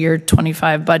fiscal year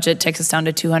 25 budget takes us down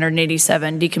to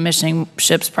 287, decommissioning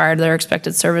ships prior to their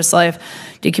expected service life,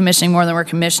 decommissioning more than we're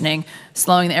commissioning,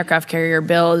 slowing the aircraft carrier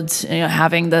builds,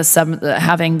 having the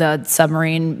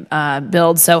submarine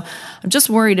build. So I'm just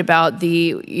worried about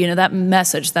that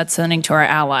message that's sending to our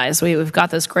allies. We've got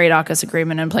this great AUKUS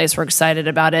agreement in place. We're excited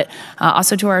about it.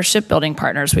 Also to our shipbuilding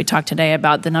partners. We talked today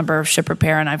about the number of ship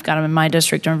repair, and I've got them in my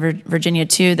district in Virginia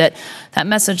too, that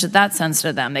message that sends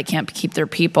to them. They can't keep their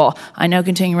people. I know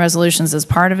continuing resolutions is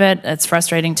part of it. It's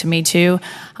frustrating to me too.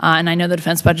 And I know the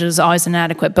defense budget is always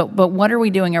inadequate, but what are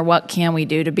we doing or what can we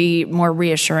do to be more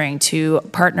reassuring to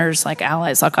partners like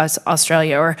allies like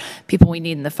Australia or people we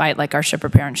need in the fight like our ship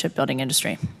repair and shipbuilding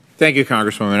industry? Thank you,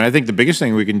 Congresswoman. I think the biggest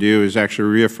thing we can do is actually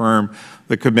reaffirm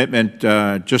the commitment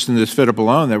just in this FIDP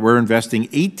alone that we're investing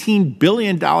 $18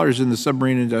 billion in the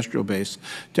submarine industrial base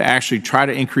to actually try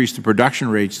to increase the production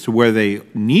rates to where they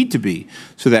need to be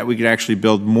so that we could actually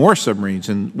build more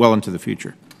submarines well into the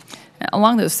future.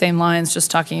 Along those same lines, just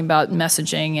talking about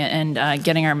messaging and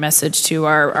getting our message to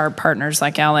our partners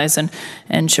like allies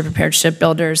and ship-prepared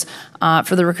shipbuilders.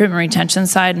 For the recruitment retention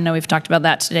side, I know we've talked about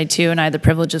that today too, and I had the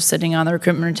privilege of sitting on the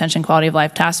Recruitment Retention Quality of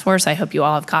Life Task Force. I hope you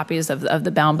all have copies of the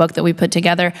bound book that we put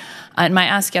together. And my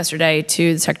ask yesterday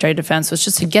to the Secretary of Defense was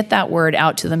just to get that word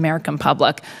out to the American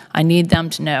public. I need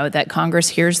them to know that Congress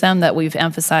hears them, that we've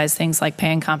emphasized things like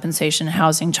pay and compensation,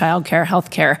 housing, child care, health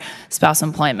care, spouse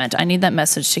employment. I need that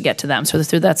message to get to them. So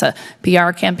that's a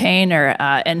PR campaign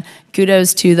and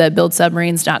kudos to the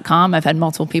buildsubmarines.com. I've had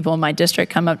multiple people in my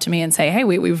district come up to me and say, hey,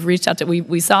 we've reached out to,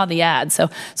 we saw the ad. So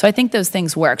I think those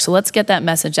things work. So let's get that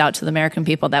message out to the American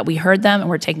people that we heard them and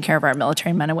we're taking care of our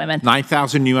military men and women.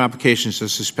 9,000 new applications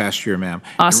just this past year, ma'am.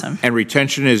 Awesome. And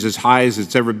retention is as high as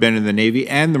it's ever been in the Navy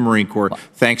and the Marine Corps,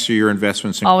 thanks to your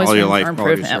investments in quality of life. Always room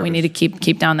for improvement. We need to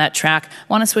keep down that track. I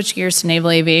want to switch gears to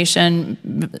naval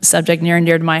aviation, subject near and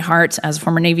dear to my heart as a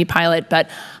former Navy pilot, but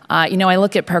I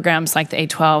look at programs like the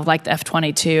A-12, like the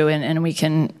F-22, and we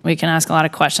can ask a lot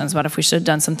of questions about if we should have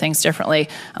done some things differently.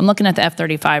 I'm looking at the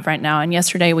F-35 right now, and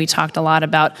yesterday we talked a lot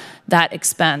about that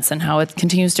expense and how it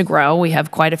continues to grow. We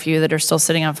have quite a few that are still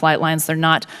sitting on flight lines.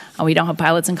 We don't have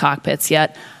pilots in cockpits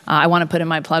yet. I want to put in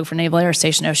my plug for Naval Air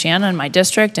Station Oceana in my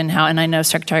district, and I know,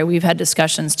 Secretary, we've had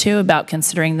discussions too about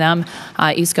considering them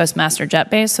East Coast Master Jet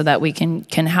Base so that we can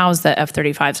house the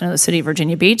F-35s. I know the city of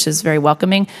Virginia Beach is very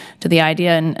welcoming to the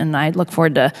idea, and I look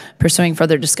forward to pursuing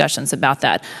further discussions about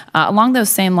that. Along those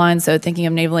same lines, though, thinking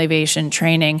of naval aviation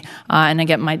training, and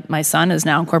again, my son is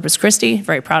now in Corpus Christi,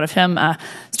 very proud of him,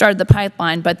 started the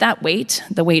pipeline, but the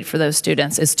wait for those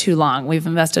students is too long. We've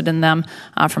invested in them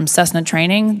from Cessna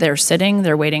training.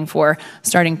 They're waiting for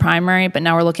starting primary, but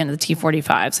now we're looking at the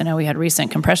T-45s. I know we had recent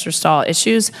compressor stall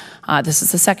issues. This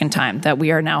is the second time that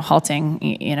we are now halting,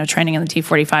 training in the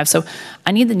T-45. So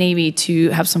I need the Navy to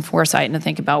have some foresight and to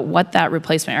think about what that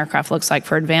replacement aircraft looks like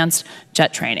for advanced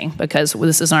jet training, because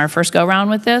this isn't our first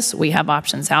go-around with this. We have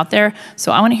options out there.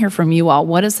 So I want to hear from you all.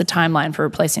 What is the timeline for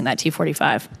replacing that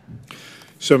T-45?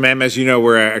 So, ma'am, as you know,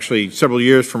 we're actually several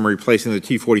years from replacing the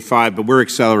T-45, but we're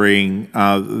accelerating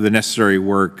the necessary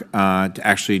work to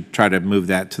actually try to move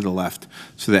that to the left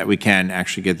so that we can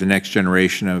actually get the next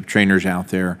generation of trainers out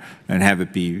there and have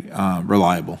it be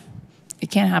reliable. It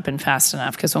can't happen fast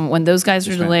enough, because when those guys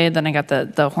are delayed, then I got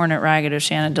the Hornet Ragged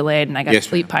Oceana delayed, and I got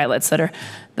fleet pilots that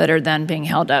are then being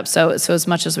held up. So as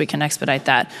much as we can expedite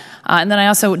that. And then I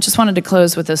also just wanted to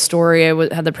close with a story.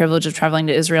 I had the privilege of traveling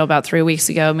to Israel about 3 weeks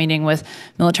ago, meeting with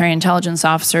military intelligence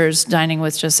officers, dining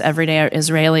with just everyday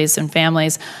Israelis and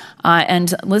families,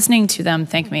 and listening to them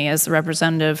thank me as the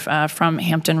representative from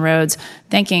Hampton Roads,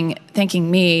 thanking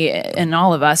me and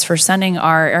all of us for sending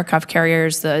our aircraft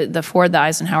carriers, the Ford, the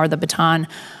Eisenhower, the Baton,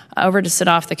 over to sit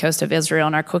off the coast of Israel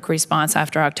in our quick response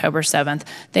after October 7th.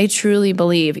 They truly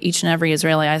believe, each and every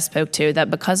Israeli I spoke to, that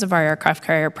because of our aircraft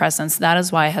carrier presence, that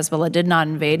is why Hezbollah did not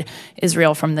invade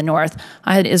Israel from the north.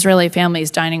 I had Israeli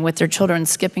families dining with their children,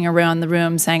 skipping around the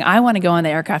room, saying, I want to go on the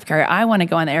aircraft carrier, I want to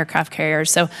go on the aircraft carrier.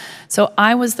 So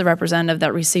I was the representative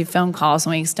that received phone calls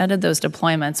when we extended those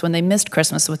deployments, when they missed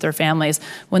Christmas with their families,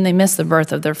 when they missed the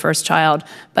birth of their first child.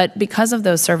 But because of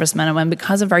those servicemen and women,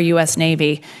 because of our U.S.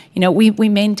 Navy, we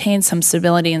maintain some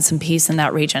stability and some peace in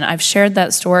that region. I've shared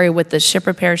that story with the ship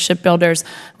repair shipbuilders,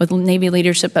 with Navy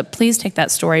leadership, but please take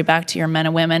that story back to your men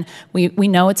and women. We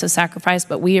know it's a sacrifice,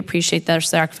 but we appreciate their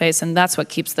sacrifice, and that's what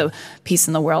keeps the peace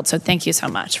in the world. So thank you so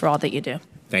much for all that you do.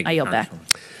 Thank you. I yield back.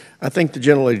 I think the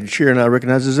gentlelady chair and I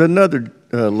recognize there's another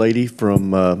lady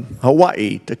from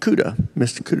Hawaii, Takuda,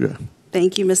 Ms. Takuda.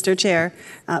 Thank you, Mr. Chair.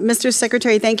 Mr.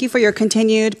 Secretary, thank you for your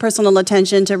continued personal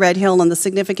attention to Red Hill and the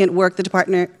significant work the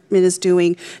department is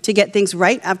doing to get things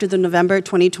right after the November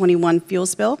 2021 fuel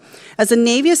spill. As the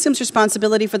Navy assumes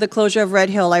responsibility for the closure of Red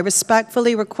Hill, I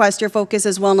respectfully request your focus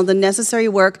as well on the necessary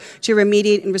work to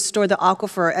remediate and restore the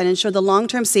aquifer and ensure the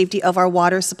long-term safety of our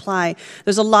water supply.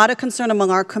 There's a lot of concern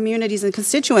among our communities and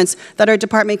constituents that our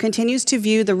department continues to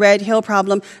view the Red Hill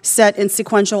problem set in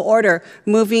sequential order,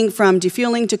 moving from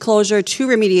defueling to closure to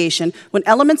remediation, when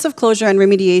elements of closure and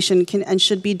remediation can and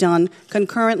should be done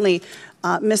concurrently.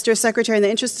 Mr. Secretary, in the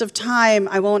interest of time,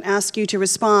 I won't ask you to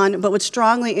respond, but would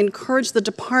strongly encourage the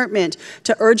department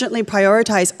to urgently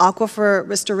prioritize aquifer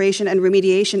restoration and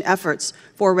remediation efforts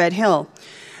for Red Hill.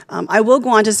 I will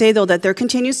go on to say, though, that there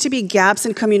continues to be gaps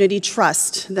in community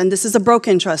trust, and this is a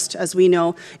broken trust, as we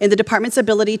know, in the department's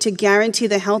ability to guarantee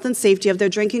the health and safety of their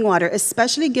drinking water,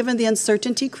 especially given the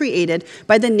uncertainty created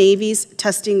by the Navy's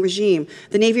testing regime.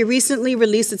 The Navy recently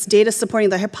released its data supporting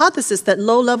the hypothesis that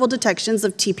low-level detections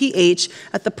of TPH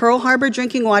at the Pearl Harbor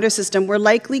drinking water system were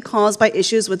likely caused by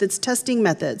issues with its testing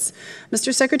methods.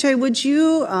 Mr. Secretary, would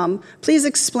you please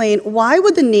explain why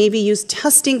would the Navy use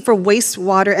testing for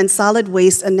wastewater and solid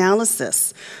waste analysis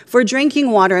for drinking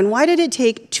water, and why did it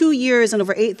take 2 years and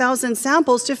over 8,000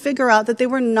 samples to figure out that they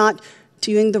were not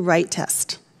doing the right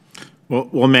test?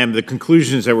 Well, ma'am, the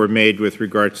conclusions that were made with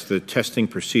regards to the testing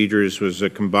procedures was a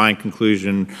combined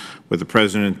conclusion with the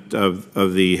President of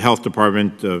the Health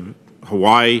Department of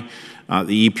Hawaii,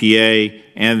 the EPA,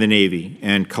 and the Navy.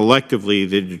 And collectively,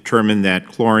 they determined that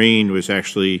chlorine was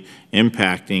actually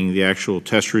impacting the actual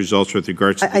test results with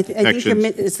regards to the detections.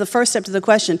 I think it's the first step to the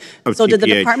question. So did the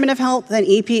Department of Health and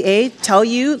EPA tell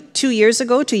you 2 years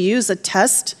ago to use a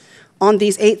test on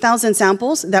these 8,000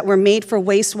 samples that were made for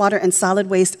wastewater and solid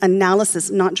waste analysis,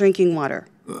 not drinking water?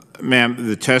 Ma'am,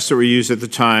 the tests that were used at the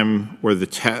time were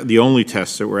the only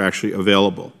tests that were actually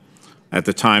available at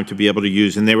the time to be able to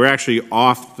use, and they were actually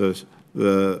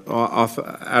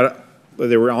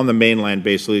they were on the mainland,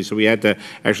 basically, so we had to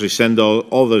actually send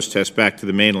all those tests back to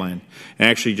the mainland. And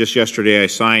actually, just yesterday, I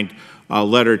signed a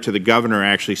letter to the governor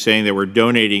actually saying that we're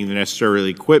donating the necessary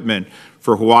equipment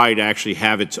for Hawaii to actually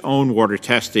have its own water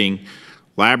testing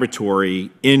laboratory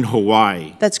in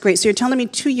Hawaii. That's great. So you're telling me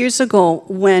 2 years ago,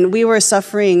 when we were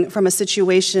suffering from a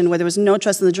situation where there was no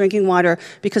trust in the drinking water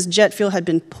because jet fuel had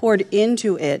been poured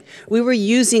into it, we were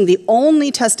using the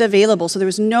only test available, so there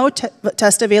was no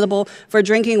test available for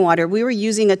drinking water. We were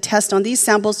using a test on these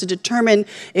samples to determine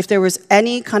if there was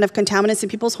any kind of contaminants in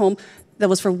people's home that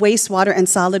was for wastewater and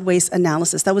solid waste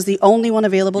analysis. That was the only one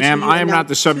available to you. Ma'am, I am not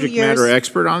the subject matter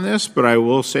expert on this, but I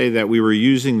will say that we were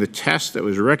using the test that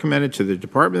was recommended to the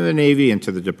Department of the Navy and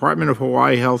to the Department of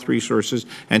Hawaii Health Resources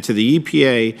and to the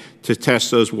EPA to test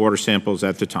those water samples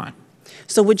at the time.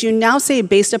 So would you now say,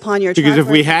 based upon your because if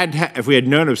we had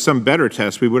known of some better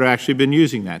test, we would have actually been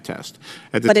using that test.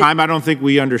 At the time, I don't think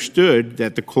we understood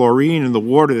that the chlorine in the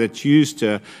water that's used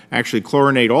to actually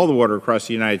chlorinate all the water across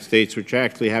the United States, which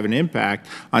actually have an impact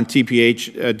on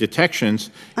TPH detections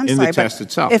in the test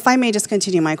itself. If I may just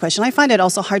continue my question, I find it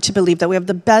also hard to believe that we have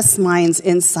the best minds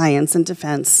in science and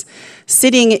defense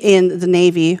sitting in the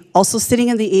Navy, also sitting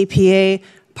in the EPA,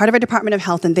 part of our Department of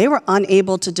Health, and they were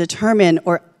unable to determine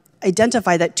or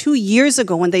identify that 2 years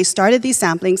ago when they started these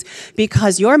samplings,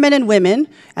 because your men and women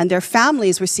and their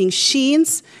families were seeing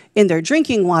sheens in their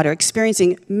drinking water,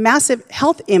 experiencing massive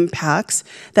health impacts,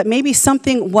 that maybe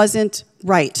something wasn't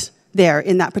right there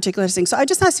in that particular thing. So I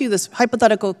just asked you this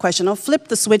hypothetical question. I'll flip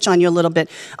the switch on you a little bit.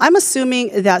 I'm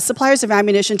assuming that suppliers of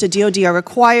ammunition to DoD are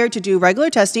required to do regular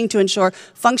testing to ensure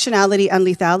functionality and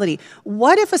lethality.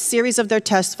 What if a series of their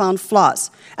tests found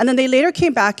flaws, and then they later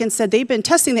came back and said they've been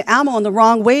testing the ammo in the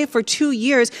wrong way for 2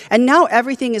 years, and now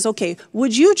everything is okay?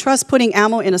 Would you trust putting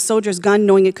ammo in a soldier's gun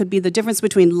knowing it could be the difference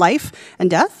between life and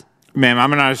death? Ma'am,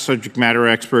 I'm not a subject matter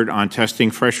expert on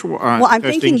testing fresh water. Well, I'm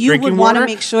thinking you would want to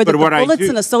make sure that the bullets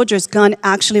in a soldier's gun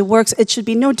actually works. It should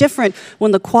be no different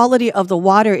when the quality of the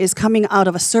water is coming out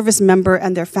of a service member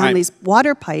and their family's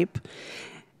water pipe.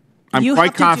 You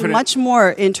have to do much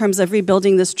more in terms of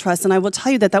rebuilding this trust, and I will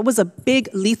tell you that that was a big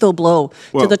lethal blow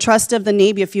to the trust of the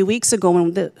Navy a few weeks ago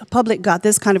when the public got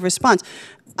this kind of response.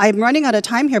 I'm running out of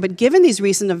time here, but given these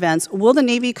recent events, will the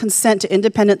Navy consent to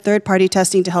independent third-party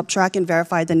testing to help track and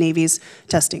verify the Navy's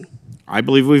testing? I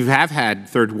believe we have had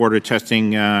third-water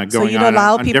testing going on. So you'd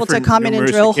allow people to come in and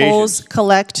drill holes,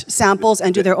 collect samples,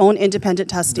 and do their own independent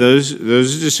testing? Those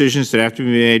are decisions that have to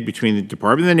be made between the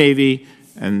Department of the Navy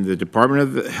and the Department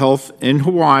of Health in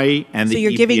Hawaii and the EPA So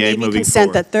you're giving Navy moving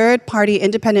consent forward. that third-party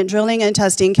independent drilling and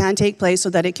testing can take place so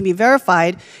that it can be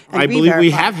verified and I believe we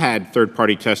re-verified. have had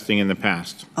third-party testing in the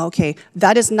past. Okay,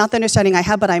 that is not the understanding I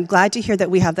have, but I'm glad to hear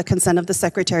that we have the consent of the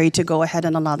Secretary to go ahead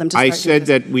and allow them to start I doing said this.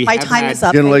 that we My have time had- is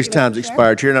up. Gentlelady's Thank you, time's Mr. Chair.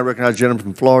 expired. Chair, and I recognize the gentleman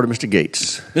from Florida, Mr.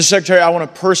 Gates. Mr. Secretary, I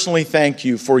want to personally thank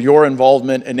you for your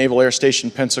involvement in Naval Air Station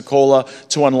Pensacola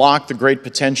to unlock the great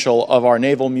potential of our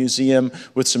Naval Museum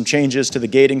with some changes to the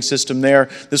gating system there.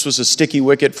 This was a sticky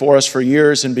wicket for us for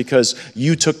years, and because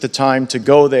you took the time to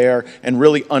go there and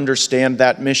really understand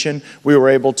that mission, we were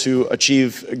able to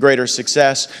achieve greater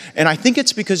success. And I think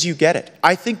it's because you get it.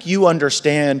 I think you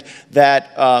understand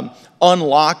that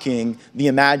unlocking the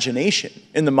imagination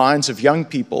in the minds of young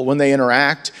people when they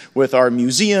interact with our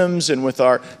museums and with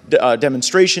our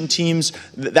demonstration teams,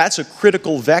 that's a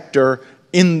critical vector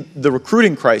in the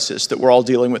recruiting crisis that we're all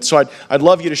dealing with. So I'd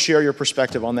love you to share your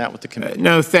perspective on that with the committee.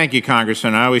 No, thank you,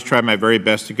 Congressman. I always try my very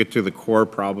best to get to the core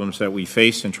problems that we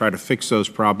face and try to fix those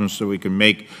problems so we can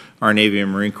make our Navy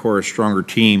and Marine Corps a stronger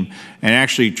team, and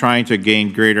actually trying to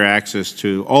gain greater access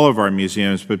to all of our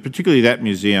museums, but particularly that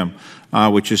museum,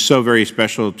 which is so very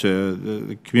special to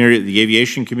the community, the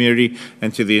aviation community,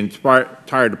 and to the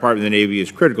entire Department of the Navy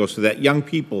is critical, so that young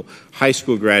people, high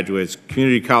school graduates,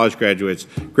 community college graduates,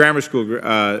 grammar school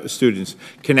students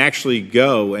can actually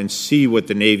go and see what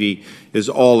the Navy is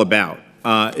all about.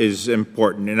 Is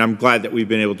important, and I'm glad that we've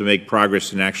been able to make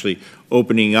progress in actually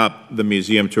opening up the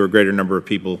museum to a greater number of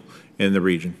people in the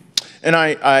region. And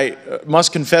I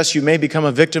must confess, you may become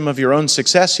a victim of your own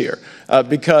success here,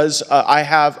 because I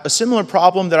have a similar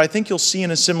problem that I think you'll see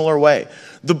in a similar way.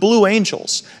 The Blue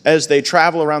Angels, as they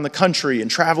travel around the country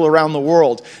and travel around the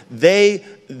world, they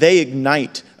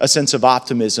ignite a sense of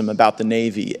optimism about the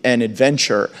Navy and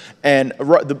adventure. And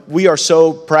we are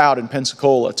so proud in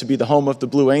Pensacola to be the home of the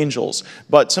Blue Angels,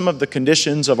 but some of the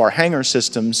conditions of our hangar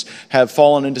systems have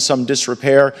fallen into some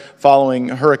disrepair following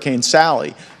Hurricane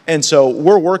Sally. And so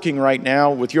we're working right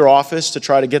now with your office to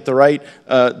try to get the right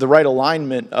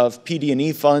alignment of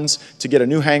PD&E funds to get a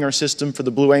new hangar system for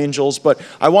the Blue Angels. But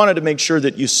I wanted to make sure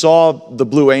that you saw the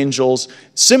Blue Angels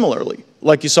similarly,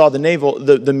 like you saw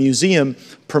the museum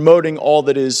promoting all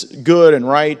that is good and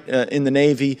right in the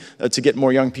Navy to get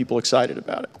more young people excited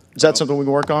about it. Is that something we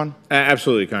can work on?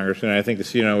 Absolutely, Congressman. I think the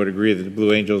CNO would agree that the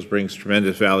Blue Angels brings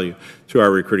tremendous value to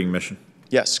our recruiting mission.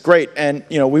 Yes, great. And,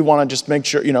 we want to just make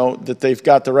sure, that they've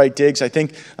got the right digs. I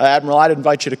think, Admiral, I'd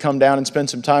invite you to come down and spend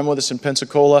some time with us in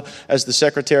Pensacola, as the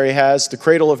Secretary has, the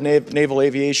cradle of naval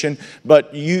aviation.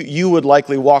 But you would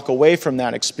likely walk away from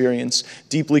that experience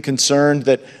deeply concerned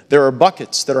that there are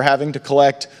buckets that are having to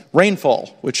collect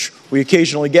rainfall, which we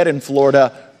occasionally get in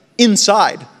Florida,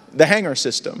 inside the hangar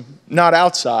system, not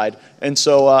outside. And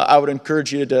so I would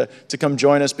encourage you to come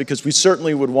join us, because we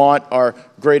certainly would want our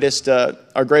greatest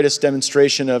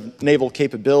demonstration of naval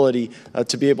capability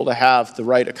to be able to have the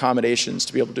right accommodations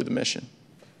to be able to do the mission.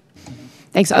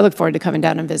 Thanks. I look forward to coming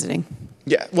down and visiting.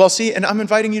 Yeah, well, see, and I'm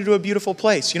inviting you to a beautiful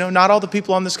place. Not all the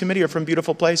people on this committee are from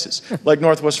beautiful places, like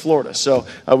Northwest Florida. So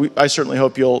I certainly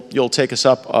hope you'll take us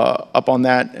up on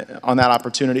that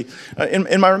opportunity.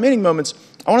 In my remaining moments,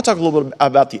 I want to talk a little bit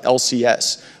about the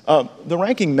LCS. The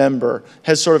ranking member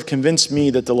has sort of convinced me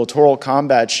that the littoral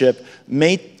combat ship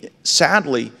may,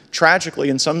 sadly, tragically,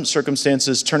 in some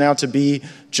circumstances, turn out to be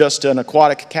just an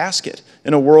aquatic casket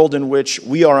in a world in which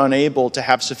we are unable to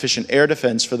have sufficient air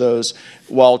defense for those,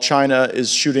 while China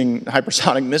is shooting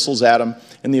hypersonic missiles at them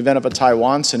in the event of a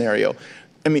Taiwan scenario.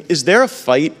 I mean, is there a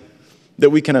fight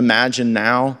that we can imagine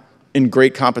now in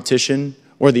great competition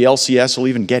where the LCS will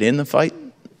even get in the fight?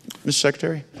 Mr.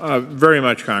 Secretary? Very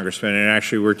much, Congressman, and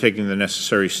actually we're taking the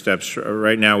necessary steps.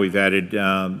 Right now we've added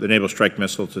the Naval Strike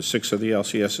Missile to 6 of the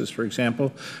LCSs, for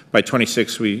example. By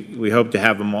 26, we hope to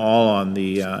have them all on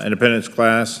the Independence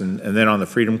class and then on the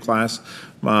Freedom class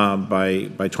by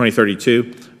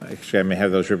 2032. Actually, I may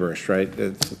have those reversed, right?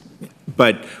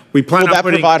 But we plan on putting...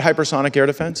 Will that provide hypersonic air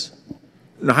defense?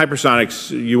 The hypersonics,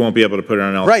 you won't be able to put it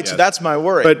on LCS. Right, so that's my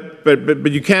worry.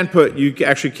 But you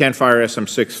actually can fire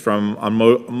SM-6 on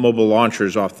mobile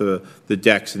launchers off the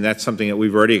decks, and that's something that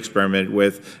we've already experimented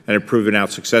with and have proven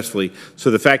out successfully. So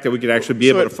the fact that we could actually be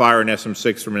able to fire an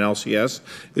SM-6 from an LCS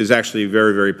is actually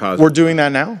very, very positive. We're doing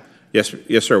that now? Yes,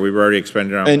 sir. We've already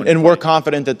expended on and we're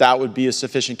confident that that would be a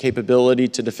sufficient capability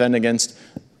to defend against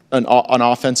an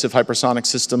offensive hypersonic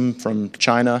system from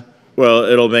China? Well,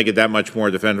 it'll make it that much more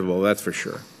defendable, that's for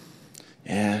sure.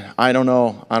 Yeah, I don't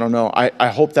know. I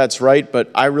hope that's right,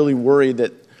 but I really worry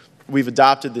that we've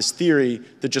adopted this theory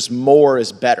that just more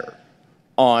is better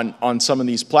on some of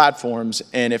these platforms,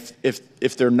 and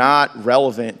if they're not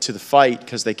relevant to the fight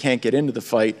because they can't get into the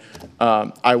fight,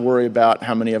 I worry about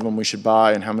how many of them we should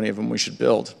buy and how many of them we should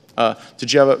build.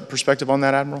 Did you have a perspective on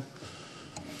that, Admiral?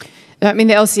 I mean,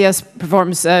 the LCS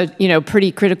performs a,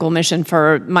 pretty critical mission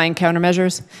for mine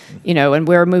countermeasures, and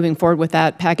we're moving forward with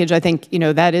that package. I think,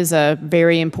 that is a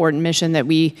very important mission that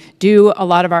we do. A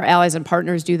lot of our allies and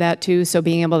partners do that too, so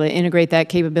being able to integrate that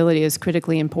capability is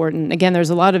critically important. Again, there's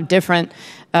a lot of different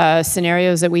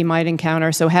scenarios that we might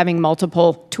encounter, so having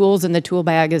multiple tools in the tool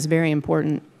bag is very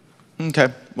important. Okay,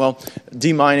 well,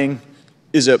 demining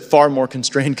is a far more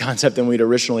constrained concept than we'd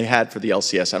originally had for the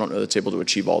LCS. I don't know that it's able to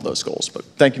achieve all those goals, but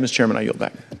thank you, Mr. Chairman. I yield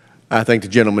back. I thank the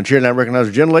gentleman chair, and I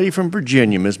recognize the gentlelady from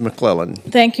Virginia, Ms. McClellan.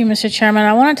 Thank you, Mr. Chairman.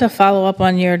 I wanted to follow up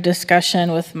on your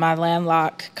discussion with my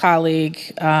landlocked colleague,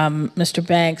 Mr.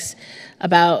 Banks,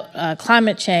 about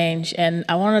climate change, and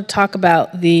I want to talk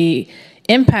about the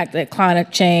impact that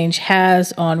climate change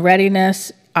has on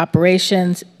readiness,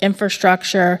 operations,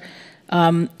 infrastructure,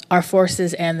 our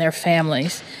forces, and their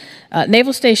families.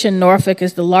 Naval Station Norfolk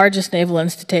is the largest naval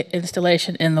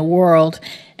installation in the world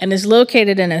and is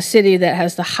located in a city that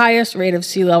has the highest rate of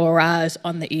sea level rise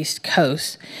on the East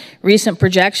Coast. Recent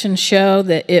projections show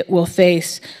that it will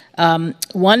face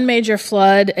one major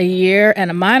flood a year and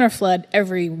a minor flood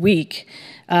every week.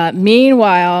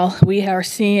 Meanwhile, we are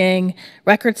seeing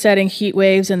record-setting heat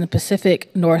waves in the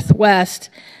Pacific Northwest.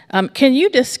 Can you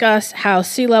discuss how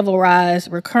sea level rise,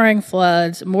 recurring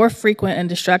floods, more frequent and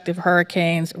destructive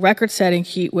hurricanes, record-setting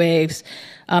heat waves,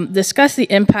 discuss the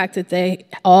impact that they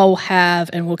all have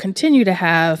and will continue to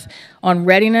have on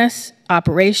readiness,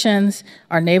 operations,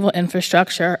 our naval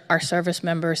infrastructure, our service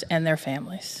members, and their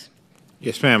families?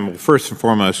 Yes, ma'am. Well, first and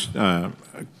foremost,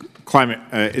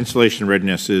 climate installation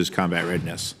readiness is combat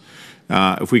readiness.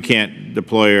 If we can't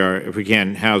if we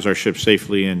can't house our ships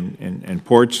safely in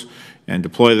ports and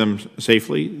deploy them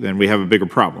safely, then we have a bigger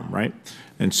problem, right?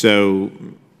 And so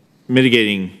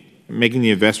making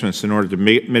the investments in order to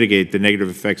mitigate the negative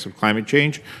effects of climate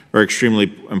change are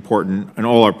extremely important in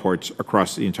all our ports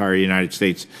across the entire United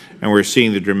States. And we're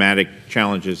seeing the dramatic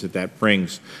challenges that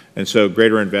brings. And so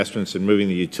greater investments in moving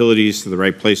the utilities to the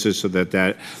right places so that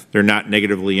they're not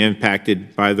negatively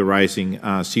impacted by the rising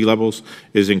sea levels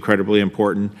is incredibly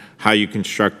important. How you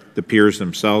construct the piers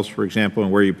themselves, for example,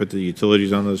 and where you put the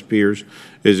utilities on those piers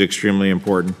is extremely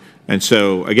important. And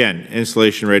so, again,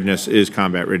 installation readiness is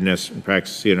combat readiness. In fact,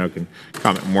 CNO can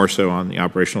comment more so on the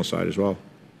operational side as well.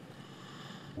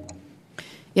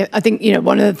 Yeah, I think,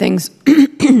 one of the things,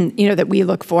 that we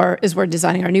look for as we're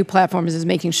designing our new platforms is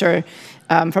making sure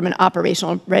from an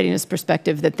operational readiness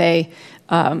perspective that they,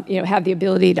 have the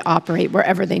ability to operate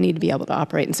wherever they need to be able to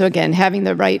operate. And so, again, having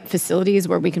the right facilities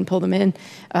where we can pull them in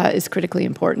is critically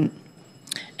important.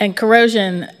 And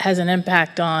corrosion has an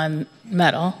impact on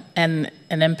metal and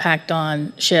an impact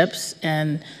on ships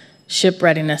and ship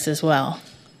readiness as well.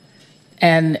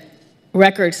 And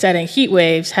record-setting heat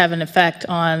waves have an effect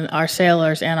on our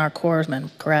sailors and our corpsmen,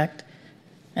 correct?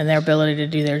 And their ability to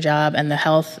do their job and the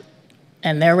health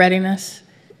and their readiness?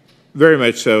 Very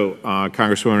much so,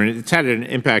 Congresswoman. It's had an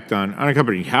impact on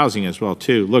unaccompanied housing as well,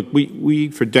 too. Look, we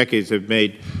for decades have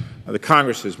made, the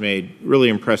Congress has made really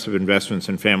impressive investments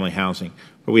in family housing,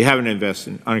 but we haven't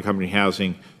invested in unaccompanied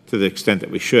housing to the extent that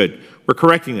we should. We're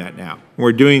correcting that now.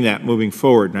 We're doing that moving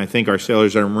forward, and I think our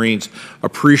sailors and our Marines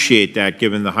appreciate that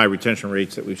given the high retention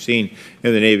rates that we've seen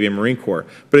in the Navy and Marine Corps.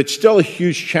 But it's still a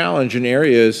huge challenge in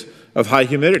areas of high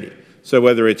humidity. So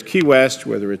whether it's Key West,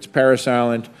 whether it's Parris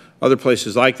Island, other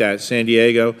places like that, San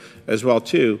Diego as well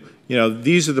too,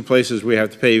 these are the places we have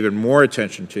to pay even more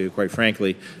attention to, quite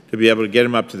frankly, to be able to get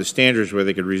them up to the standards where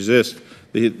they could resist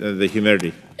the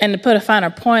humidity. And to put a finer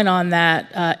point on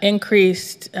that,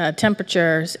 increased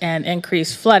temperatures and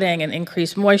increased flooding and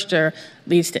increased moisture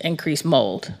leads to increased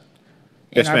mold.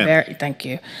 Yes, ma'am. Thank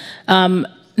you.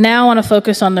 Now I want to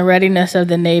focus on the readiness of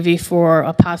the Navy for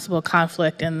a possible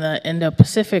conflict in the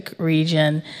Indo-Pacific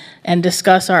region and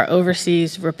discuss our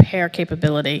overseas repair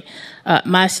capability.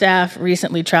 My staff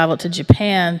recently traveled to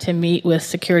Japan to meet with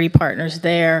security partners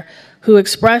there who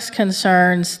expressed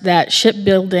concerns that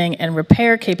shipbuilding and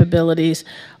repair capabilities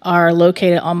are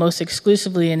located almost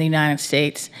exclusively in the United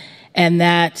States, and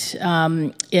that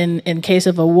in case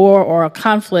of a war or a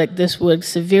conflict, this would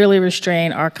severely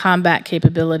restrain our combat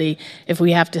capability if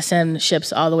we have to send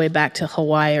ships all the way back to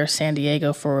Hawaii or San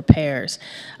Diego for repairs.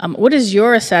 What is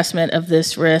your assessment of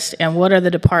this risk, and what are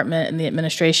the department and the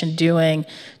administration doing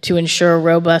to ensure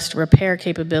robust repair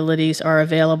capabilities are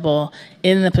available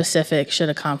in the Pacific should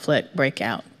a conflict break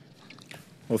out?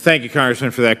 Well, thank you,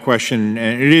 Congressman, for that question.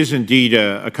 And it is indeed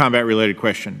a combat-related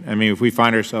question. I mean, if we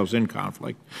find ourselves in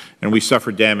conflict and we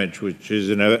suffer damage, which is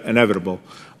inevitable,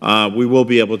 we will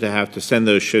be able to have to send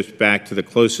those ships back to the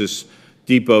closest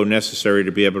depot necessary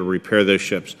to be able to repair those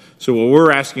ships. So what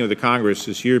we're asking of the Congress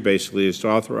this year, basically, is to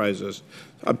authorize us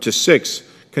up to 6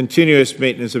 continuous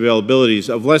maintenance availabilities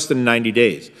of less than 90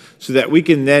 days, so that we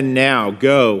can then now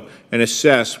go and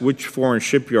assess which foreign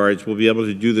shipyards will be able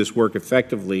to do this work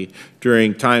effectively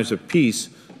during times of peace.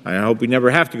 I hope we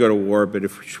never have to go to war, but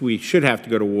if we should have to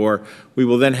go to war, we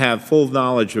will then have full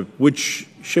knowledge of which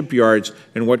shipyards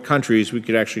and what countries we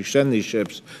could actually send these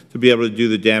ships to be able to do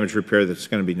the damage repair that's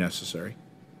going to be necessary.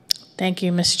 Thank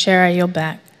you, Mr. Chair. I yield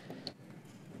back.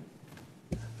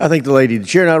 I think the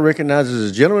chair now recognizes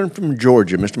a gentleman from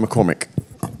Georgia, Mr. McCormick.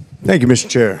 Thank you, Mr.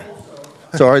 Chair.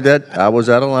 Sorry that I was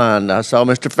out of line. I saw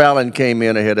Mr. Fallon came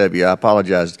in ahead of you. I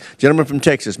apologize. Gentleman from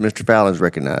Texas, Mr. Fallon is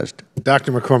recognized.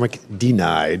 Dr. McCormick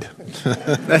denied.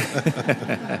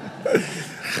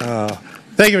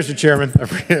 Thank you, Mr. Chairman. I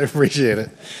appreciate it.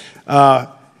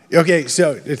 Okay,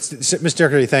 so Mr.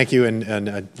 Secretary, thank you,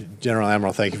 and General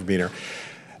Admiral, thank you for being here.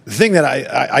 The thing that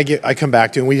I come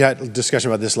back to, and we had a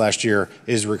discussion about this last year,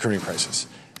 is recruiting crisis.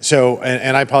 So,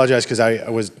 and I apologize because I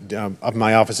was up in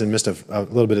my office and missed a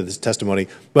little bit of this testimony.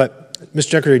 But,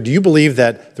 Mr. Secretary, do you believe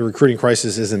that the recruiting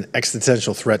crisis is an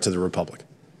existential threat to the Republic?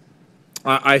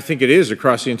 I think it is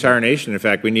across the entire nation. In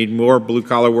fact, we need more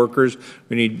blue-collar workers.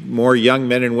 We need more young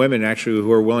men and women, actually,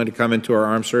 who are willing to come into our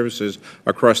armed services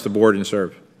across the board and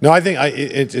serve. No, I think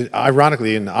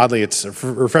ironically and oddly, it's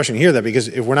refreshing to hear that, because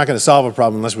if we're not going to solve a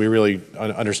problem unless we really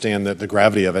understand the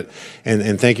gravity of it,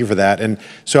 and thank you for that. And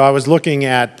so I was looking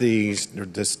at the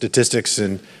statistics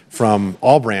from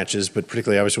all branches, but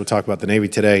particularly obviously we'll talk about the Navy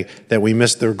today, that we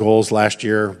missed their goals last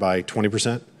year by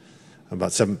 20%.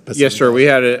 About 7%. Yes, sir.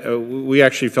 We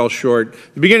actually fell short.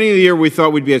 The beginning of the year, we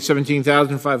thought we'd be at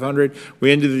 17,500.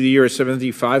 We ended the year at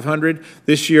 7,500.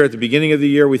 This year, at the beginning of the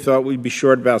year, we thought we'd be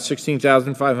short about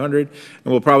 16,500, and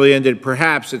we'll probably end it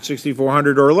perhaps at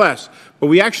 6,400 or less. But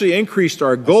we actually increased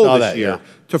our goal this year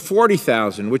to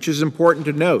 40,000, which is important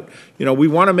to note. You know, we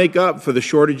want to make up for the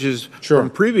shortages from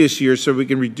previous years so we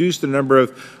can reduce the number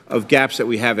of gaps that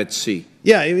we have at sea.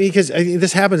 Yeah, because I think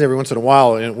this happens every once in a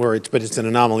while, but it's an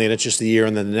anomaly, and it's just a year,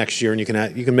 and then the next year, and you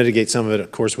can mitigate some of it,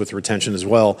 of course, with retention as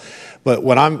well. But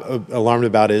what I'm alarmed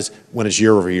about is when it's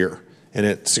year over year, and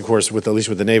it's, of course, at least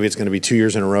with the Navy, it's going to be 2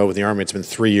 years in a row. With the Army, it's been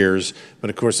 3 years.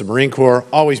 But of course, the Marine Corps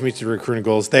always meets the recruiting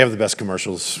goals. They have the best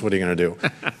commercials. What are you going to do?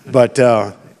 But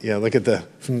yeah, look at the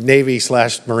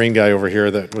Navy/Marine guy over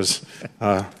here. That was.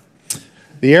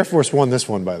 The Air Force won this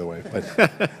one, by the way.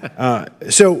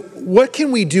 But, so what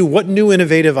can we do? What new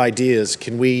innovative ideas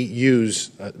can we use,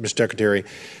 Mr. Secretary,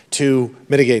 to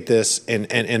mitigate this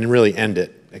and really end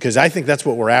it? Because I think that's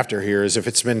what we're after here, is if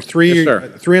it's been three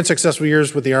unsuccessful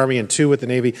years with the Army and 2 with the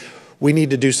Navy, we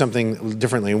need to do something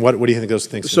differently. And what do you think those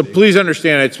things So please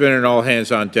understand it's been an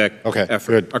all-hands-on-deck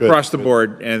effort across the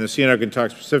board, and the CNO can talk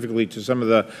specifically to some of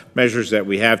the measures that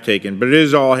we have taken. But it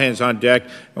is all hands on deck,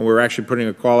 and we're actually putting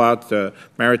a call out to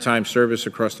maritime service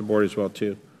across the board as well,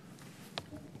 too.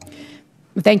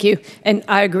 Thank you. And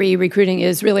I agree, recruiting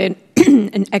is really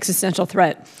an existential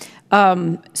threat.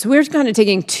 So we're kind of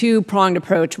taking a two-pronged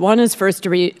approach. One is first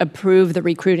to approve the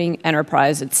recruiting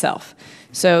enterprise itself.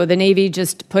 So the Navy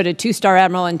just put a 2-star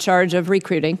admiral in charge of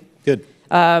recruiting. Good.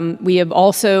 We have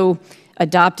also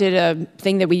adopted a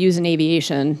thing that we use in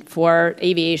aviation for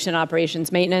aviation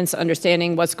operations maintenance,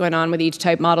 understanding what's going on with each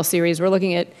type model series.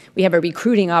 We have a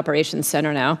recruiting operations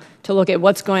center now to look at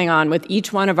what's going on with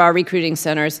each one of our recruiting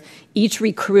centers, each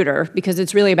recruiter, because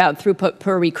it's really about throughput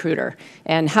per recruiter,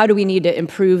 and how do we need to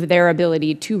improve their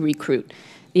ability to recruit.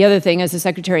 The other thing, as the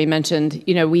Secretary mentioned,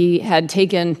 we had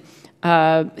taken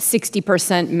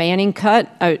 60% manning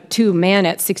cut, to man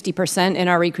at 60% in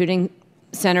our recruiting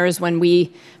centers when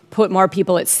we put more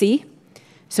people at sea.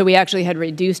 So we actually had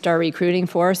reduced our recruiting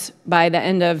force. By the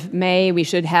end of May, we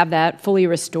should have that fully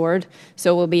restored,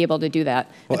 so we'll be able to do that.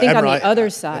 Well, I think Admiral, on the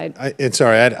other side...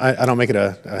 Sorry, I don't make it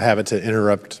a habit to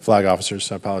interrupt flag officers,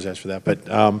 so I apologize for that. But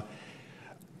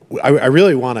I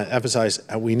really want to emphasize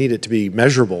we need it to be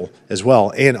measurable as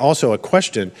well. And also a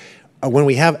question, when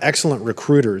we have excellent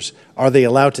recruiters, are they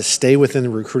allowed to stay within the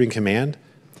recruiting command?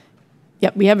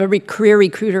 Yep, we have a career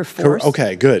recruiter force.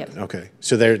 Okay, good. Yep. Okay,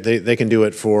 so they can do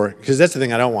it because that's the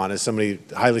thing I don't want is somebody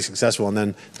highly successful and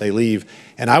then they leave.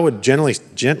 And I would gently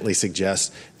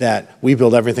suggest that we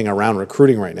build everything around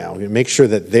recruiting right now. We make sure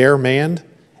that they're manned,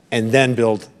 and then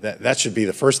build that. That should be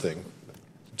the first thing.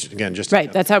 again, just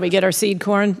right. That's how we get our seed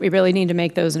corn. We really need to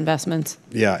make those investments.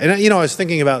 Yeah, and I was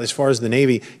thinking about as far as the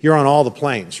Navy, you're on all the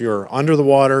planes. You're under the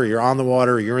water, you're on the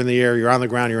water, you're in the air, you're on the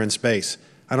ground, you're in space.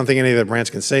 I don't think any other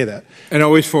branch can say that. And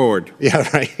always forward. Yeah,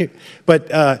 right.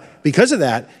 But because of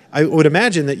that, I would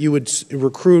imagine that you would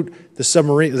recruit a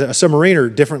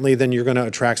submariner differently than you're going to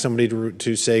attract somebody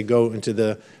to say, go into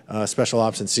the Special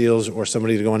Ops and SEALs, or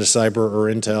somebody to go into cyber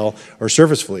or intel or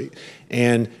surface fleet.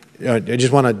 And I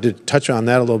just wanted to touch on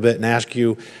that a little bit and ask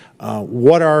you,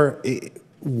 what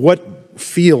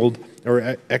field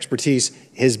or expertise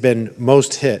has been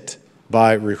most hit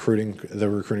by the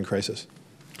recruiting crisis?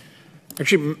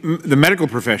 Actually, the medical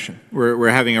profession. We're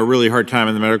having a really hard time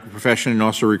in the medical profession, and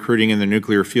also recruiting in the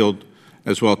nuclear field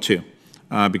as well, too,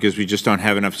 because we just don't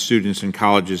have enough students in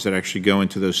colleges that actually go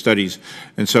into those studies.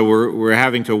 And so we're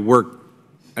having to work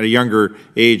at a younger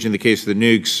age, in the case of the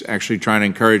nukes, actually trying to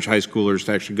encourage high schoolers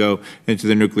to actually go into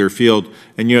the nuclear field.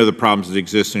 And you know the problems that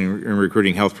exist in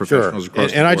recruiting health professionals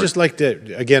across the board. And I'd just like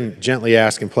to, again, gently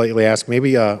ask and politely ask,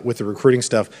 maybe with the recruiting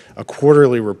stuff, a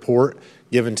quarterly report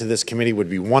given to this committee would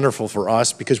be wonderful for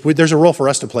us, because there's a role for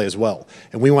us to play as well.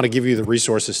 And we want to give you the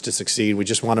resources to succeed. We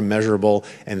just want to measurable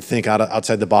and think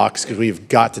outside the box, because we've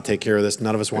got to take care of this.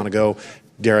 None of us want to go,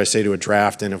 dare I say, to a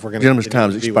draft. And if we're going to... Gentleman's time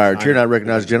has expired. Chair, and I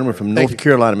recognize the gentleman from North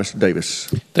Carolina, Mr. Davis.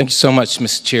 Thank you so much,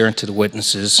 Mr. Chair, and to the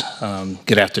witnesses.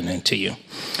 Good afternoon to you.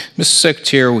 Mr.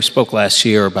 Secretary, we spoke last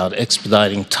year about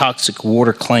expediting toxic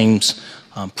water claims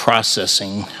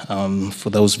processing for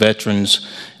those veterans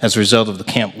as a result of the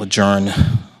Camp Lejeune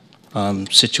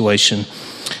situation.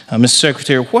 Mr.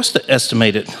 Secretary, what's the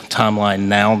estimated timeline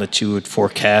now that you would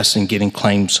forecast in getting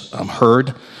claims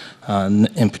heard,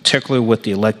 in particular with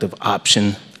the elective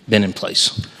option been in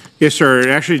place? Yes, sir. It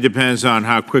actually depends on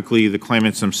how quickly the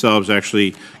claimants themselves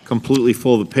actually completely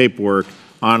fill the paperwork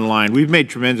online. We've made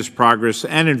tremendous progress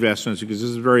and investments, because this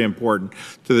is very important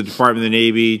to the Department of the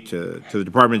Navy, to the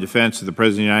Department of Defense, to the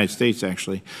President of the United States,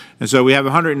 actually. And so we have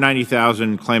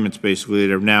 190,000 claimants, basically,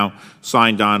 that have now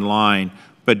signed online,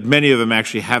 but many of them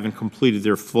actually haven't completed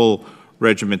their full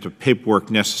regiment of paperwork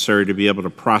necessary to be able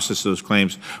to process those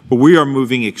claims. But we are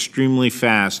moving extremely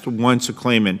fast once a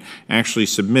claimant actually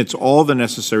submits all the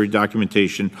necessary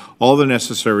documentation, all the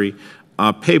necessary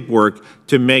paperwork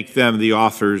to make them the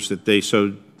authors that they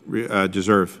so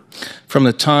deserve. From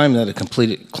the time that a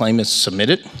completed claim is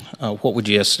submitted, what would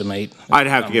you estimate? I'd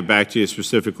have to get back to you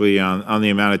specifically on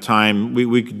the amount of time.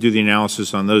 We could do the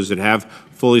analysis on those that have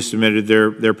fully submitted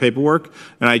their paperwork.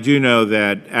 And I do know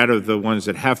that out of the ones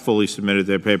that have fully submitted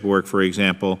their paperwork, for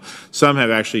example, some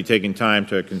have actually taken time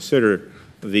to consider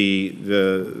the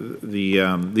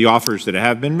offers that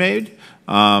have been made.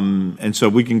 And so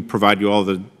we can provide you all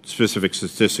the specific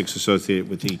statistics associated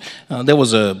with each. There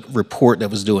was a report that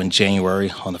was due in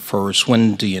January on the 1st.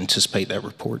 When do you anticipate that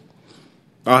report?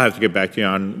 I'll have to get back to you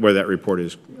on where that report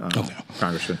is,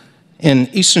 Congressman. In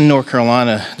eastern North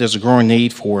Carolina, there's a growing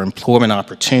need for employment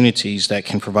opportunities that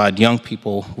can provide young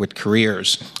people with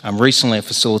careers. Recently, I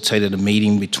facilitated a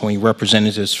meeting between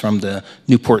representatives from the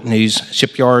Newport News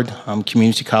Shipyard,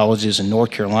 community colleges in North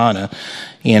Carolina,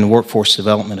 and workforce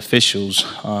development officials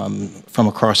from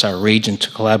across our region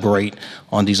to collaborate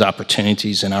on these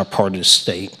opportunities in our part of the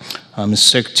state. Mr.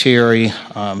 Secretary,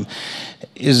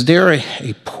 is there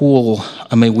a pool?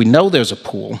 I mean, we know there's a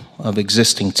pool of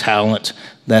existing talent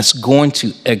that's going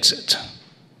to exit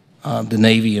the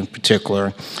Navy in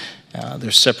particular.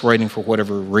 They're separating for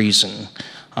whatever reason.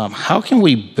 How can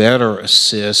we better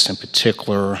assist, in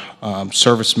particular,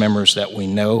 service members that we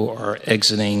know are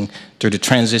exiting through the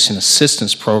Transition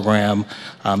Assistance Program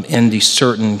in these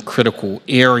certain critical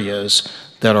areas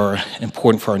that are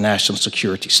important for our national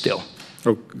security still?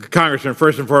 Well, Congressman,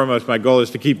 first and foremost, my goal is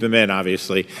to keep them in,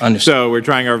 obviously. Understood. So we're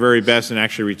trying our very best, and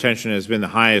actually retention has been the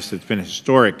highest. It's been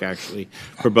historic, actually,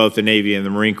 for both the Navy and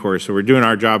the Marine Corps. So we're doing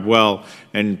our job well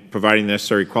and providing the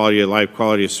necessary quality of life,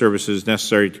 quality of services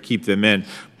necessary to keep them in.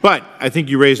 But I think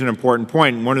you raise an important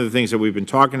point, and one of the things that we've been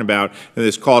talking about in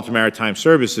this call to maritime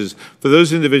services, for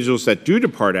those individuals that do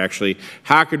depart, actually,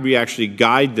 how could we actually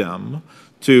guide them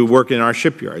to work in our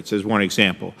shipyards, as one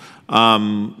example.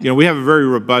 We have a very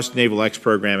robust Naval X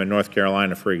program in North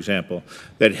Carolina, for example,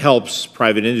 that helps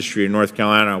private industry in North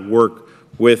Carolina work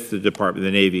with the Department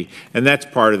of the Navy, and that's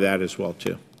part of that as well,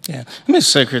 too. Yeah, Mr.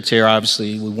 Secretary,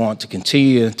 obviously we want to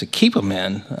continue to keep them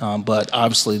in, but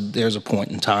obviously there's a point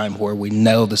in time where we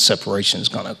know the separation is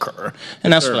going to occur,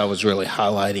 and that's what I was really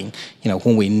highlighting.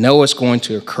 When we know it's going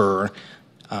to occur,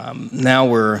 Now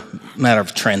we're a matter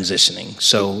of transitioning.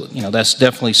 So, that's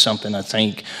definitely something I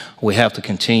think we have to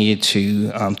continue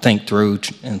to think through,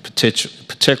 in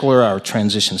particular our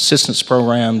transition assistance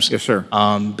programs. Yes, sir.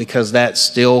 Because that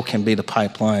still can be the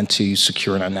pipeline to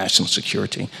securing our national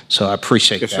security. So I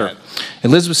appreciate that. Sir.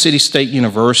 Elizabeth City State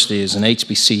University is an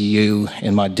HBCU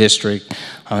in my district.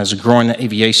 Has a growing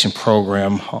aviation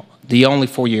program, the only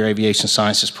four-year aviation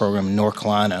sciences program in North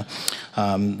Carolina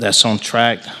that's on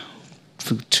track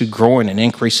to growing and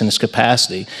increasing its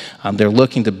capacity. They're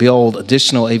looking to build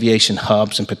additional aviation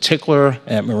hubs, in particular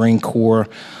at Marine Corps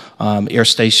Air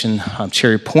Station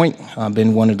Cherry Point,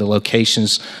 being one of the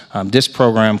locations. This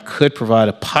program could provide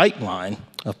a pipeline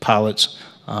of pilots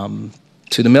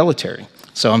to the military.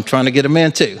 So I'm trying to get them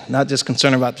in too, not just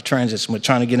concerned about the transition, but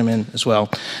trying to get them in as well.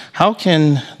 How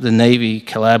can the Navy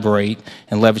collaborate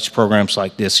and leverage programs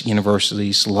like this,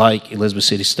 universities like Elizabeth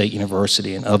City State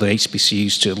University and other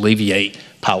HBCUs to alleviate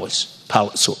pilot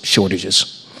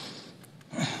shortages?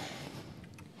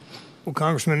 Well,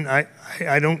 Congressman,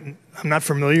 I'm not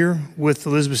familiar with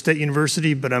Elizabeth State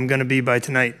University, but I'm going to be by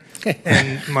tonight.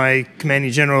 And my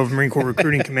commanding general of Marine Corps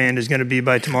Recruiting Command is going to be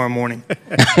by tomorrow morning.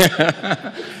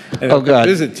 Oh, God.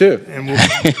 Visit too. And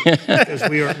because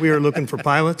we are looking for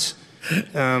pilots.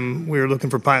 We are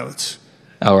looking for pilots.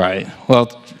 All right. Well,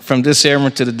 from this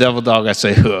airman to the devil dog, I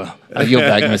say, huh. I yield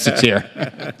back, Mr. Chair.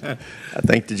 I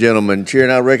thank the gentleman. Chair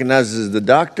now recognizes the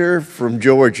doctor from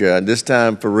Georgia, and this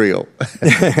time for real.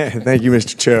 Thank you,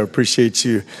 Mr. Chair. Appreciate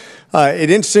you.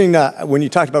 It's interesting, when you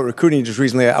talked about recruiting just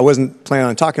recently, I wasn't planning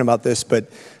on talking about this,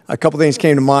 but a couple things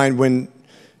came to mind. When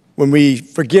we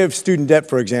forgive student debt,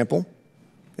 for example,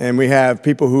 and we have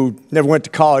people who never went to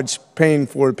college paying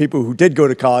for people who did go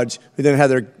to college who didn't have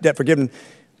their debt forgiven,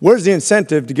 where's the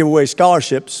incentive to give away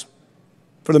scholarships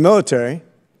for the military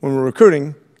when we're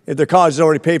recruiting if their college is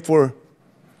already paid for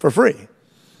free?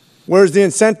 Where's the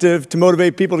incentive to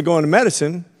motivate people to go into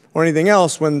medicine or anything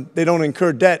else when they don't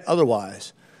incur debt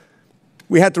otherwise?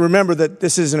 We have to remember that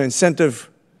this is an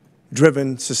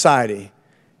incentive-driven society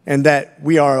and that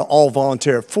we are all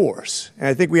volunteer force. And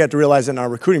I think we have to realize that in our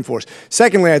recruiting force.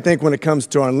 Secondly, I think when it comes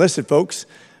to our enlisted folks,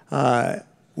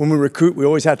 when we recruit, we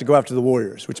always have to go after the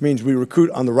warriors, which means we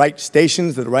recruit on the right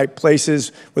stations, the right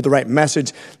places, with the right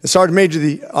message. The Sergeant Major of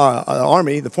the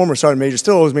Army, the former Sergeant Major,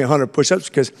 still owes me 100 push-ups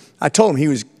because I told him he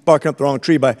was barking up the wrong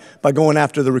tree by going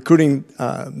after the recruiting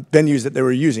venues that they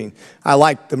were using. I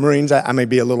like the Marines. I may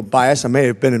be a little biased. I may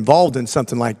have been involved in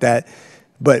something like that.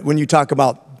 But when you talk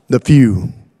about the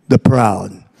few, the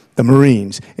proud, the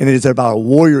Marines, and it is about a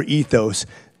warrior ethos,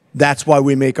 that's why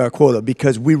we make our quota,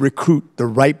 because we recruit the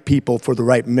right people for the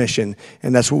right mission,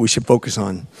 and that's what we should focus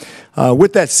on.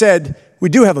 With that said, we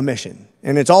do have a mission,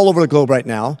 and it's all over the globe right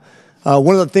now.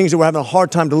 One of the things that we're having a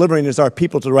hard time delivering is our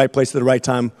people to the right place at the right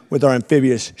time with our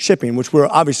amphibious shipping, which we're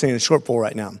obviously in a shortfall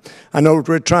right now. I know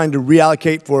we're trying to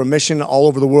reallocate for a mission all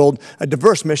over the world, a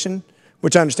diverse mission,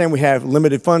 which I understand we have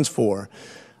limited funds for.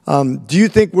 Do you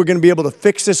think we're going to be able to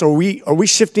fix this? Are we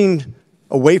shifting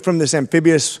away from this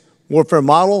amphibious warfare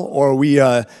model, or are we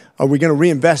going to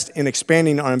reinvest in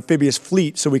expanding our amphibious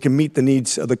fleet so we can meet the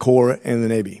needs of the Corps and the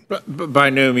Navy? But by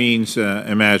no means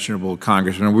imaginable,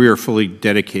 Congressman. We are fully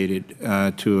dedicated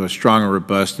to a strong and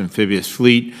robust amphibious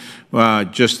fleet.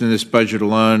 Just in this budget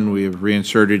alone, we have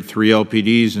reinserted 3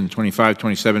 LPDs in 25,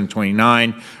 27, and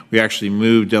 29. We actually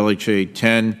moved LHA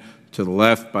 10 to the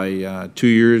left by 2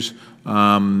 years.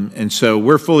 And so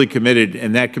we're fully committed,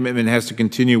 and that commitment has to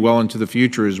continue well into the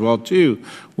future as well, too,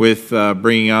 with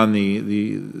bringing on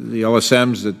the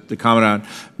LSMs that the Commandant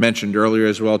mentioned earlier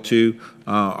as well, too.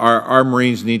 Our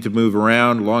Marines need to move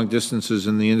around long distances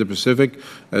in the Indo-Pacific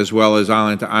as well as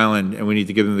island to island, and we need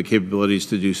to give them the capabilities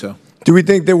to do so. Do we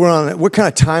think that we're on, what kind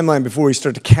of timeline before we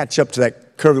start to catch up to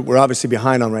that curve that we're obviously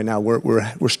behind on right now?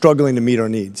 We're struggling to meet our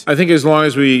needs. I think as long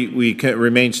as we can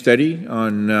remain steady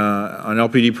on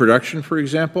LPD production, for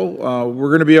example, we're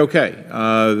going to be okay.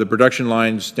 The production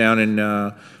lines down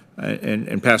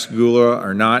in Pascagoula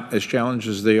are not as challenged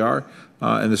as they are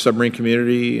in the submarine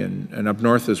community and up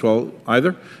north as well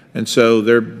either. And so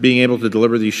they're being able to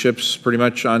deliver these ships pretty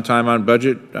much on time, on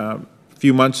budget, a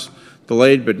few months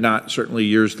delayed, but not certainly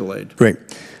years delayed. Great.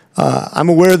 I'm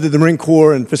aware that the Marine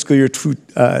Corps in fiscal year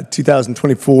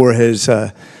 2024 has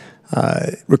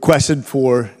requested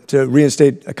to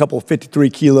reinstate a couple of 53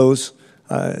 kilos,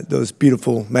 those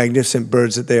beautiful, magnificent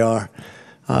birds that they are,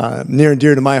 near and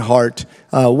dear to my heart.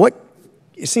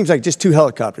 It seems like just 2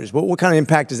 helicopters. What kind of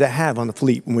impact does that have on the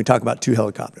fleet when we talk about 2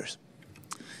 helicopters?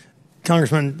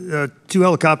 Congressman, 2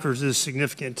 helicopters is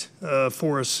significant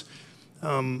for us.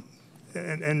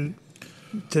 And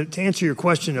to answer your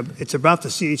question, it's about the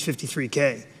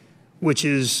CH-53K. which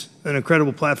is an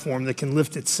incredible platform that can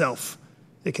lift itself.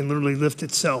 It can literally lift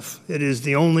itself. It is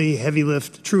the only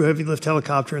true heavy lift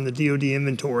helicopter in the DoD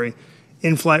inventory,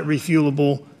 in-flight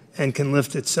refuelable, and can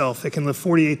lift itself. It can lift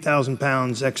 48,000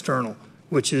 pounds external,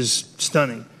 which is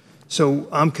stunning. So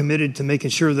I'm committed to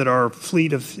making sure that our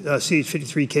fleet of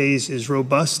CH-53Ks is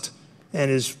robust and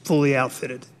is fully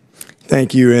outfitted.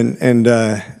 Thank you, and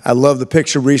I love the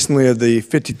picture recently of the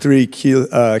 53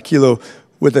 kilo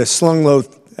with a slung load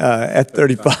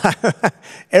F-35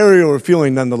 aerial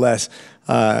refueling nonetheless.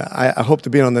 I hope to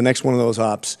be on the next one of those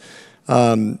ops.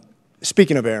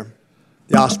 Speaking of air,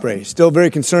 the Osprey, still very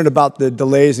concerned about the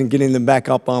delays in getting them back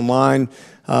up online.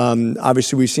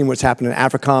 Obviously, we've seen what's happened in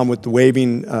AFRICOM with the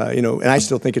waving, and I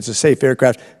still think it's a safe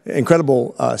aircraft.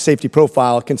 Incredible safety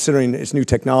profile considering its new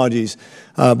technologies.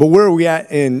 But where are we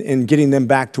at in getting them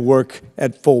back to work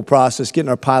at full process, getting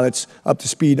our pilots up to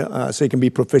speed so they can be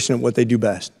proficient at what they do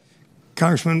best?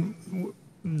 Congressman,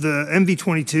 the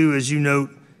MV-22, as you note,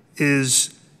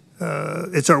 is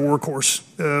it's our workhorse.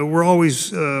 We're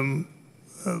always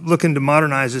looking to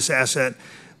modernize this asset,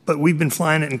 but we've been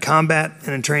flying it in combat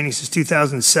and in training since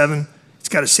 2007. It's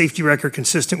got a safety record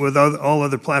consistent with all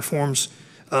other platforms,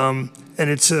 and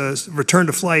its return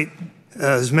to flight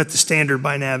has met the standard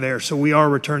by NavAir, so we are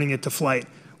returning it to flight.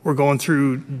 We're going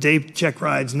through day check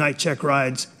rides, night check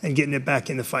rides, and getting it back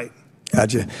in the fight.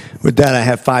 Gotcha. With that, I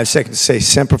have 5 seconds to say,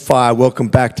 Semper Fi, welcome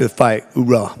back to the fight.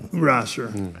 Hoorah. Hoorah,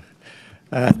 sir.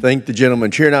 I thank the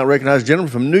gentleman. Chair now recognizes the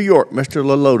gentleman from New York, Mr.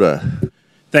 LaLota.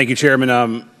 Thank you, Chairman.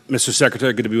 Mr.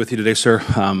 Secretary, good to be with you today, sir.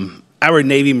 Our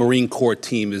Navy Marine Corps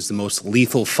team is the most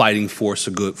lethal fighting force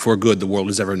for good the world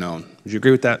has ever known. Would you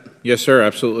agree with that? Yes, sir,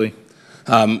 absolutely.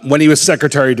 When he was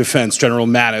Secretary of Defense, General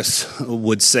Mattis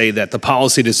would say that the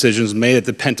policy decisions made at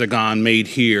the Pentagon, made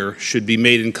here, should be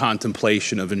made in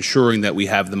contemplation of ensuring that we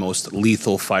have the most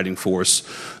lethal fighting force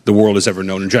the world has ever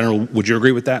known. In general, would you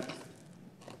agree with that?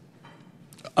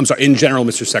 I'm sorry, in general,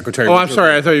 Mr. Secretary. Oh, I'm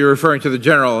sorry. I thought you were referring to the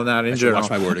general and not in general. Watch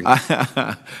my wording.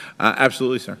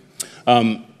 Absolutely, sir.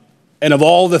 And of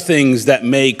all the things that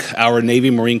make our Navy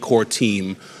Marine Corps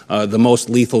team the most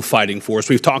lethal fighting force,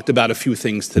 we've talked about a few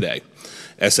things today.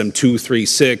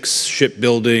 SM-236,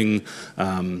 shipbuilding,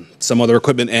 some other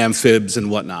equipment, amphibs, and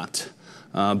whatnot.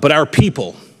 But our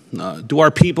people, do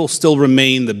our people still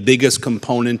remain the biggest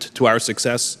component to our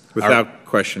success? Without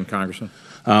question, Congressman.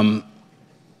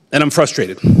 And I'm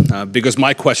frustrated because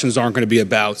my questions aren't going to be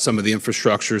about some of the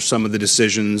infrastructure, some of the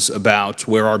decisions about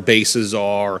where our bases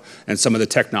are, and some of the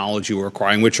technology we're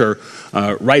acquiring, which are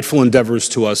rightful endeavors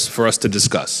for us to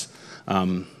discuss.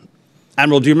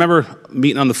 Admiral, do you remember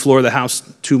meeting on the floor of the House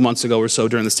 2 months ago or so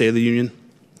during the State of the Union? Do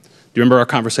you remember our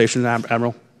conversation,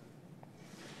 Admiral?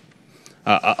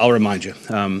 I'll remind you.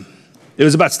 It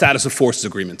was about status of forces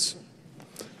agreements.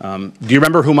 Do you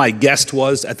remember who my guest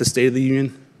was at the State of the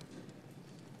Union?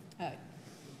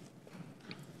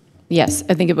 Yes,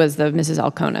 I think it was the Mrs.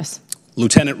 Alconis.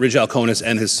 Lieutenant Ridge Alconis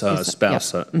and his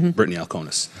spouse, Brittany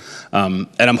Alconis. And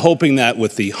I'm hoping that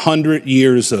with the 100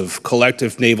 years of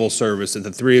collective naval service that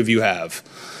the three of you have,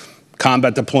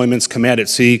 combat deployments, command at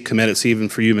sea even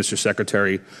for you, Mr.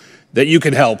 Secretary, that you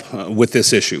can help with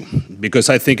this issue, because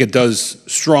I think it does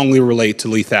strongly relate to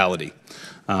lethality.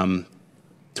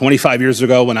 25 years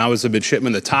ago, when I was a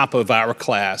midshipman, the top of our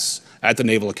class at the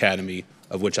Naval Academy,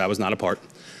 of which I was not a part,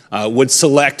 would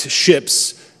select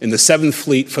ships in the 7th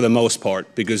Fleet for the most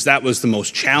part, because that was the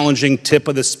most challenging tip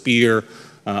of the spear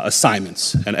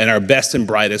assignments. And our best and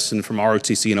brightest, and from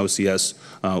ROTC and OCS,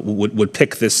 would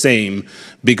pick the same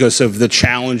because of the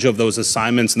challenge of those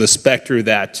assignments and the specter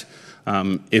that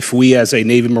if we as a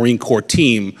Navy Marine Corps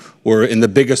team were in the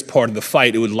biggest part of the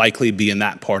fight, it would likely be in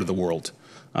that part of the world.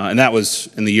 And that was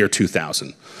in the year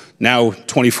 2000. Now,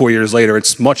 24 years later,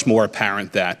 it's much more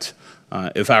apparent that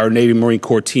if our Navy Marine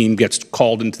Corps team gets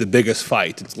called into the biggest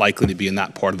fight, it's likely to be in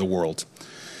that part of the world.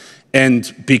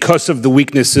 And because of the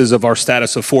weaknesses of our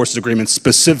status of forces agreement,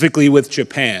 specifically with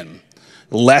Japan,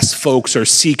 less folks are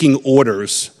seeking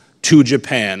orders to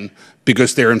Japan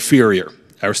because they're inferior,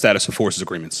 our status of forces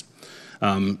agreements.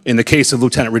 In the case of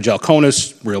Lieutenant Ridge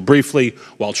Alconis, real briefly,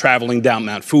 while traveling down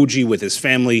Mount Fuji with his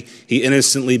family, he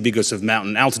innocently, because of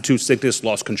mountain altitude sickness,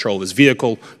 lost control of his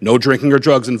vehicle, no drinking or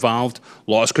drugs involved,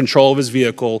 lost control of his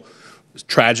vehicle,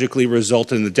 tragically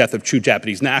resulted in the death of 2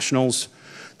 Japanese nationals.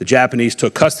 The Japanese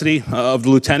took custody of the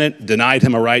lieutenant, denied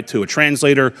him a right to a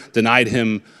translator, denied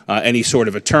him any sort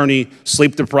of attorney,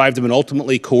 sleep deprived him, and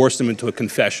ultimately coerced him into a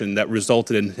confession that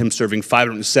resulted in him serving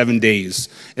 507 days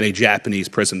in a Japanese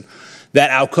prison. That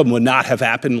outcome would not have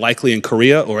happened likely in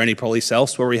Korea or any place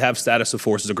else where we have status of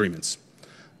forces agreements.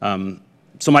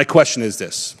 So my question is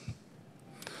this.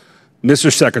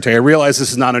 Mr. Secretary, I realize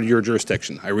this is not under your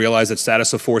jurisdiction. I realize that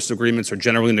status of forces agreements are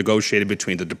generally negotiated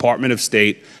between the Department of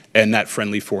State and that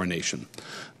friendly foreign nation.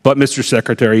 But, Mr.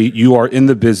 Secretary, you are in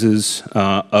the business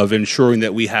of ensuring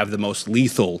that we have the most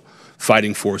lethal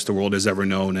fighting force the world has ever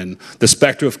known, and the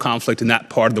specter of conflict in that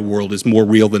part of the world is more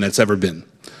real than it's ever been.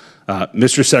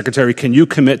 Mr. Secretary, can you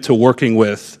commit to working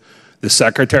with the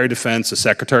Secretary of Defense, the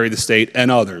Secretary of the State, and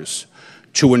others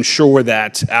to ensure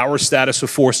that our status of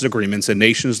forces agreements in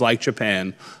nations like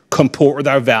Japan comport with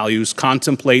our values,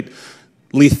 contemplate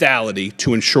lethality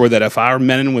to ensure that if our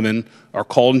men and women are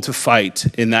called into fight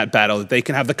in that battle, that they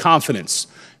can have the confidence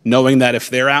knowing that if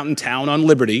they're out in town on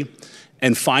liberty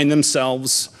and find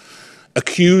themselves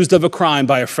accused of a crime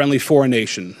by a friendly foreign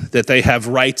nation, that they have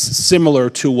rights similar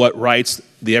to what rights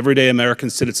the everyday American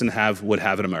citizen would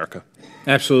have in America?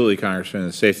 Absolutely, Congressman.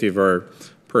 The safety of our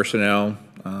personnel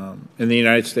in the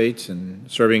United States and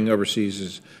serving overseas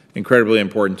is incredibly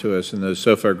important to us, and those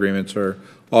SOFA agreements are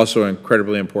also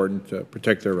incredibly important to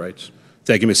protect their rights.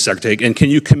 Thank you, Mr. Secretary. And can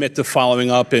you commit to following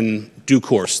up in due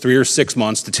course, 3 or 6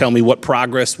 months, to tell me what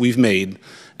progress we've made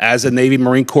as a Navy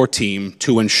Marine Corps team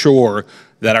to ensure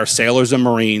that our sailors and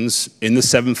Marines in the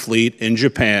 7th Fleet in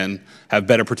Japan have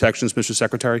better protections, Mr.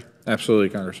 Secretary? Absolutely,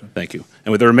 Congressman. Thank you.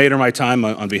 And with the remainder of my time,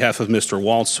 on behalf of Mr.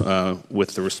 Waltz,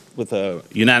 with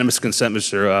unanimous consent,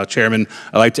 Mr. Chairman,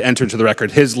 I'd like to enter into the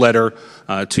record his letter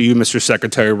to you, Mr.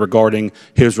 Secretary, regarding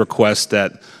his request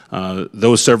that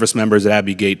those service members at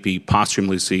Abbey Gate be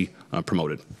posthumously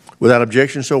promoted. Without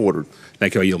objection, so ordered.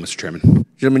 Thank you. I yield, Mr. Chairman.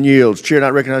 Gentleman yields. Chair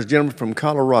not recognize the gentleman from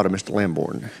Colorado, Mr.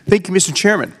 Lamborn. Thank you, Mr.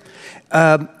 Chairman.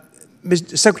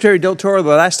 Mr. Secretary Del Toro, the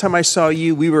last time I saw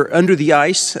you, we were under the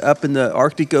ice up in the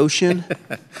Arctic Ocean,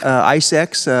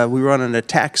 ICE-X. We were on an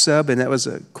attack sub, and that was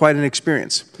quite an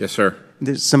experience. Yes, sir.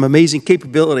 There's some amazing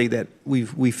capability that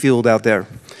we field out there.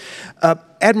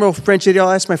 Admiral Franchetti,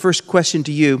 I'll ask my first question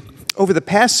to you. Over the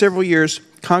past several years,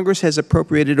 Congress has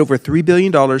appropriated over $3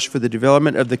 billion for the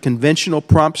development of the Conventional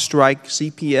Prompt Strike,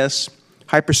 CPS,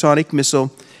 hypersonic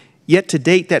missile. Yet to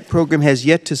date, that program has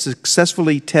yet to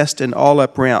successfully test an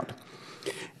all-up round.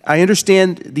 I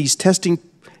understand these testing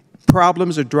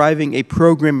problems are driving a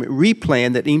program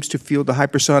replan that aims to field the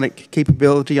hypersonic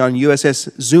capability on USS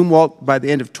Zumwalt by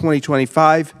the end of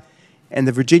 2025 and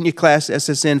the Virginia-class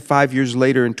SSN 5 years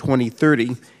later in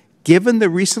 2030. Given the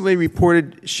recently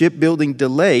reported shipbuilding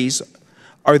delays,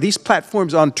 are these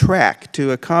platforms on track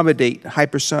to accommodate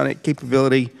hypersonic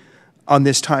capability on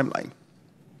this timeline?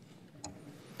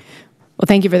 Well,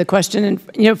 thank you for the question.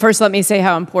 And, first let me say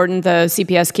how important the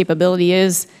CPS capability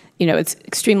is. It's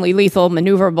extremely lethal,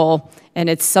 maneuverable, and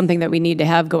it's something that we need to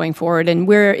have going forward. And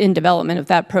we're in development of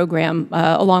that program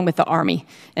along with the Army.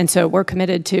 And so we're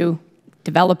committed to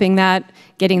developing that,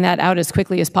 getting that out as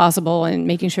quickly as possible, and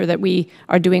making sure that we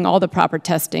are doing all the proper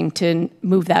testing to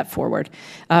move that forward.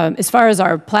 As far as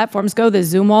our platforms go, the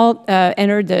Zumwalt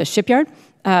entered the shipyard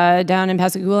down in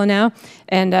Pascagoula now,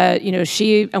 and I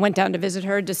went down to visit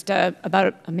her just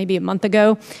about maybe a month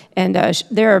ago, and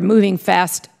they're moving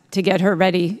fast to get her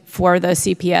ready for the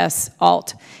CPS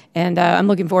alt, and I'm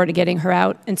looking forward to getting her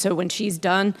out. And so when she's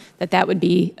done, that would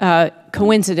be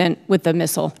coincident with the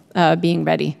missile being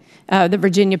ready. The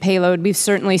Virginia payload, we've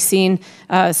certainly seen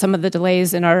some of the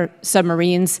delays in our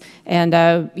submarines, and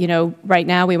right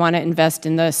now we want to invest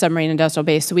in the submarine industrial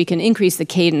base so we can increase the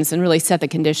cadence and really set the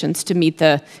conditions to meet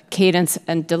the cadence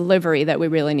and delivery that we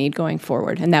really need going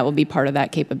forward, and that will be part of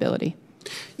that capability.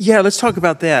 Yeah, let's talk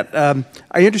about that.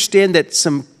 I understand that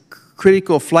some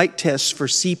critical flight tests for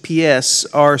CPS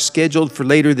are scheduled for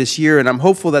later this year, and I'm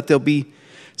hopeful that they'll be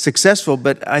successful,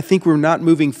 but I think we're not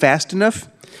moving fast enough.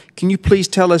 Can you please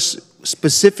tell us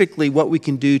specifically what we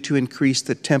can do to increase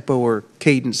the tempo or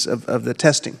cadence of the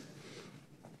testing?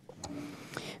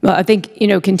 Well, I think,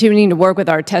 continuing to work with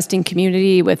our testing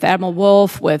community, with Admiral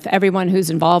Wolf, with everyone who's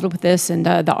involved with this, and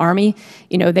the Army,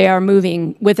 they are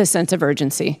moving with a sense of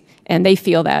urgency, and they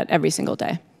feel that every single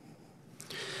day.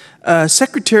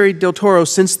 Secretary Del Toro,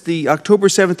 since the October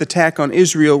 7th attack on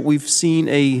Israel, we've seen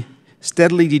a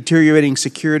steadily deteriorating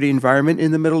security environment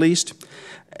in the Middle East.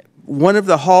 One of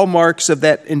the hallmarks of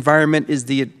that environment is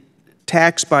the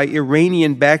attacks by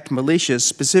Iranian-backed militias,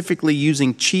 specifically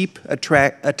using cheap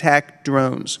attack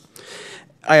drones.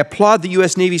 I applaud the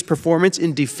U.S. Navy's performance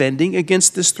in defending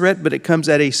against this threat, but it comes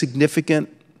at a significant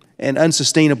and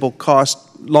unsustainable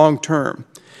cost long term.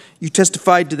 You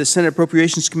testified to the Senate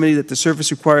Appropriations Committee that the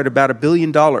service required about $1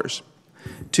 billion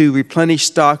to replenish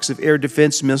stocks of air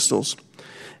defense missiles.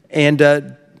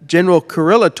 And General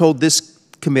Kurilla told this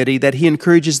committee that he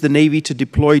encourages the Navy to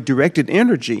deploy directed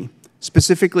energy,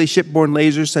 specifically shipborne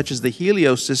lasers such as the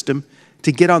Helios system,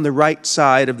 to get on the right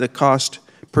side of the cost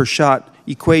per shot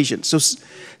equation. So,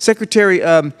 Secretary,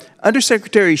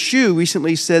 Undersecretary Hsu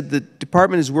recently said the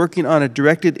department is working on a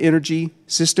directed energy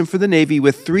system for the Navy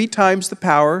with 3 times the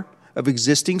power of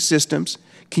existing systems.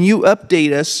 Can you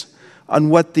update us on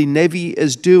what the Navy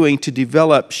is doing to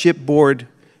develop shipboard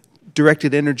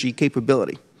directed energy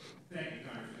capability?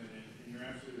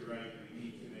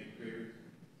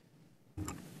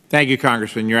 Thank you,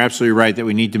 Congressman. You're absolutely right that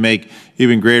we need to make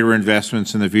even greater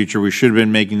investments in the future. We should have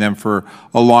been making them for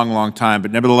a long, long time.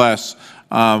 But nevertheless,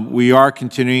 we are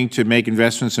continuing to make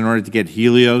investments in order to get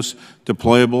Helios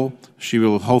deployable. She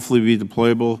will hopefully be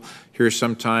deployable here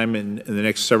sometime in the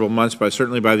next several months, but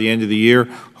certainly by the end of the year,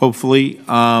 hopefully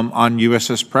on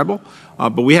USS Preble.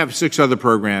 But we have 6 other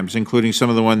programs, including some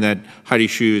of the one that Heidi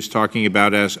Hsu is talking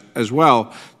about as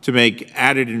well, to make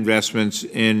added investments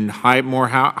in more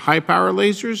high-power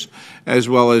lasers, as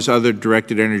well as other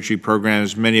directed energy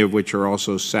programs, many of which are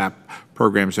also SAP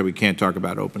programs that we can't talk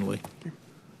about openly.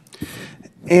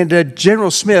 And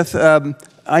General Smith,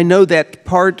 I know that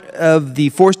part of the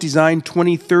Force Design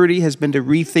 2030 has been to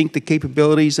rethink the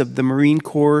capabilities of the Marine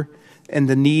Corps and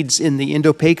the needs in the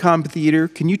Indo-PACOM theater.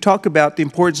 Can you talk about the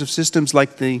importance of systems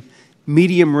like the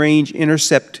medium-range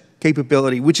intercept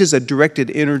capability, which is a directed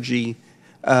energy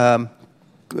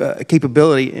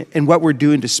capability, and what we're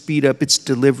doing to speed up its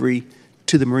delivery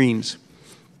to the Marines?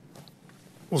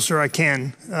 Well, sir, I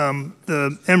can.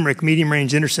 The MRIC,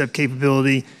 medium-range intercept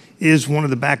capability, is one of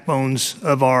the backbones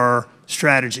of our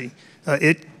strategy.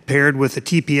 It, paired with a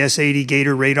TPS-80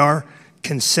 Gator radar,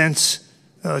 can sense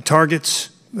targets,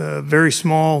 very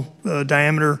small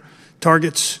diameter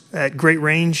targets at great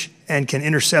range, and can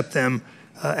intercept them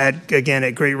at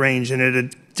great range. And at a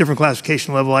different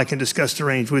classification level, I can discuss the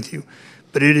range with you.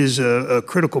 But it is a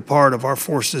critical part of our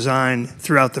force design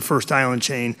throughout the first island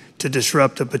chain to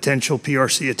disrupt a potential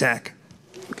PRC attack.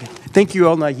 Okay. Thank you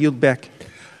all, and I yield back.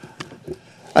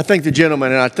 I thank the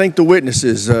gentleman, and I thank the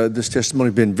witnesses. This testimony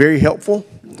has been very helpful,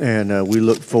 and we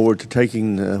look forward to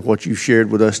taking what you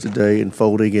shared with us today and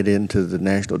folding it into the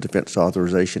National Defense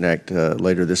Authorization Act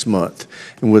later this month.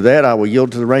 And with that, I will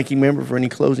yield to the ranking member for any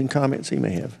closing comments he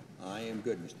may have. I am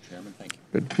good, Mr. Chairman. Thank you.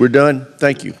 Good. We're done.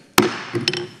 Thank you.